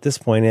best tell at this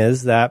point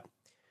is that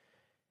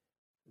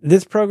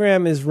this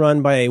program is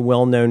run by a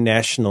well-known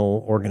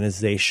national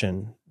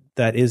organization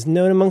that is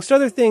known, amongst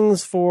other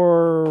things,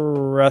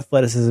 for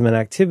athleticism and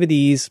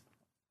activities.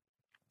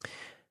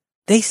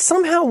 They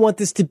somehow want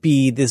this to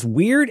be this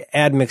weird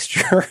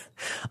admixture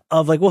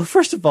of like, well,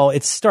 first of all,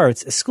 it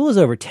starts, school is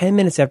over 10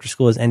 minutes after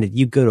school has ended.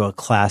 You go to a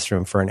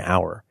classroom for an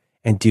hour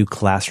and do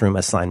classroom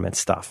assignment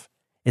stuff.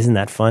 Isn't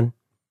that fun?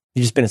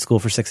 You've just been at school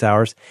for 6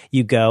 hours.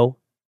 You go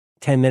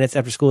 10 minutes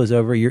after school is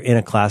over. You're in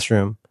a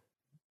classroom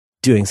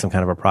doing some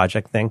kind of a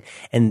project thing.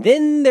 And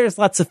then there's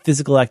lots of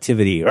physical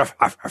activity. You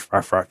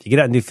get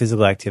out and do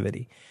physical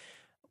activity.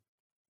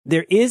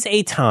 There is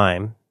a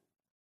time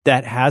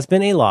that has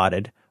been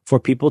allotted for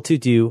people to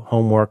do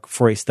homework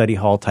for a study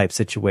hall type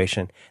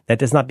situation. That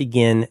does not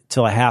begin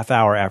till a half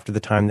hour after the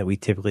time that we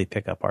typically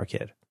pick up our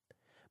kid.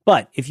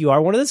 But if you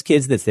are one of those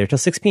kids that's there till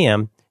 6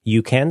 p.m.,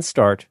 you can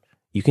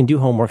do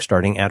homework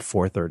starting at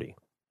 4:30.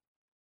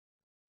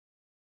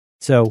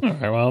 So, all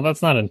right, well,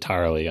 that's not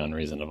entirely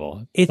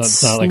unreasonable.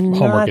 It's not like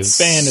homework is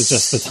banned. It's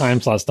just the time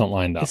slots don't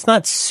line up. It's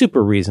not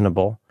super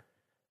reasonable.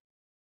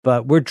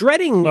 But we're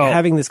dreading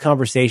having this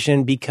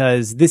conversation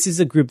because this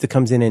is a group that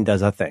comes in and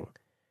does a thing.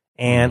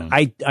 And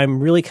I'm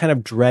really kind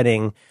of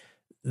dreading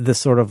the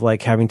sort of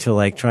like having to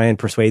like try and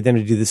persuade them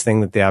to do this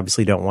thing that they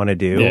obviously don't want to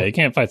do. Yeah, you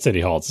can't fight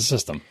City Hall. It's a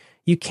system.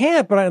 You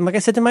can't, but like I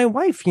said to my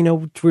wife, we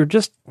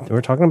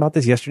were talking about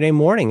this yesterday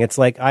morning. It's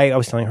like I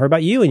was telling her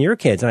about you and your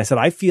kids, and I said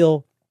I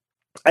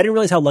didn't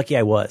realize how lucky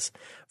I was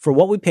for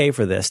what we pay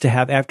for this to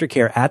have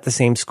aftercare at the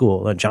same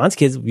school. Now, John's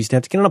kids used to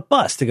have to get on a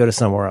bus to go to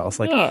somewhere else.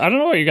 Like, no, I don't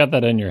know why you got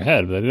that in your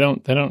head, but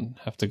they don't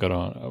have to go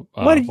to.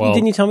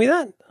 Didn't you tell me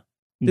that?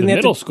 The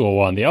middle school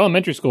one, the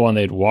elementary school one,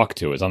 they'd walk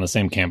to is on the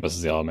same campus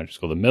as the elementary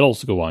school. The middle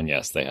school one,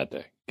 yes, they had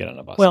to get on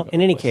a bus. Well,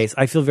 in any case,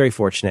 I feel very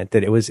fortunate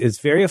that it's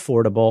very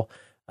affordable.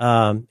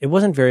 It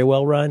wasn't very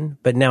well run,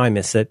 but now I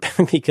miss it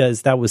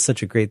because that was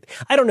such a great.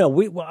 I don't know.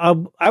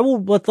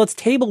 Let's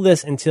table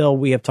this until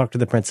we have talked to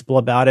the principal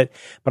about it.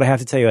 But I have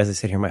to tell you, as I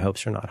sit here, my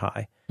hopes are not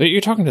high. But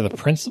you're talking to the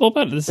principal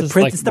about it?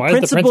 Why does the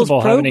principal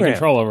program have any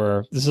control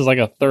over? This is like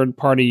a third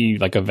party,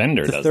 like a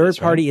vendor. The third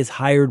party is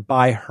hired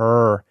by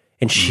her,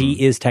 and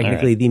she is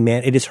technically the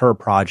man. It is her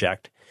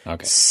project.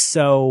 Okay.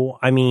 So,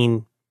 I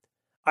mean,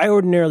 I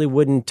ordinarily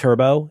wouldn't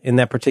turbo in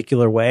that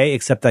particular way,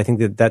 except I think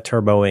that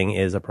turboing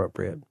is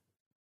appropriate.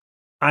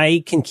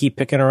 I can keep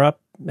picking her up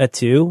at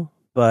 2,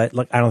 but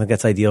like I don't think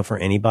that's ideal for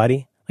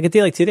anybody. Like a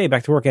day like today,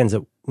 back to work ends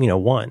at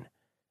 1.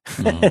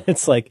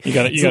 It's like you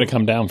got to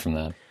come down from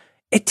that.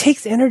 It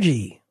takes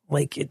energy,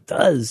 like it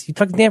does. You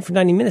talk to Dan for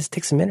 90 minutes, it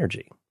takes some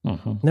energy.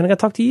 And then I got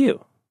to talk to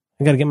you.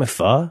 I got to get my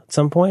pho at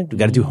some point. We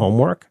got to do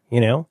homework.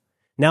 Now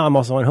I'm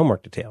also on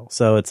homework detail,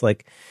 so it's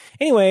like,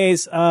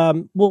 anyways,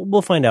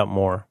 we'll find out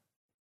more.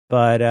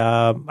 But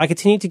I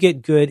continue to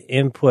get good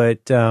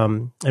input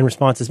and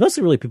responses,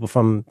 mostly really people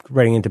from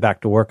writing into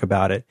Back to Work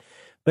about it.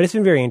 But it's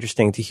been very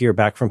interesting to hear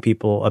back from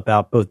people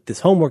about both this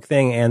homework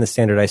thing and the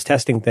standardized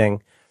testing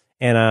thing.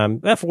 And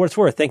for what it's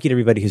worth, thank you to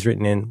everybody who's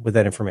written in with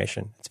that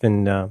information. It's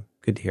been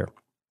good to hear.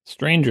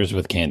 Strangers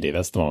with Candy.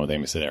 That's the one with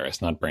Amy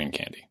Sedaris, not Brain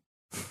Candy.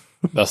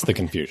 That's the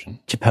confusion.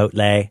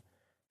 Chipotle,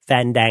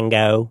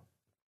 Fandango,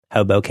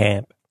 Hobo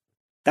Camp.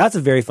 That's a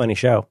very funny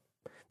show.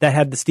 That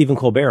had the Stephen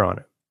Colbert on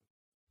it.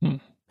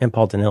 And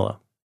Paul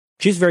Danilo.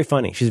 She's very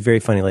funny. She's a very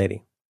funny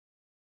lady.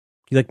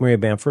 You like Maria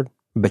Bamford?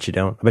 I bet you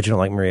don't. I bet you don't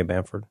like Maria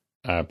Bamford.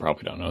 I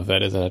probably don't know if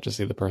that is. I have to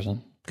see the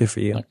person. Good for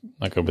you.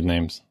 Not good with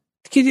names.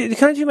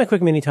 Can I do my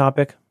quick mini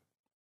topic?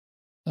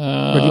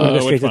 Or do you want to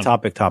go straight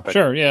to topic?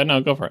 Sure. Yeah. No,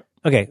 go for it.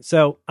 Okay.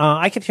 So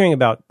I kept hearing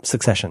about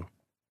Succession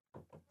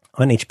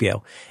on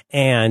HBO.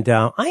 And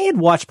I had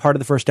watched part of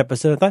the first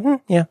episode. I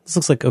thought, yeah, this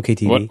looks like okay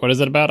TV. What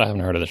is it about? I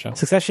haven't heard of the show.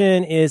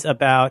 Succession is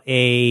about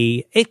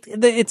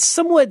it's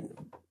somewhat...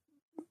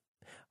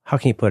 How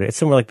can you put it? It's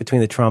somewhere like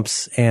between the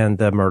Trumps and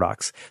the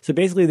Murdochs. So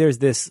basically there's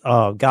this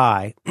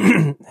guy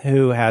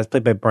who has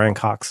played by Brian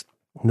Cox,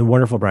 the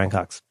wonderful Brian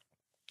Cox,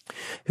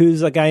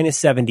 who's a guy in his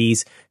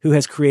 70s who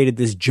has created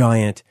this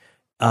giant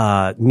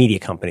media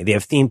company. They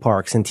have theme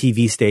parks and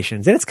TV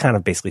stations, and it's kind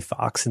of basically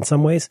Fox in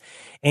some ways.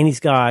 And he's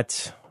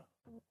got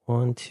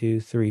 4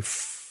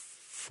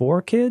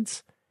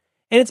 kids.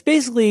 And it's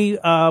basically,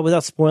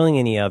 without spoiling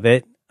any of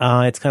it,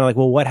 it's kind of like,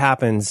 well, what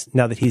happens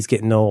now that he's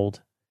getting old?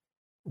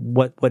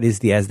 What is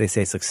the, as they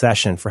say,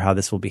 succession for how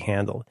this will be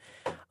handled?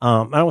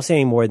 I don't want to say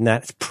any more than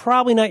that. It's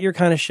probably not your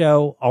kind of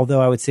show,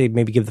 although I would say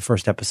maybe give the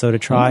first episode a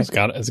try. It's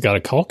got a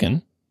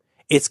Culkin.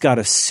 It's got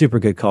a super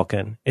good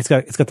Culkin. It's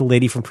got the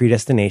lady from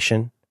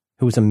Predestination,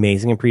 who was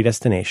amazing in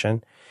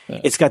Predestination.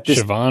 It's got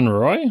this Siobhan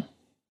Roy.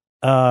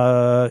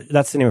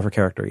 That's the name of her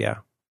character. Yeah,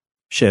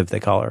 Shiv they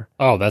call her.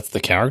 Oh, that's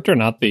the character,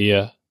 not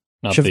the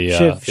actress.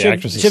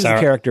 Shiv's the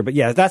character, but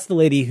yeah, that's the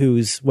lady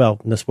who's, well,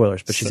 no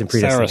spoilers, but she's in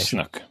Predestination.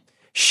 Sarah Snook.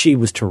 She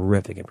was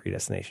terrific in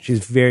Predestination.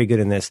 She's very good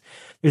in this.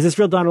 There's this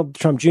real Donald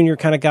Trump Jr.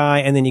 kind of guy,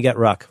 and then you got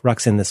Ruck.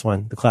 Ruck's in this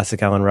one. The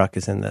classic Alan Ruck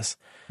is in this.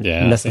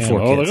 Yeah. And that's the 4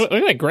 kids. Look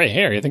at that gray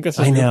hair. You think this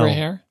is real gray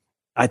hair?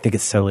 I think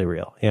it's totally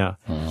real. Yeah.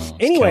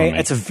 Anyway,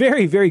 it's a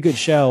very, very good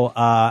show.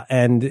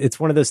 And it's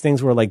one of those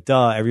things where, like,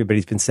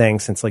 everybody's been saying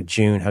since like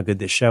June how good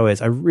this show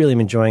is. I really am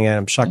enjoying it.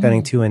 I'm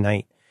shotgunning 2 a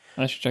night.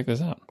 I should check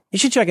this out. You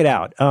should check it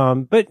out.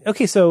 But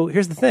okay, so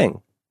here's the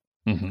thing.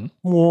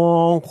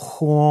 Wong,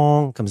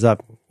 wong, comes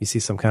up. You see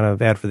some kind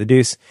of ad for the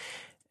Deuce.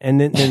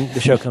 And then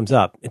the show comes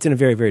up. It's in a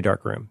very, very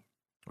dark room,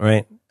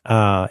 right?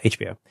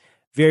 HBO.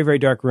 Very, very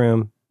dark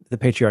room. The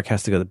patriarch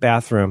has to go to the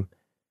bathroom.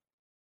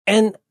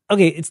 And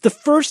okay, it's the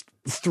first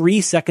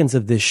 3 seconds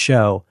of this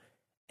show,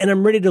 and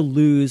I'm ready to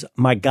lose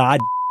my god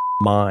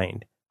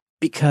mind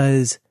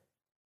because,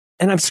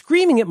 and I'm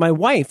screaming at my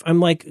wife. I'm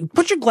like,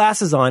 put your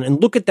glasses on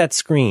and look at that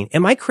screen.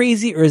 Am I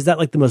crazy, or is that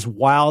like the most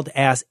wild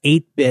ass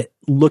 8-bit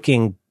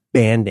looking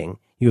banding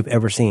you have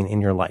ever seen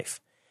in your life?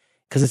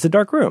 Because it's a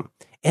dark room.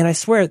 And I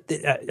swear,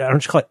 I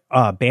don't call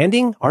it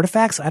banding,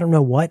 artifacts, I don't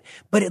know what,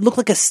 but it looked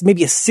like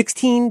maybe a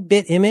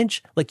 16-bit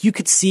image. Like you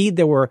could see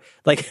there were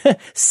like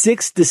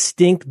 6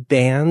 distinct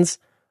bands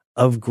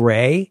of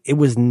gray. It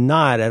was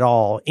not at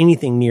all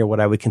anything near what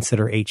I would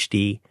consider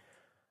HD.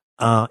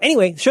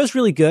 Anyway, the show's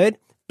really good.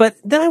 But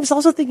then I was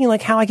also thinking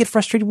like how I get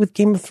frustrated with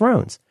Game of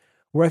Thrones,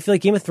 where I feel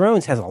like Game of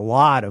Thrones has a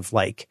lot of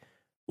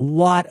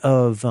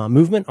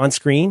movement on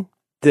screen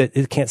that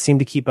it can't seem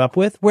to keep up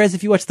with. Whereas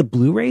if you watch the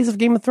Blu-rays of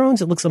Game of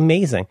Thrones, it looks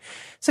amazing.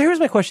 So here's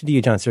my question to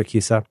you, John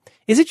Siracusa.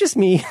 Is it just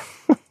me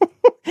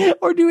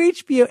or do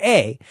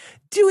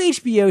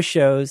HBO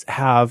shows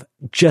have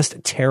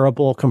just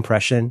terrible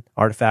compression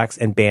artifacts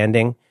and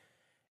banding?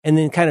 And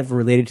then kind of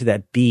related to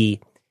that, do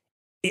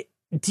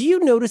you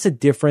notice a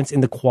difference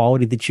in the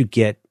quality that you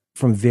get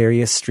from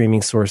various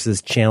streaming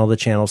sources, channel to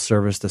channel,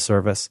 service to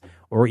service,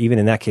 or even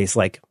in that case,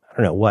 like, I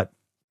don't know what,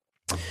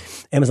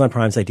 Amazon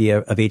Prime's idea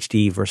of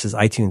HD versus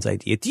iTunes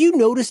idea. Do you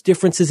notice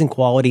differences in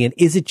quality? And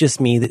is it just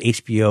me that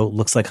HBO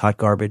looks like hot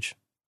garbage?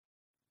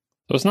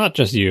 So it's not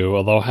just you,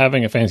 although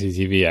having a fancy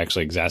TV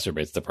actually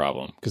exacerbates the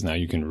problem because now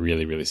you can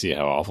really, really see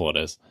how awful it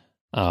is.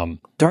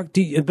 But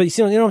you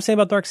see, you know what I'm saying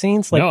about dark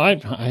scenes? Like, no, I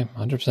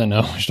 100%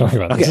 know what you're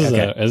talking about.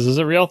 Okay, this is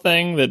a real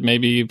thing that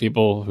maybe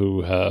people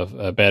who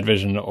have bad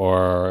vision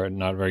or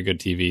not very good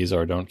TVs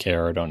or don't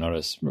care or don't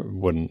notice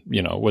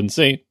wouldn't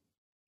see.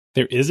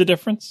 There is a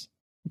difference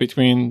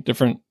between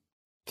different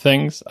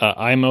things.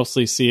 I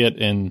mostly see it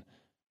in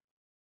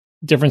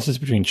differences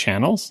between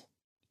channels.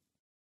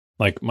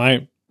 Like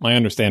my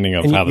understanding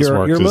of how this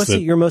works is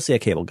that you're mostly a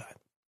cable guy.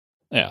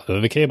 Yeah,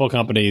 the cable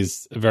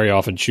companies very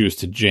often choose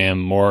to jam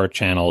more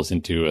channels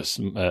into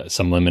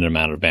some limited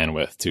amount of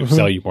bandwidth to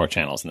sell you more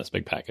channels in this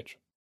big package.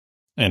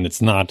 And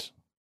it's not,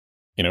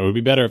 it would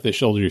be better if they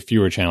sold you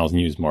fewer channels and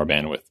used more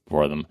bandwidth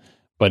for them.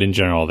 But in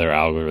general, their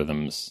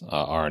algorithms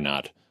are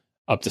not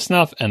up to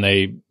snuff, and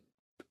they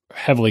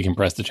heavily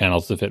compress the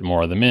channels to fit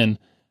more of them in.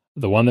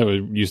 The one that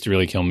used to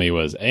really kill me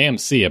was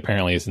AMC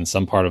apparently is in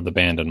some part of the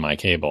band in my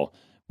cable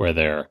where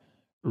they're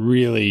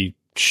really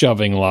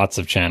shoving lots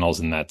of channels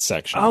in that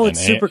section. Oh, it's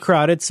super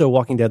crowded, so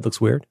Walking Dead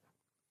looks weird.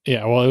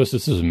 Yeah, well, this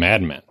was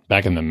Mad Men,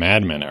 back in the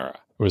Mad Men era.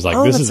 It was like,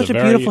 this is such a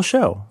beautiful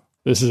show.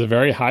 This is a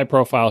very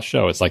high-profile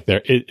show. It's like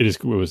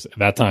it was at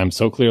that time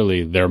so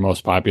clearly their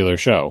most popular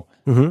show,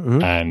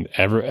 and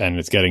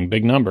it's getting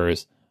big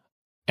numbers,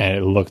 and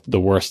it looked the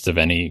worst of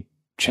any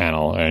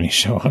channel or any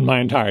show on my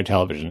entire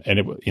television.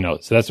 And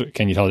so that's what,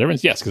 can you tell the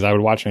difference? Yes, because I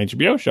would watch an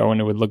HBO show and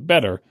it would look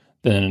better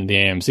than the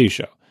AMC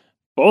show.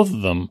 Both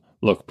of them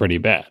look pretty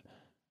bad.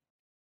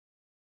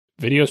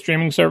 Video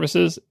streaming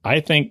services, I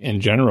think in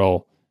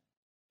general,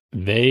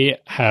 they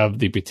have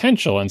the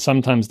potential and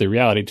sometimes the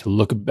reality to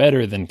look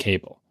better than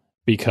cable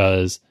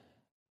because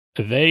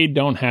they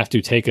don't have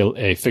to take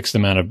a fixed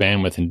amount of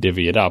bandwidth and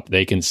divvy it up.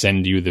 They can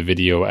send you the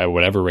video at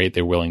whatever rate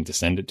they're willing to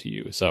send it to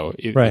you. So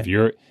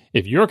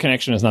if your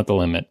connection is not the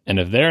limit, and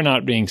if they're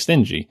not being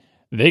stingy,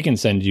 they can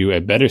send you a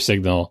better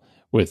signal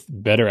with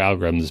better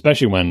algorithms,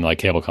 especially when like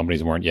cable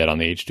companies weren't yet on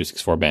the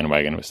H.264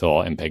 bandwagon. It was still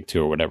all MPEG-2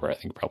 or whatever. I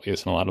think probably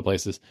is in a lot of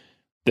places.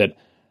 That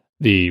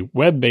the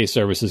web-based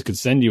services could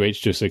send you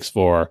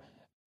H.264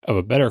 of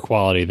a better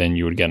quality than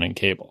you would get in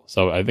cable.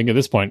 So I think at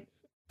this point,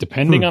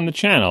 depending on the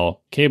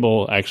channel,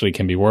 cable actually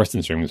can be worse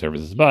than streaming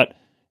services. But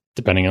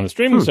depending on the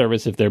streaming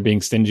service, if they're being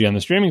stingy on the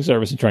streaming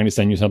service and trying to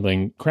send you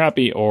something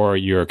crappy or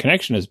your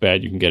connection is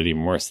bad, you can get it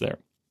even worse there.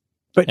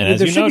 But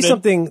there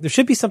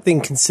should be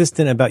something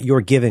consistent about your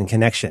given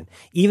connection.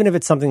 Even if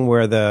it's something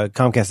where the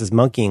Comcast is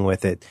monkeying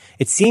with it,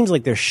 it seems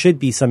like there should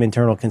be some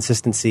internal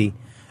consistency,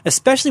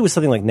 especially with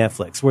something like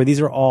Netflix, where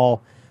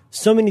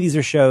so many of these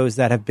are shows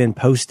that have been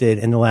posted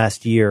in the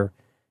last year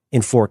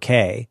in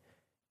 4K.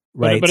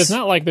 rights. But it's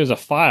not like there's a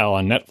file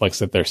on Netflix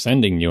that they're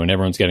sending you and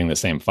everyone's getting the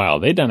same file.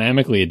 They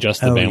dynamically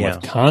adjust the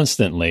bandwidth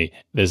constantly.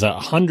 There's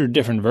 100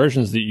 different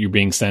versions that you're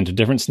being sent to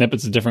different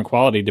snippets of different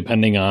quality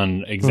depending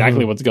on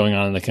exactly what's going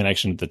on in the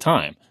connection at the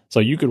time. So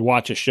you could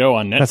watch a show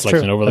on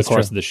Netflix and over the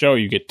course of the show,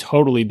 you get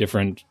totally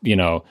different,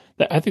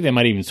 I think they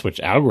might even switch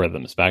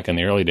algorithms. Back in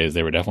the early days,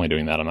 they were definitely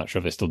doing that. I'm not sure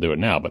if they still do it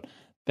now, but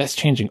that's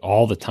changing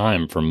all the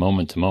time from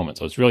moment to moment.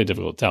 So it's really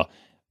difficult to tell.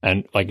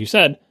 And like you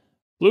said,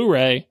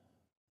 Blu-ray,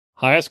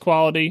 highest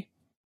quality,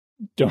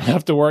 don't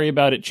have to worry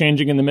about it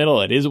changing in the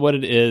middle. It is what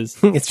it is.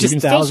 It's just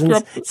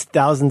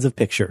thousands of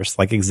pictures,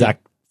 like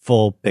exact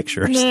full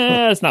pictures.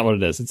 Nah, that's not what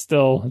it is. It's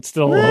still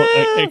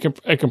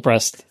a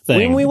compressed thing.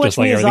 When we watch just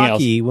like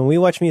Miyazaki, when we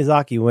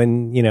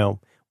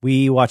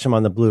watch them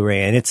on the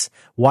Blu-ray, and it's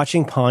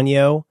watching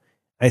Ponyo.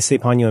 I say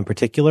Ponyo in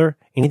particular.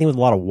 Anything with a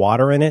lot of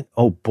water in it.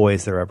 Oh boy,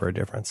 is there ever a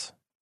difference?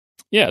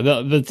 Yeah,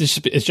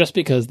 it's just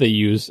because they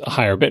use a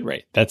higher bit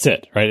rate. That's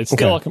it, right? It's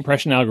still a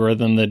compression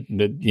algorithm that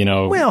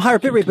Well, higher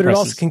bit rate, but it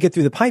also can get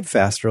through the pipe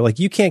faster. Like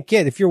you can't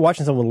get, if you're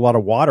watching something with a lot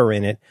of water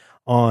in it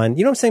on,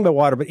 you know what I'm saying about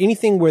water, but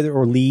anything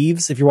or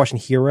leaves, if you're watching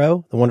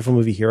Hero, the wonderful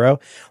movie Hero,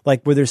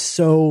 like where there's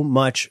so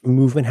much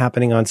movement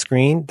happening on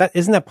screen,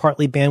 isn't that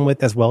partly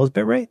bandwidth as well as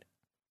bit rate?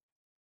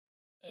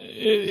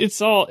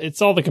 It's all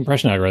the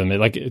compression algorithm.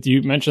 Like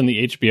you mentioned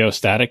the HBO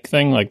static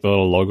thing, like the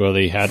little logo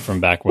they had from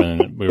back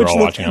when we were all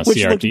watching on CRTs.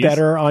 Which looked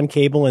better on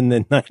cable in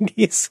the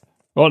 90s.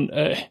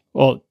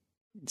 Well,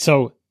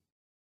 so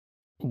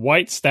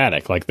white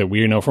static, like that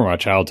we know from our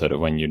childhood of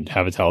when you'd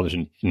have a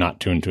television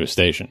not tuned to a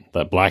station,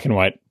 the black and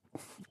white,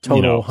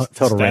 total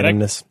static,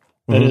 randomness.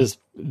 That is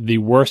the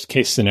worst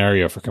case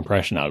scenario for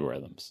compression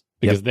algorithms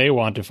because they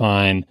want to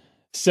find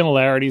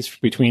similarities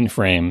between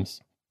frames.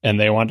 And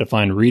they want to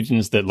find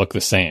regions that look the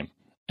same.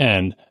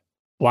 And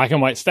black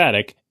and white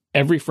static,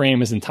 every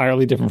frame is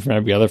entirely different from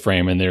every other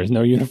frame, and there's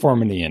no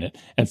uniformity in it.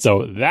 And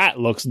so that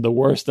looks the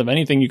worst of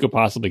anything you could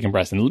possibly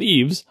compress. And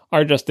leaves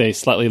are just a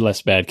slightly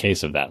less bad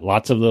case of that.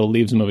 Lots of little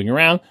leaves moving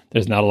around.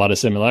 There's not a lot of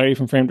similarity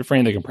from frame to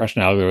frame. The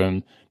compression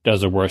algorithm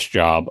does a worse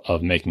job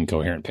of making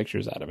coherent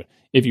pictures out of it.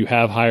 If you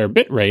have higher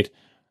bit rate,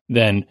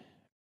 then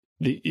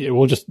it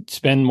will just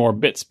spend more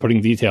bits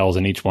putting details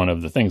in each one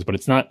of the things. But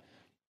it's not...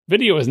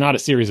 Video is not a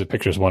series of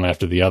pictures one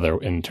after the other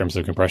in terms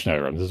of compression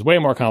algorithms. It's way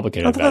more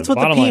complicated. I thought that's what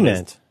the P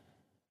meant.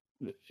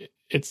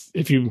 It's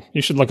if you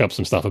should look up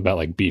some stuff about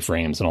like B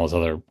frames and all this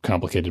other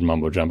complicated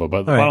mumbo jumbo.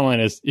 But the bottom line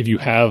is, if you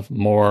have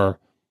more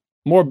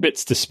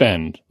bits to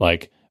spend,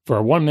 like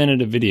for 1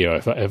 minute of video,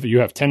 if you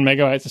have 10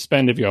 megabytes to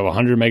spend, if you have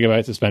 100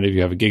 megabytes to spend, if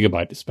you have a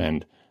gigabyte to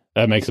spend,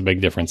 that makes a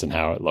big difference in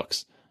how it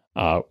looks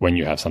when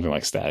you have something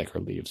like static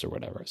or leaves or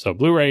whatever. So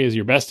Blu-ray is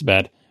your best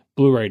bet.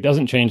 Blu-ray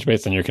doesn't change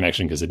based on your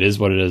connection because it is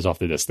what it is off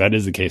the disc. That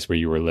is the case where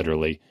you were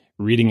literally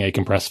reading a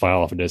compressed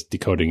file off a disc,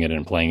 decoding it,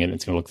 and playing it.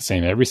 It's going to look the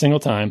same every single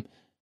time.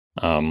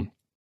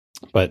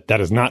 But that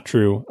is not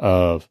true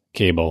of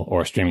cable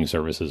or streaming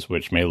services,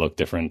 which may look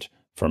different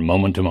from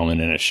moment to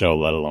moment in a show,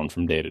 let alone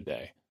from day to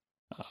day,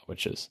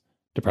 which is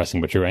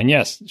depressing but true. And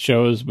yes,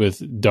 shows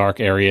with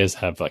dark areas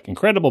have like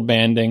incredible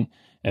banding.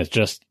 And it's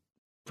just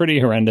pretty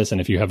horrendous.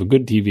 And if you have a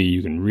good TV,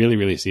 you can really,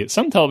 really see it.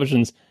 Some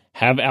televisions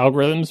have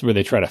algorithms where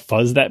they try to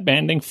fuzz that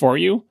banding for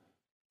you.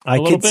 I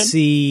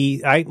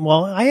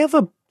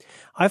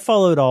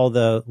followed all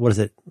the, what is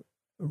it?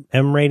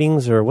 M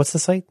ratings or what's the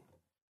site?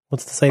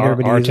 What's the site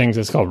everybody uses? Rtings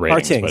is called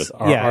ratings.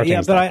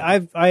 Rtings.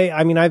 But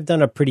I've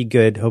done a pretty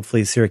good,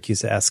 hopefully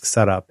Syracuse-esque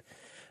setup.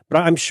 But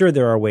I'm sure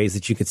there are ways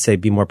that you could say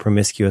be more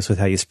promiscuous with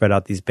how you spread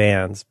out these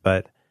bands,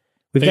 but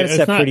we've got it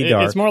set pretty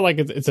dark. It's more like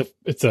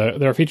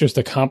there are features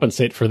to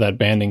compensate for that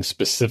banding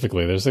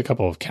specifically. There's a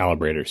couple of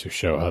calibrators who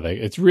show how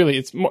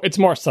it's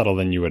more subtle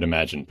than you would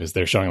imagine because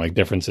they're showing like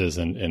differences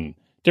in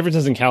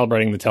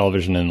calibrating the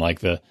television and like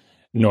the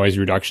noise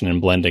reduction and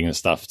blending and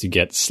stuff to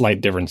get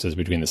slight differences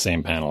between the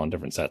same panel and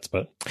different sets.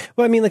 But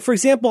well, I mean, like for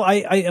example,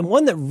 I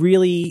one that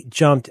really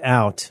jumped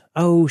out.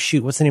 Oh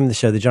shoot, what's the name of the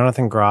show? The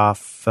Jonathan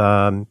Groff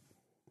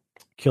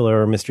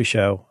killer mystery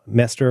show,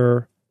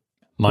 Mindhunter.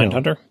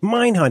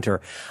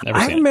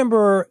 I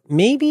remember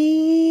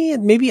maybe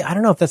I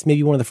don't know if that's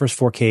maybe one of the first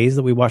 4Ks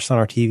that we watched on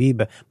our TV,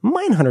 but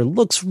Mindhunter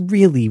looks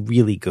really,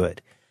 really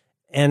good.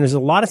 And there's a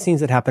lot of scenes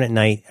that happen at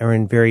night or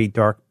in very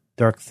dark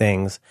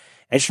things.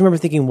 I just remember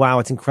thinking, wow,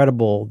 it's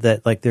incredible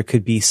that like there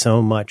could be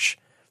so much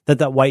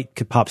that white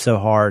could pop so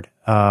hard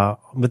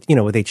with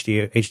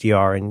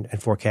HDR and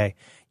 4K.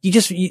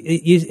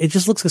 It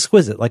just looks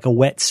exquisite. Like a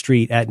wet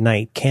street at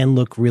night can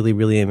look really,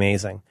 really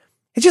amazing.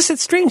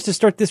 It's strange to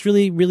start this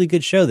really, really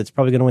good show that's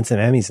probably going to win some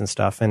Emmys and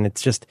stuff. And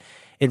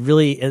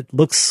it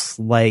looks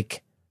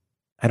like,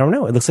 I don't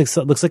know. It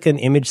looks like an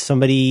image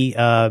somebody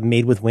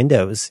made with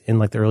Windows in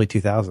like the early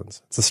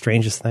 2000s. It's the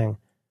strangest thing.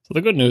 So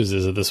the good news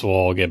is that this will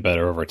all get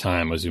better over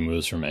time as we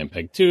move from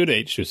MPEG-2 to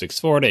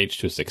H.264 to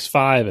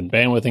H.265 and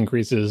bandwidth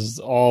increases.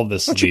 All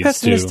this Aren't you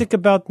pessimistic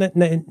about the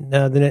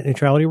net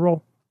neutrality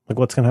rule? Like,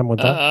 what's going to happen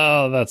with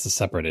that? That's a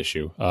separate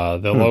issue.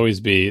 There'll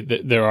always be,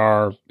 there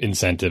are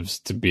incentives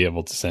to be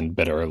able to send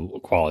better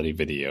quality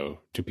video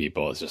to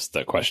people. It's just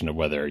a question of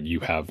whether you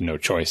have no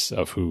choice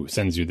of who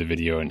sends you the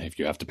video and if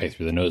you have to pay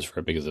through the nose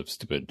for it because of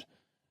stupid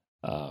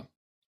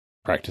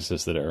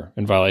practices that are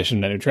in violation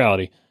of net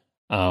neutrality.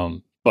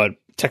 But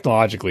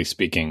technologically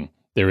speaking,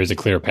 there is a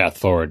clear path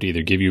forward to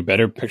either give you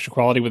better picture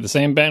quality with the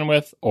same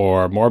bandwidth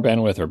or more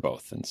bandwidth or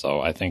both. And so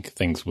I think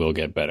things will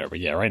get better. But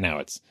yeah, right now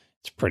it's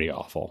pretty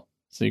awful.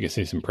 So you can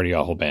see some pretty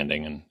awful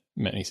banding in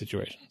many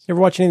situations. You ever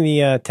watch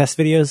any of the test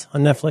videos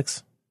on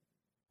Netflix?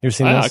 You ever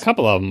seen those? A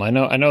couple of them. I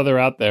know they're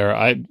out there.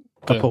 I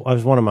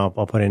was one of them.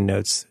 I'll put in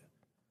notes.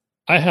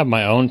 I have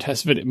my own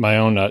test video, my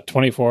own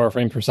 24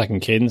 frame per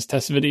second cadence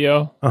test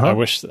video. I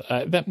wish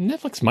that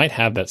Netflix might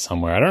have that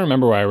somewhere. I don't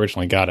remember where I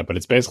originally got it, but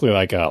it's basically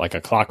like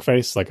a clock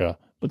face,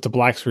 it's a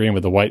black screen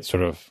with a white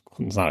sort of,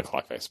 it's not a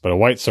clock face, but a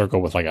white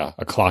circle with like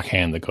a clock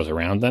hand that goes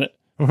around in it.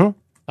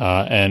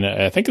 And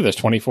I think there's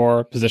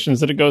 24 positions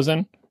that it goes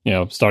in,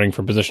 starting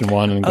from position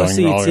 1 and going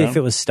so all you'd see around. if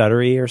it was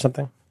stuttery or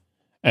something?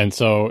 And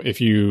so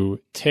if you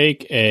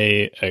take take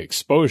a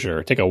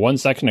 1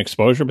 second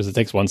exposure, because it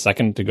takes 1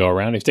 second to go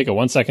around. If you take a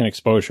 1 second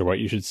exposure, what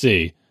you should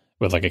see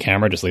with like a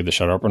camera, just leave the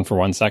shutter open for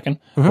 1 second.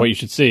 What you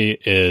should see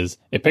is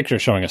a picture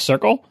showing a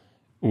circle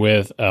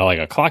with like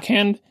a clock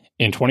hand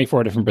in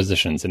 24 different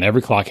positions. And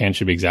every clock hand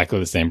should be exactly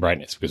the same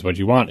brightness, because what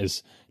you want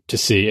is to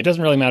see, it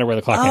doesn't really matter where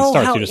the clock hand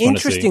starts. How You just want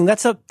to see.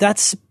 interesting.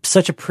 That's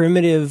such a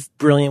primitive,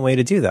 brilliant way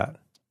to do that.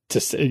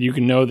 You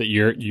can know that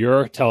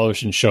your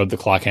television showed the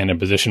clock hand in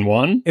position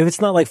 1. If it's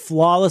not like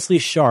flawlessly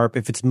sharp,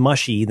 if it's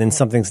mushy, then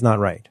something's not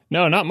right.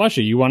 No, not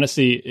mushy. You want to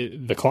see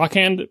the clock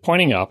hand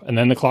pointing up and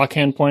then the clock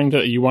hand pointing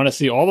to, you want to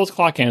see all those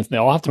clock hands, and they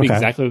all have to be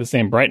exactly the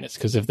same brightness.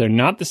 Because if they're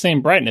not the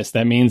same brightness,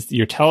 that means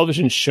your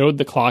television showed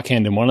the clock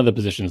hand in one of the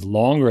positions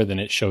longer than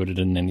it showed it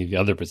in any of the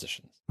other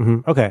positions.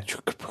 Okay.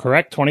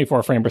 Correct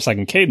 24 frame per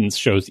second cadence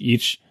shows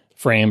each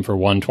frame for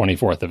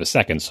 1/24th of a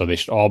second, so they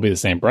should all be the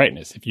same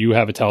brightness. If you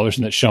have a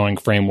television that's showing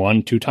frame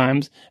 1 2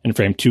 times and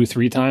frame 2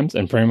 3 times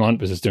and frame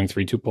 1 is doing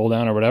 3/2 pull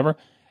down or whatever,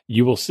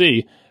 you will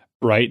see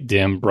bright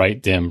dim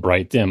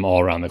all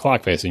around the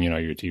clock face, and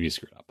your TV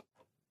screwed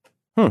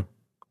up.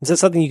 Is that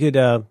something you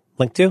could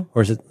link to,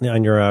 or is it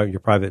on your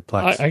private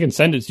Plex? I can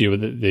send it to you.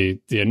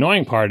 The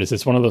annoying part is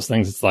it's one of those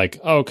things. It's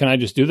like, oh, can I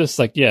just do this?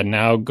 Like, yeah,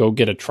 now go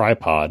get a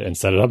tripod and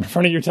set it up in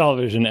front of your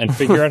television and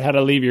figure out how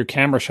to leave your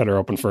camera shutter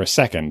open for a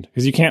second,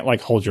 because you can't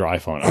like hold your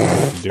iPhone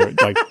up to do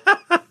it. Like,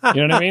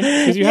 you know what I mean?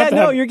 Because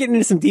you're getting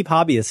into some deep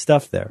hobbyist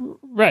stuff there,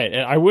 right?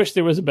 And I wish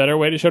there was a better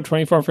way to show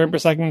 24 frame per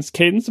second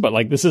cadence, but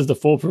like this is the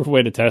foolproof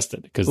way to test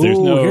it, because there's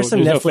no. Here's some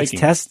Netflix no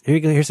test.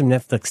 Here's some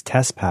Netflix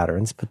test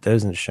patterns. Put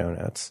those in the show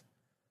notes.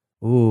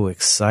 Ooh,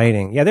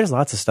 exciting! Yeah, there's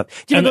lots of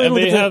stuff. And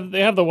they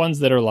have the ones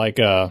that are like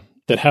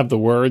that have the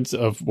words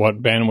of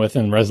what bandwidth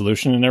and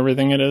resolution and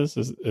everything it is.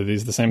 Are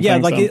these the same? Yeah,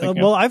 things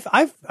like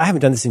I haven't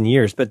done this in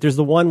years, but there's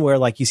the one where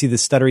like you see the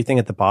stuttery thing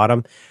at the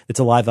bottom. It's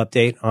a live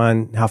update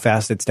on how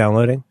fast it's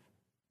downloading.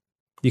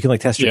 You can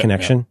like test your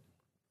connection.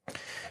 Yeah.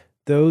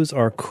 Those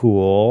are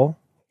cool.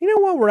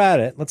 While we're at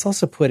it, let's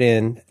also put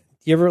in.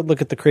 You ever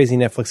look at the crazy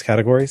Netflix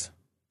categories?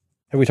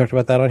 Have we talked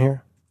about that on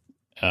here?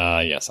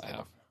 Yes, I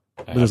have.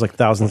 There's like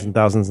thousands and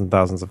thousands and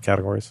thousands of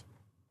categories.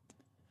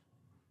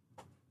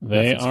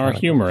 They are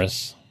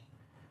humorous.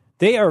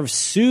 They are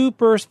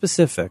super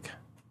specific.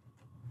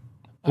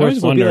 I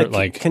always wonder,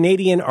 like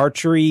Canadian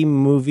archery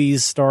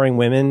movies starring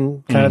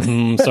women, kind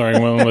of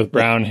starring women with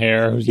brown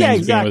hair whose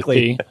names begin with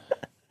P.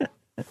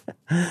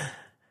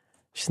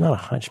 She's not a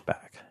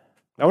hunchback.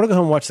 I want to go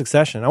home and watch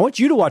Succession. I want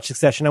you to watch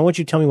Succession. I want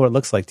you to tell me what it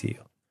looks like to you.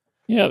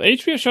 Yeah, the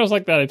HBO shows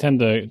like that I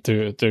tend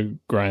to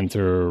grind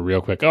through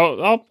real quick.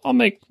 Oh, I'll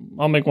make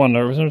one.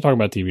 We're going to talk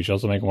about TV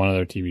shows. I'll make one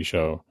other TV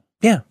show.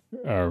 Yeah.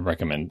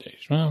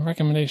 Recommendation. Well,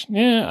 recommendation.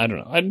 Yeah, I don't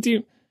know.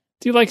 Do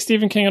you like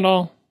Stephen King at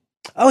all?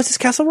 Oh, is this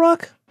Castle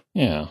Rock?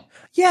 Yeah.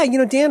 Yeah,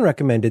 Dan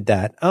recommended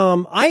that.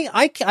 I've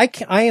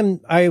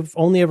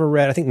only ever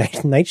read, I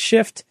think, Night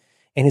Shift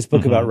and his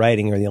book about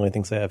writing are the only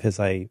things of his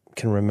I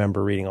can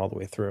remember reading all the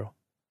way through.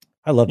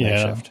 I love Night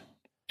Shift.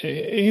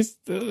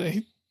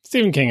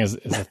 Stephen King is a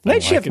thing.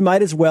 Night Shift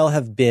might as well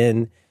have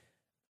been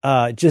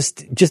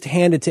just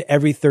handed to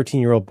every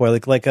 13-year-old boy,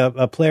 like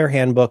a player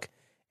handbook,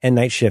 and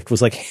Night Shift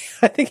was like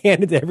I think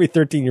handed to every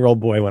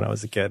 13-year-old boy when I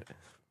was a kid.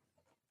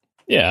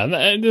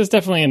 Yeah, there's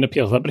definitely an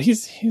appeal to that, but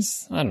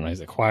he's I don't know, he's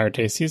acquired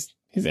taste.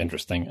 He's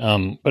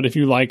interesting. But if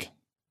you like,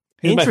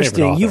 he's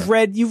interesting. You've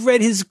read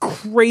his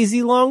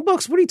crazy long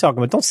books. What are you talking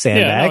about? Don't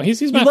sandbag. Yeah, no,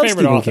 he's my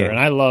favorite author, and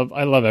I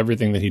love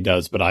everything that he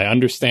does. But I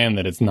understand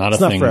that it's not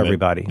thing for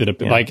everybody.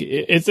 Like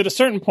it's at a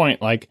certain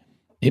point, like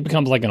he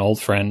becomes like an old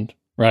friend,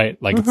 right?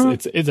 Like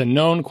it's a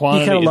known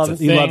quantity.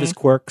 You love his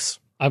quirks.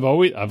 I've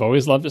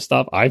always loved his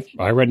stuff. I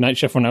read Night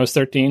Shift when I was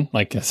 13.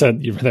 Like I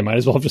said, they might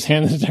as well have just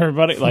handed it to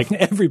everybody. Like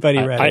everybody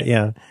read it,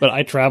 yeah. But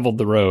I traveled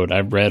the road.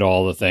 I've read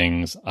all the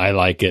things. I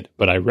like it,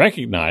 but I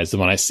recognize that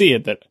when I see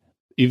it, that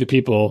either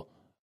people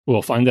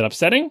will find it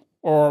upsetting,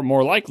 or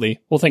more likely,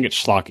 will think it's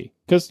schlocky.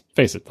 Because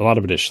face it, a lot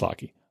of it is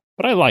schlocky.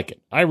 but I like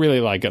it. I really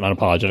like it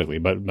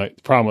unapologetically. But the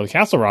problem with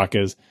Castle Rock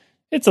is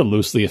it's a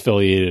loosely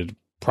affiliated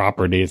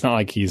property. It's not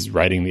like he's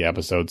writing the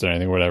episodes or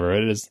anything, whatever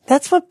it is.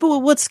 That's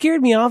what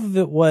scared me off of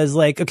it was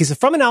like, okay, so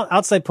from an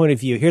outside point of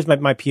view, here's my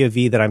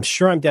POV that I'm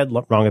sure I'm dead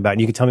wrong about,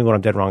 and you can tell me what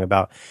I'm dead wrong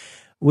about,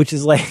 which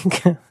is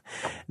like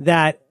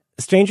that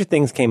Stranger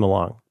Things came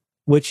along,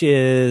 which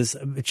is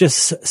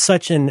just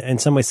such in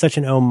some ways, such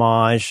an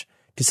homage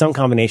to some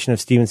combination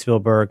of Steven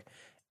Spielberg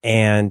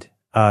and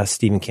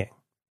Stephen King.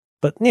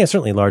 But yeah,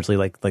 certainly largely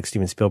like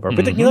Steven Spielberg.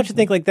 But you don't you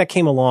think like that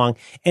came along,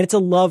 and it's a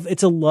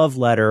love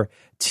letter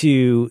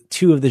to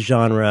two of the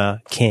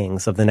genre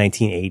kings of the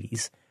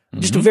 1980s.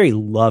 Just a very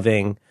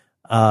loving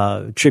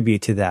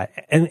tribute to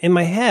that. And in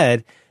my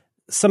head,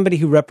 somebody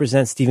who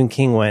represents Stephen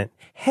King went,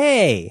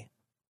 "Hey,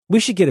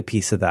 we should get a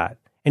piece of that,"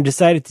 and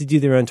decided to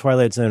do their own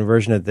Twilight Zone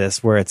version of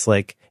this, where it's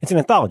like it's an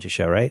anthology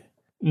show, right?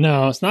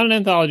 No, it's not an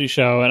anthology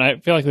show, and I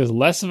feel like there's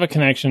less of a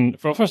connection.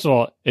 First of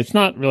all, it's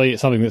not really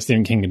something that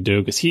Stephen King can do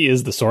because he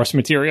is the source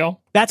material.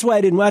 That's why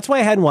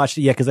I hadn't watched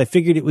it yet, because I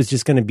figured it was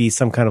just going to be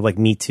some kind of like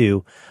Me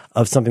Too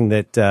of something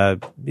that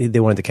they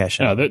wanted to cash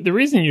in. No, the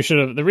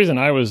reason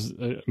I was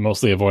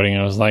mostly avoiding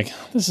it was like,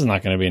 this is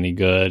not going to be any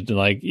good.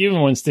 Like, even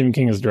when Stephen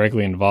King is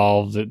directly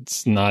involved,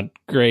 it's not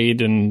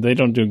great, and they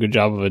don't do a good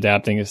job of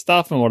adapting his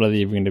stuff. And what are they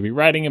even going to be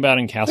writing about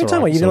in Castle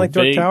Rock? You didn't like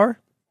Dark Tower?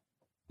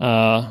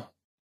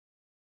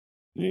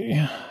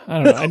 Yeah,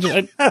 I don't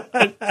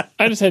know.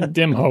 I just had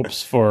dim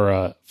hopes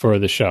for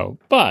the show,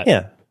 but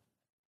yeah.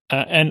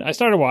 And I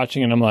started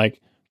watching, and I'm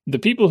like, the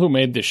people who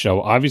made this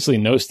show obviously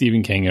know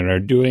Stephen King and are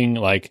doing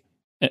like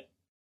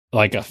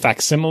a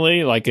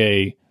facsimile,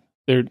 I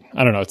don't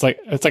know.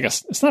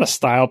 It's not a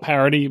style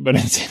parody, but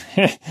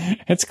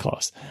it's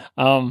close.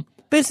 But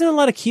isn't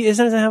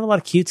it have a lot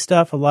of cute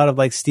stuff? A lot of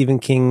like Stephen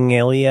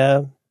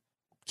King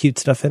cute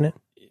stuff in it.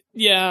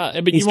 Yeah,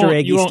 but Easter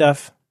eggy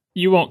stuff.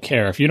 You won't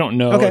care if you don't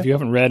know. Okay. If you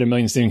haven't read a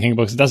million Stephen King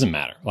books, it doesn't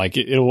matter. Like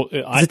Does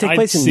it take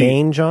place in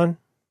Maine, John?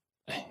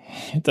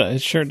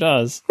 It sure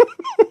does.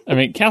 I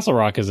mean, Castle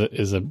Rock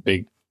is a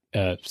big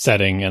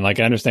setting, and like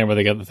I understand where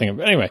they get the thing.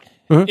 But anyway,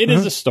 it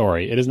is a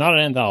story. It is not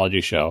an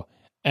anthology show,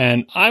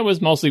 and I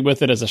was mostly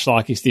with it as a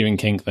schlocky Stephen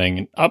King thing.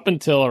 And up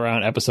until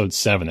around episode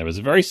 7, there was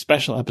a very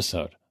special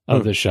episode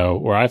of the show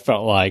where I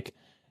felt like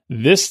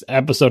this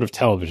episode of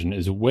television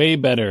is way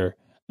better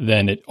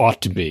than it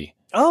ought to be.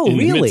 Oh,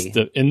 really?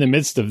 In the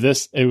midst of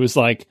this, it was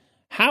like,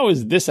 how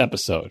is this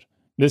episode,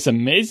 this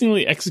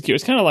amazingly executed?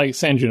 It's kind of like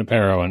San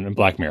Junipero and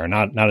Black Mirror,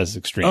 not as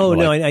extreme. Oh,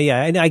 no,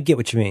 I get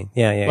what you mean.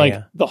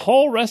 Yeah. The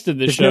whole rest of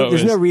the show.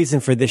 There's no reason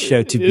for this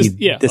show to be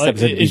this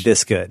episode to be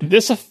this good.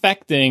 This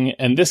affecting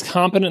and this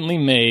competently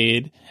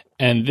made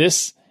and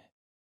this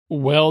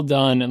well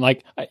done, and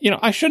like,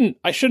 I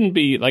shouldn't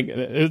be like,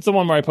 it's the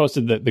one where I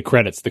posted the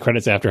credits. The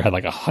credits after had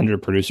like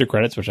 100 producer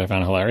credits, which I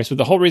found hilarious. But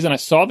the whole reason I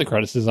saw the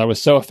credits is I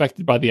was so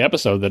affected by the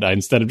episode that I,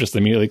 instead of just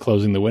immediately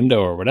closing the window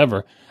or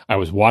whatever, I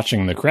was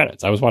watching the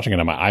credits. I was watching it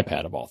on my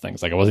iPad of all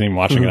things. Like, I wasn't even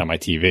watching it on my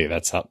TV.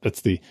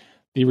 That's the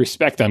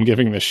respect I'm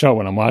giving the show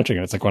when I'm watching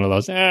it. It's like one of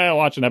those, I'll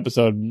watch an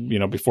episode,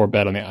 before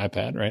bed on the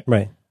iPad, right?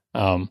 Right.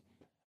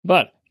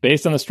 But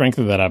based on the strength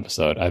of that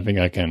episode, I think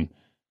I can.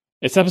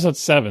 It's episode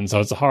 7, so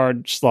it's a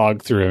hard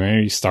slog through.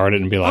 Maybe you start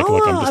it and be like,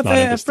 "Look, I'm just not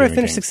into after I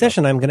finish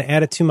Succession, I'm going to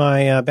add it to my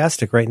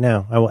Bastic right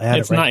now. I will add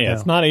it right now.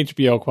 It's not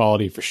HBO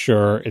quality for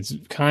sure. It's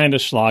kind of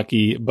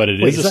schlocky, but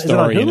it is a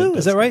story. Is it on Hulu?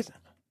 Is that right?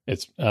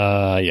 It's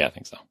yeah, I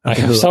think so.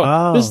 Okay,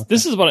 so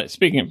this is what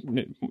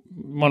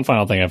one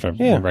final thing I've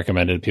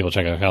recommended people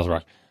check out Castle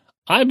Rock.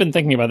 I've been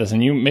thinking about this,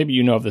 and maybe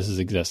you know if this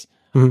exists.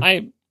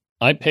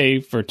 I pay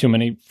for too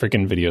many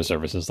freaking video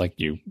services, like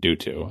you do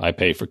too. I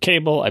pay for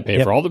cable. I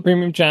pay for all the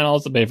premium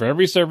channels. I pay for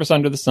every service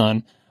under the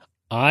sun.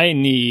 I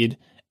need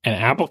an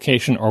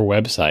application or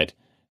website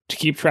to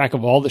keep track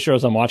of all the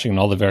shows I'm watching and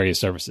all the various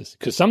services.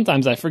 Because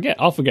sometimes I'll forget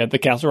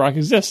that Castle Rock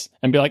exists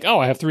and be like, oh,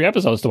 I have 3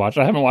 episodes to watch.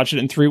 I haven't watched it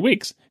in 3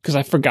 weeks because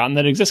I've forgotten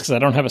that it exists because I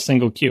don't have a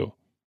single queue.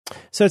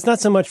 So it's not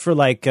so much for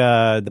like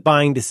the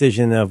buying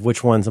decision of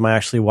which ones am I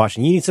actually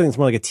watching. You need something that's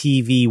more like a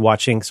TV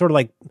watching, sort of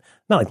like,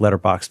 not like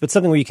Letterboxd, but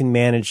something where you can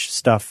manage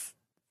stuff.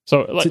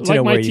 So like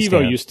my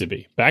TiVo used to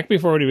be, back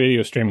before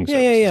video streaming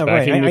services. Yeah,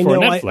 back right. even before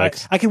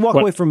Netflix. I can walk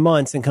away for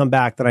months and come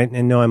back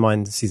and know I'm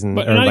on season,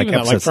 but or not like even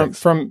episode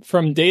that. Like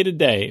from day to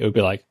day, it would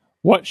be like,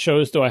 what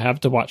shows do I have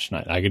to watch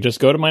tonight? I could just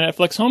go to my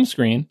Netflix home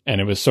screen, and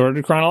it was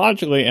sorted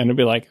chronologically, and it'd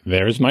be like,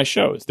 there's my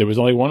shows. There was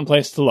only one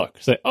place to look.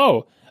 Say,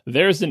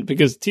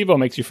 because TiVo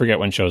makes you forget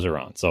when shows are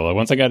on. So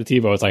once I got a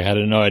TiVo, it's like I had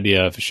no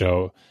idea if a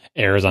show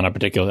airs on a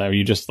particular.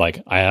 You just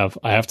like, I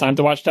have time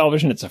to watch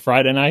television. It's a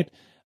Friday night.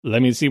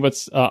 Let me see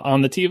what's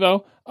on the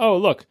TiVo. Oh,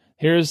 look,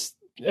 here's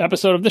an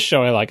episode of this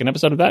show I like, an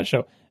episode of that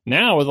show.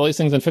 Now with all these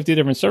things on 50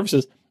 different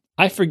services,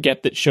 I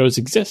forget that shows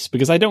exist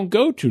because I don't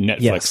go to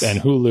Netflix and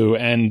Hulu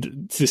and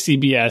the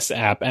CBS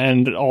app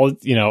and all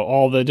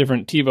the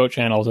different TiVo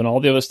channels and all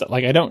the other stuff.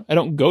 Like I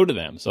don't go to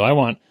them. So I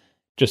want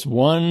just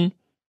one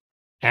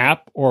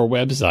app or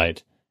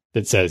website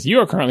that says you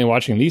are currently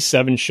watching these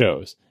 7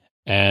 shows,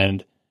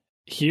 and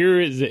here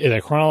is a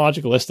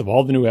chronological list of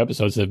all the new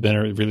episodes that have been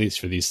released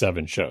for these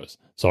 7 shows.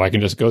 So I can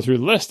just go through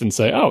the list and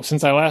say, oh,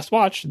 since I last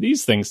watched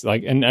these things,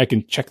 like, and I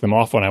can check them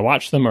off when I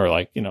watch them, or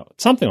like, you know,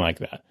 something like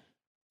that.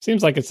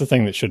 Seems like it's the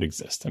thing that should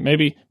exist. And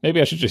maybe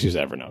I should just use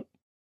Evernote.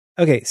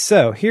 Okay,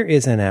 so here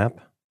is an app.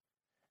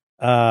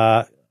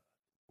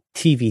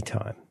 TV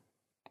Time.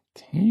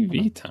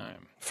 TV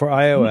Time. For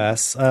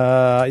iOS.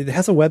 It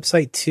has a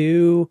website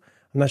too.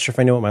 I'm not sure if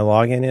I know what my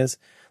login is.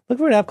 Look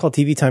for an app called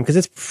TV Time because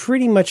it's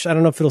pretty much, I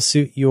don't know if it'll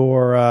suit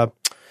your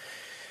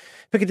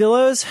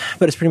picadillos,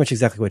 but it's pretty much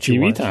exactly what you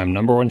want. TV Time,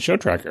 number 1 show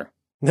tracker.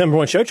 Number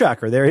 1 show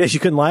tracker. There it is. You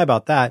couldn't lie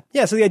about that.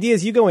 Yeah, so the idea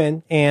is you go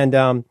in and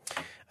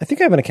I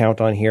think I have an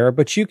account on here,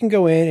 but you can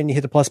go in and you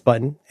hit the plus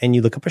button and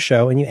you look up a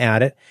show and you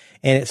add it.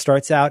 And it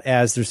starts out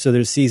as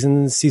there's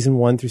season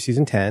 1 through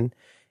season 10.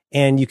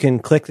 And you can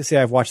click to say,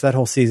 I've watched that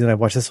whole season. I've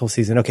watched this whole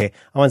season. Okay,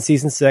 I'm on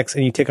season 6,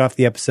 and you tick off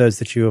the episodes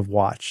that you have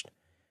watched.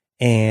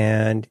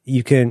 And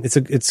you can,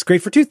 it's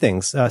great for 2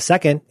 things.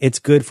 Second, it's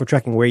good for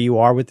tracking where you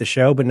are with the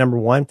show. But number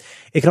 1,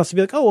 it can also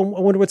be like, oh,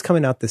 I wonder what's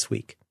coming out this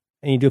week.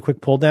 And you do a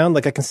quick pull down.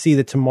 Like I can see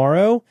that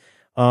tomorrow,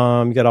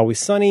 you got Always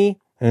Sunny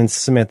and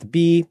Samantha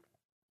Bee.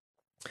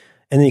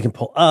 And then you can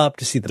pull up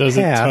to see the past. Does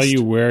it tell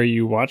you where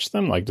you watch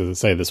them? Like, does it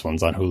say this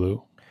one's on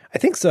Hulu? I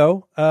think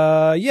so.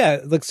 Yeah.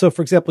 Like, so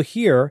for example,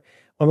 here,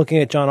 I'm looking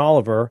at John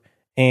Oliver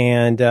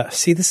and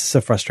see, this is so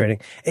frustrating.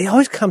 It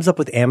always comes up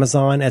with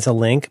Amazon as a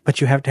link,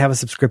 but you have to have a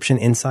subscription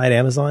inside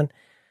Amazon.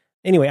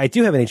 Anyway, I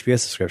do have an HBO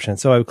subscription.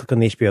 So I would click on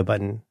the HBO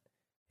button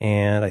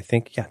and I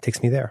think, yeah, it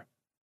takes me there.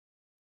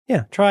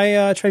 Yeah. Try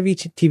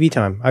TV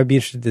Time. I'd be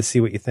interested to see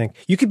what you think.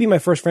 You could be my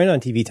first friend on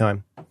TV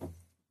Time.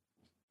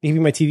 You can be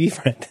my TV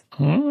friend.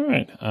 All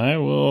right. I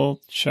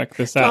will check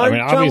this out. John, I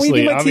mean, obviously, will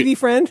you be my TV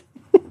friend?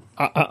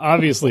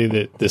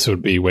 Obviously, this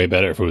would be way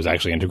better if it was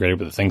actually integrated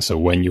with the thing. So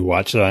when you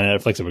watch it on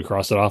Netflix, it would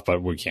cross it off.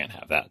 But we can't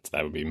have that.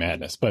 That would be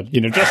madness. But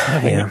you know, just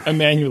having a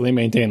manually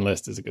maintained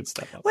list is a good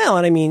step up. Well,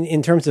 and I mean,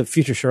 in terms of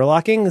future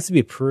Sherlocking, this would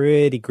be a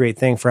pretty great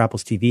thing for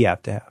Apple's TV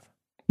app to have.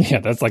 Yeah,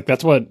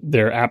 that's what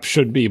their app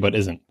should be, but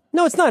isn't.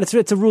 No, it's not.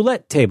 It's a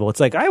roulette table. It's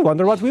like, I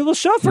wonder what we will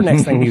show for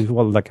next thing you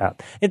will look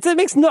at. It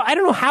makes I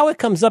don't know how it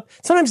comes up.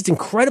 Sometimes it's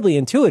incredibly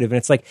intuitive, and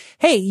it's like,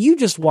 hey, you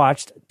just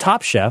watched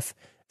Top Chef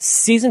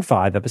season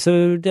 5,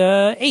 episode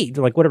 8,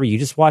 like whatever you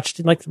just watched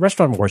in like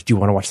Restaurant Wars. Do you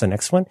want to watch the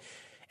next one?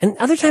 And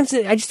other times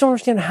I just don't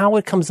understand how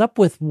it comes up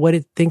with what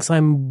it thinks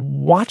I'm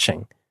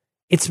watching.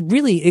 It's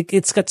really,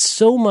 it's got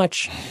so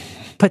much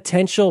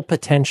potential.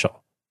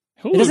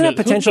 It doesn't have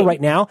potential right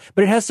now,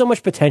 but it has so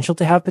much potential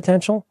to have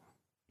potential.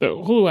 The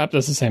Hulu app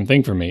does the same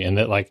thing for me, in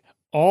that like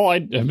all I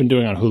have been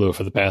doing on Hulu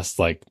for the past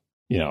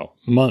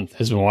month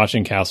has been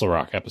watching Castle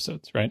Rock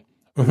episodes, right?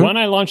 Mm-hmm. When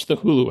I launch the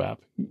Hulu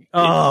app,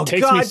 it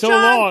takes me so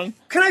John, long.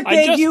 Can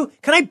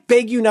I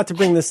beg you not to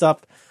bring this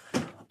up?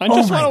 I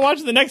just want to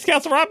watch the next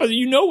Castle Rock.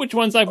 You know which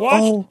ones I've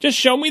watched. Just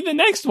show me the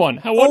next one.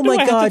 What do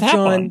I have to tap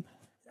John.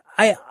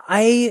 on?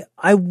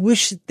 I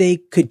wish they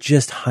could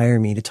just hire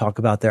me to talk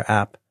about their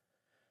app.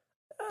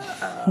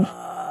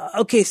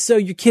 Okay, so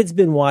your kid's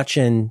been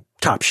watching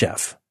Top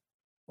Chef.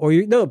 Or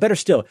better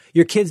still,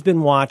 your kid's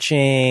been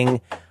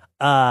watching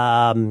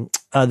the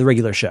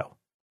regular show.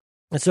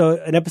 And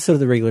so an episode of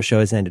the regular show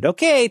has ended.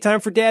 Okay, time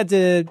for dad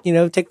to,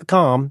 take the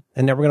calm,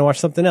 and now we're going to watch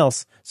something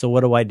else. So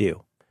what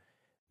do?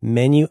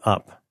 Menu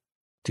up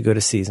to go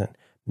to season.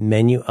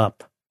 Menu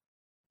up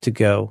to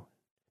go.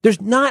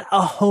 There's not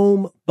a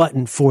home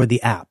button for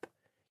the app.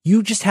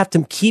 You just have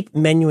to keep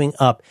menuing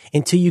up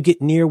until you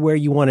get near where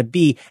you want to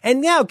be. And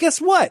now,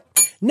 guess what?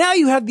 Now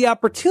you have the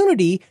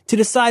opportunity to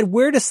decide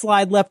where to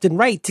slide left and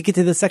right to get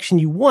to the section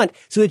you want,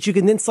 so that you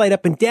can then slide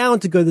up and down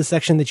to go to the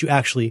section that you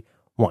actually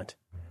want.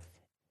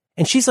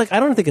 And she's like, I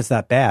don't think it's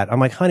that bad. I'm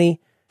like, honey,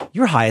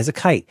 you're high as a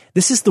kite.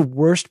 This is the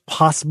worst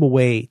possible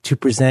way to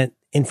present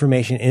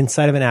information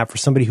inside of an app for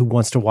somebody who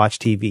wants to watch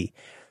TV.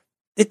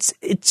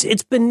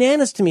 It's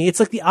bananas to me. It's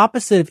like the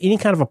opposite of any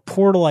kind of a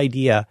portal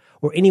idea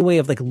or any way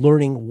of like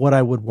learning what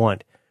I would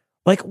want.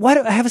 Like, why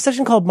do I have a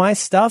section called My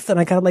Stuff, and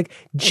I gotta like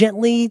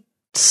gently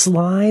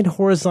slide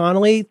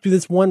horizontally through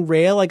this one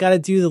rail? I gotta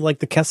do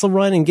the Kessel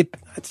Run and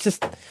it's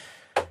just,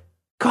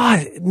 God,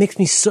 it makes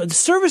me so, the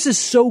service is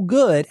so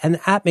good and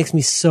the app makes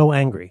me so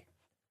angry.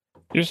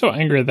 You're so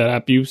angry at that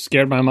app, you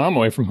scared my mom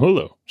away from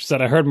Hulu. She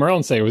said, I heard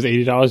Merlin say it was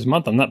 $80 a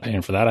month. I'm not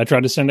paying for that. I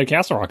tried to send her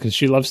Castle Rock because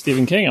she loves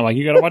Stephen King. I'm like,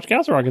 you got to watch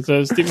Castle Rock. It's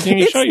a Stephen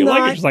King show. You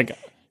like it.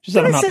 She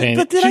said, I'm not paying.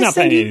 She's not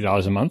paying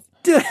 $80 a month.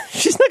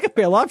 She's not going to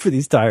pay a lot for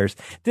these tires.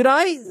 Did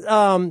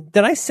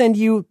I send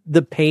you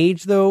the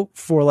page though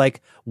for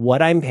like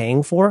what I'm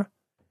paying for?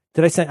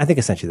 I think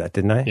I sent you that,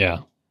 didn't I? Yeah.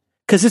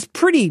 Cause it's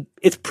pretty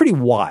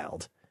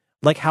wild.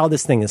 Like how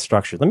this thing is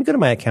structured. Let me go to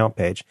my account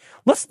page.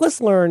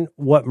 Let's learn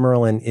what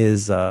Merlin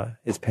is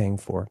paying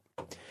for,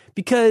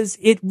 because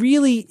it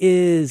really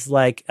is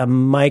like a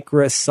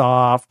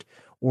Microsoft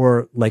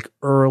or like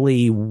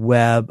early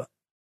web,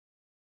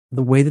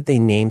 the way that they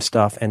name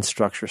stuff and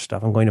structure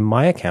stuff. I'm going to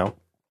my account.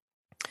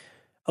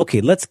 Okay,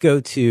 let's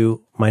go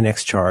to my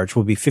next charge.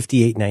 Will be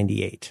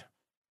 $58.98.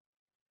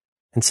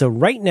 And so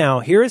right now,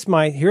 here is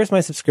my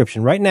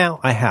subscription. Right now,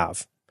 I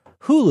have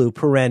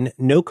Hulu,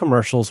 no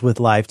commercials with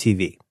live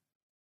TV.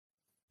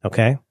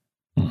 Okay?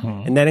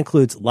 Mm-hmm. And that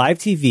includes live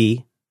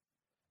TV,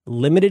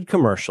 limited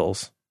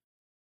commercials,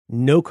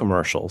 no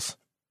commercials,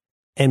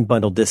 and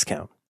bundle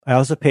discount. I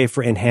also pay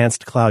for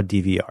enhanced cloud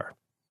DVR.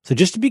 So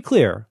just to be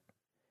clear,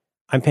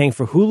 I'm paying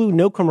for Hulu,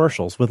 no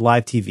commercials with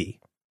live TV.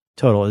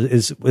 Total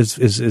is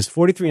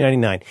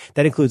 $43.99.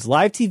 That includes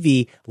live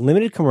TV,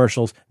 limited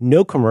commercials,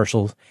 no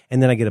commercials,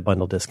 and then I get a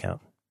bundle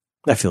discount.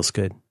 That feels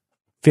good.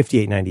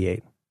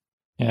 $58.98.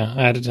 Yeah,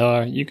 I had to tell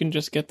her, you can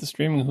just get the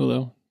streaming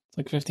Hulu. It's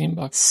like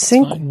 $15.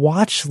 Sync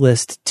watch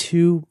list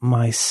to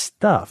my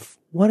stuff.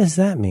 What does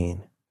that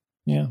mean?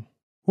 Yeah.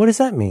 What does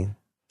that mean?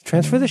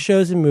 Transfer the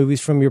shows and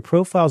movies from your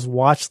profile's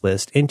watch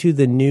list into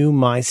the new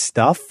My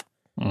Stuff.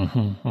 Mm-hmm,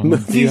 mm-hmm.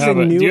 Movies do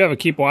and you have a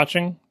keep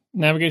watching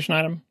navigation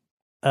item?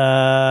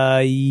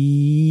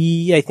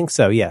 Yeah, I think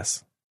so.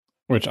 Yes.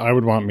 Which I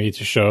would want me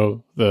to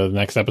show the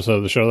next episode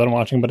of the show that I'm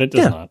watching, but it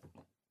does not.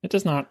 It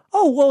does not.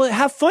 Oh, well,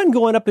 have fun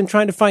going up and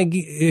trying to find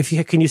if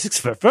you can use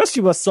first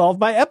you must solve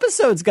my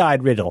episodes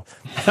guide riddle.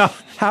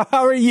 How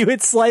are you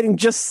at sliding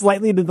just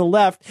slightly to the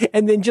left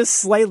and then just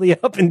slightly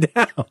up and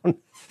down?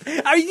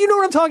 You know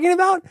what I'm talking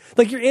about?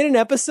 Like you're in an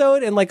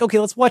episode and like, okay,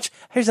 let's watch.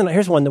 Here's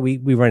one that we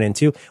run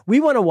into. We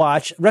want to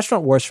watch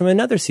Restaurant Wars from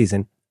another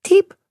season.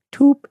 Teep,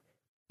 toop,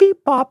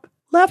 beep, bop.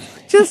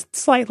 Left just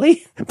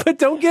slightly, but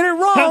don't get it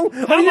wrong.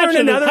 How much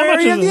of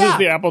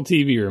the Apple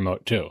TV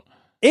remote too?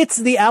 It's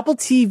the Apple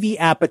TV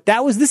app, but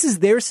this is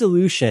their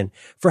solution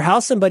for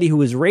how somebody who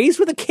was raised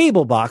with a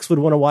cable box would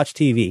want to watch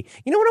TV.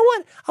 You know what I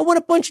want? I want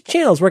a bunch of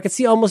channels where I can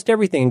see almost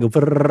everything and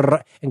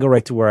go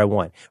right to where I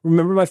want.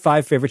 Remember my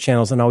 5 favorite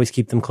channels and always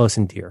keep them close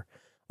and dear.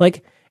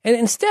 Like, and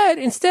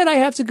instead I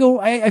have to go,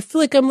 I feel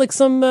like I'm like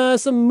some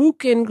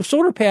mook and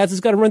shoulder pads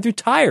has got to run through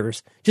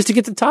tires just to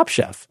get to Top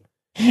Chef.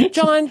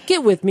 John,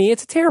 get with me.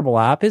 It's a terrible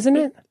app, isn't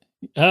it?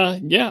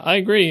 Yeah, I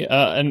agree.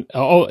 And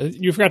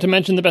you forgot to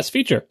mention the best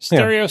feature: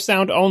 stereo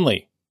sound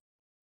only.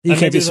 You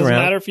can't do doesn't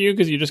surround. matter for you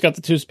because you just got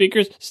the 2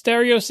 speakers.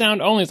 Stereo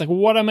sound only. It's like,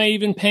 what am I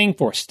even paying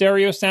for?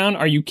 Stereo sound?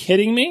 Are you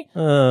kidding me?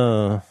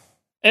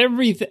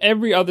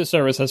 Every other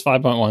service has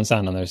 5.1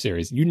 sound on their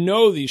series. You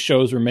know these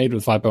shows were made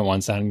with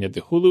 5.1 sound, and yet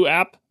the Hulu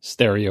app,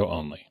 stereo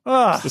only.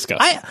 It's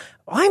disgusting.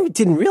 I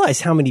didn't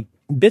realize how many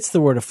bits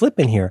there were to flip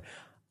in here.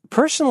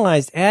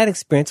 Personalized ad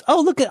experience.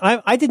 Oh, look,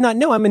 I did not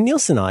know I'm a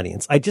Nielsen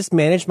audience. I just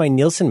managed my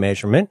Nielsen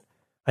measurement.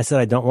 I said,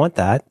 I don't want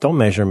that. Don't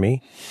measure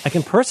me. I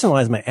can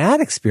personalize my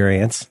ad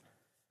experience.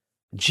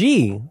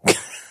 Gee.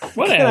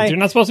 What ads? You're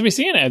not supposed to be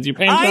seeing ads. You're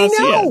paying to not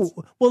see ads.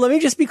 Well, let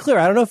me just be clear.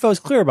 I don't know if I was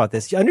clear about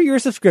this. Under your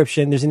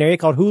subscription, there's an area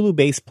called Hulu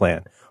Base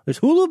Plan. There's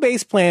Hulu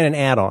Base Plan and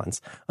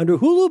add-ons. Under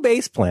Hulu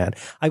Base Plan,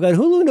 I've got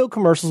Hulu no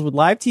commercials with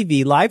live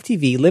TV,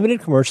 limited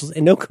commercials,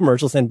 and no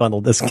commercials and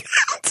bundle discounts.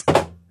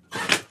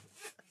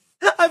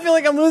 I feel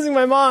like I'm losing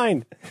my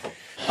mind.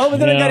 Oh, but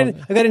then I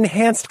got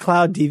enhanced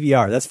cloud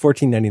DVR. That's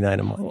 $14.99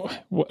 a month.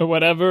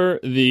 Whatever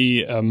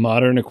the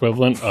modern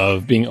equivalent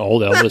of being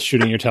old Elvis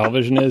shooting your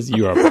television is,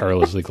 you are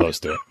perilously close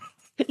to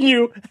it.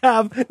 You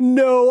have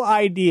no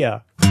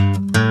idea.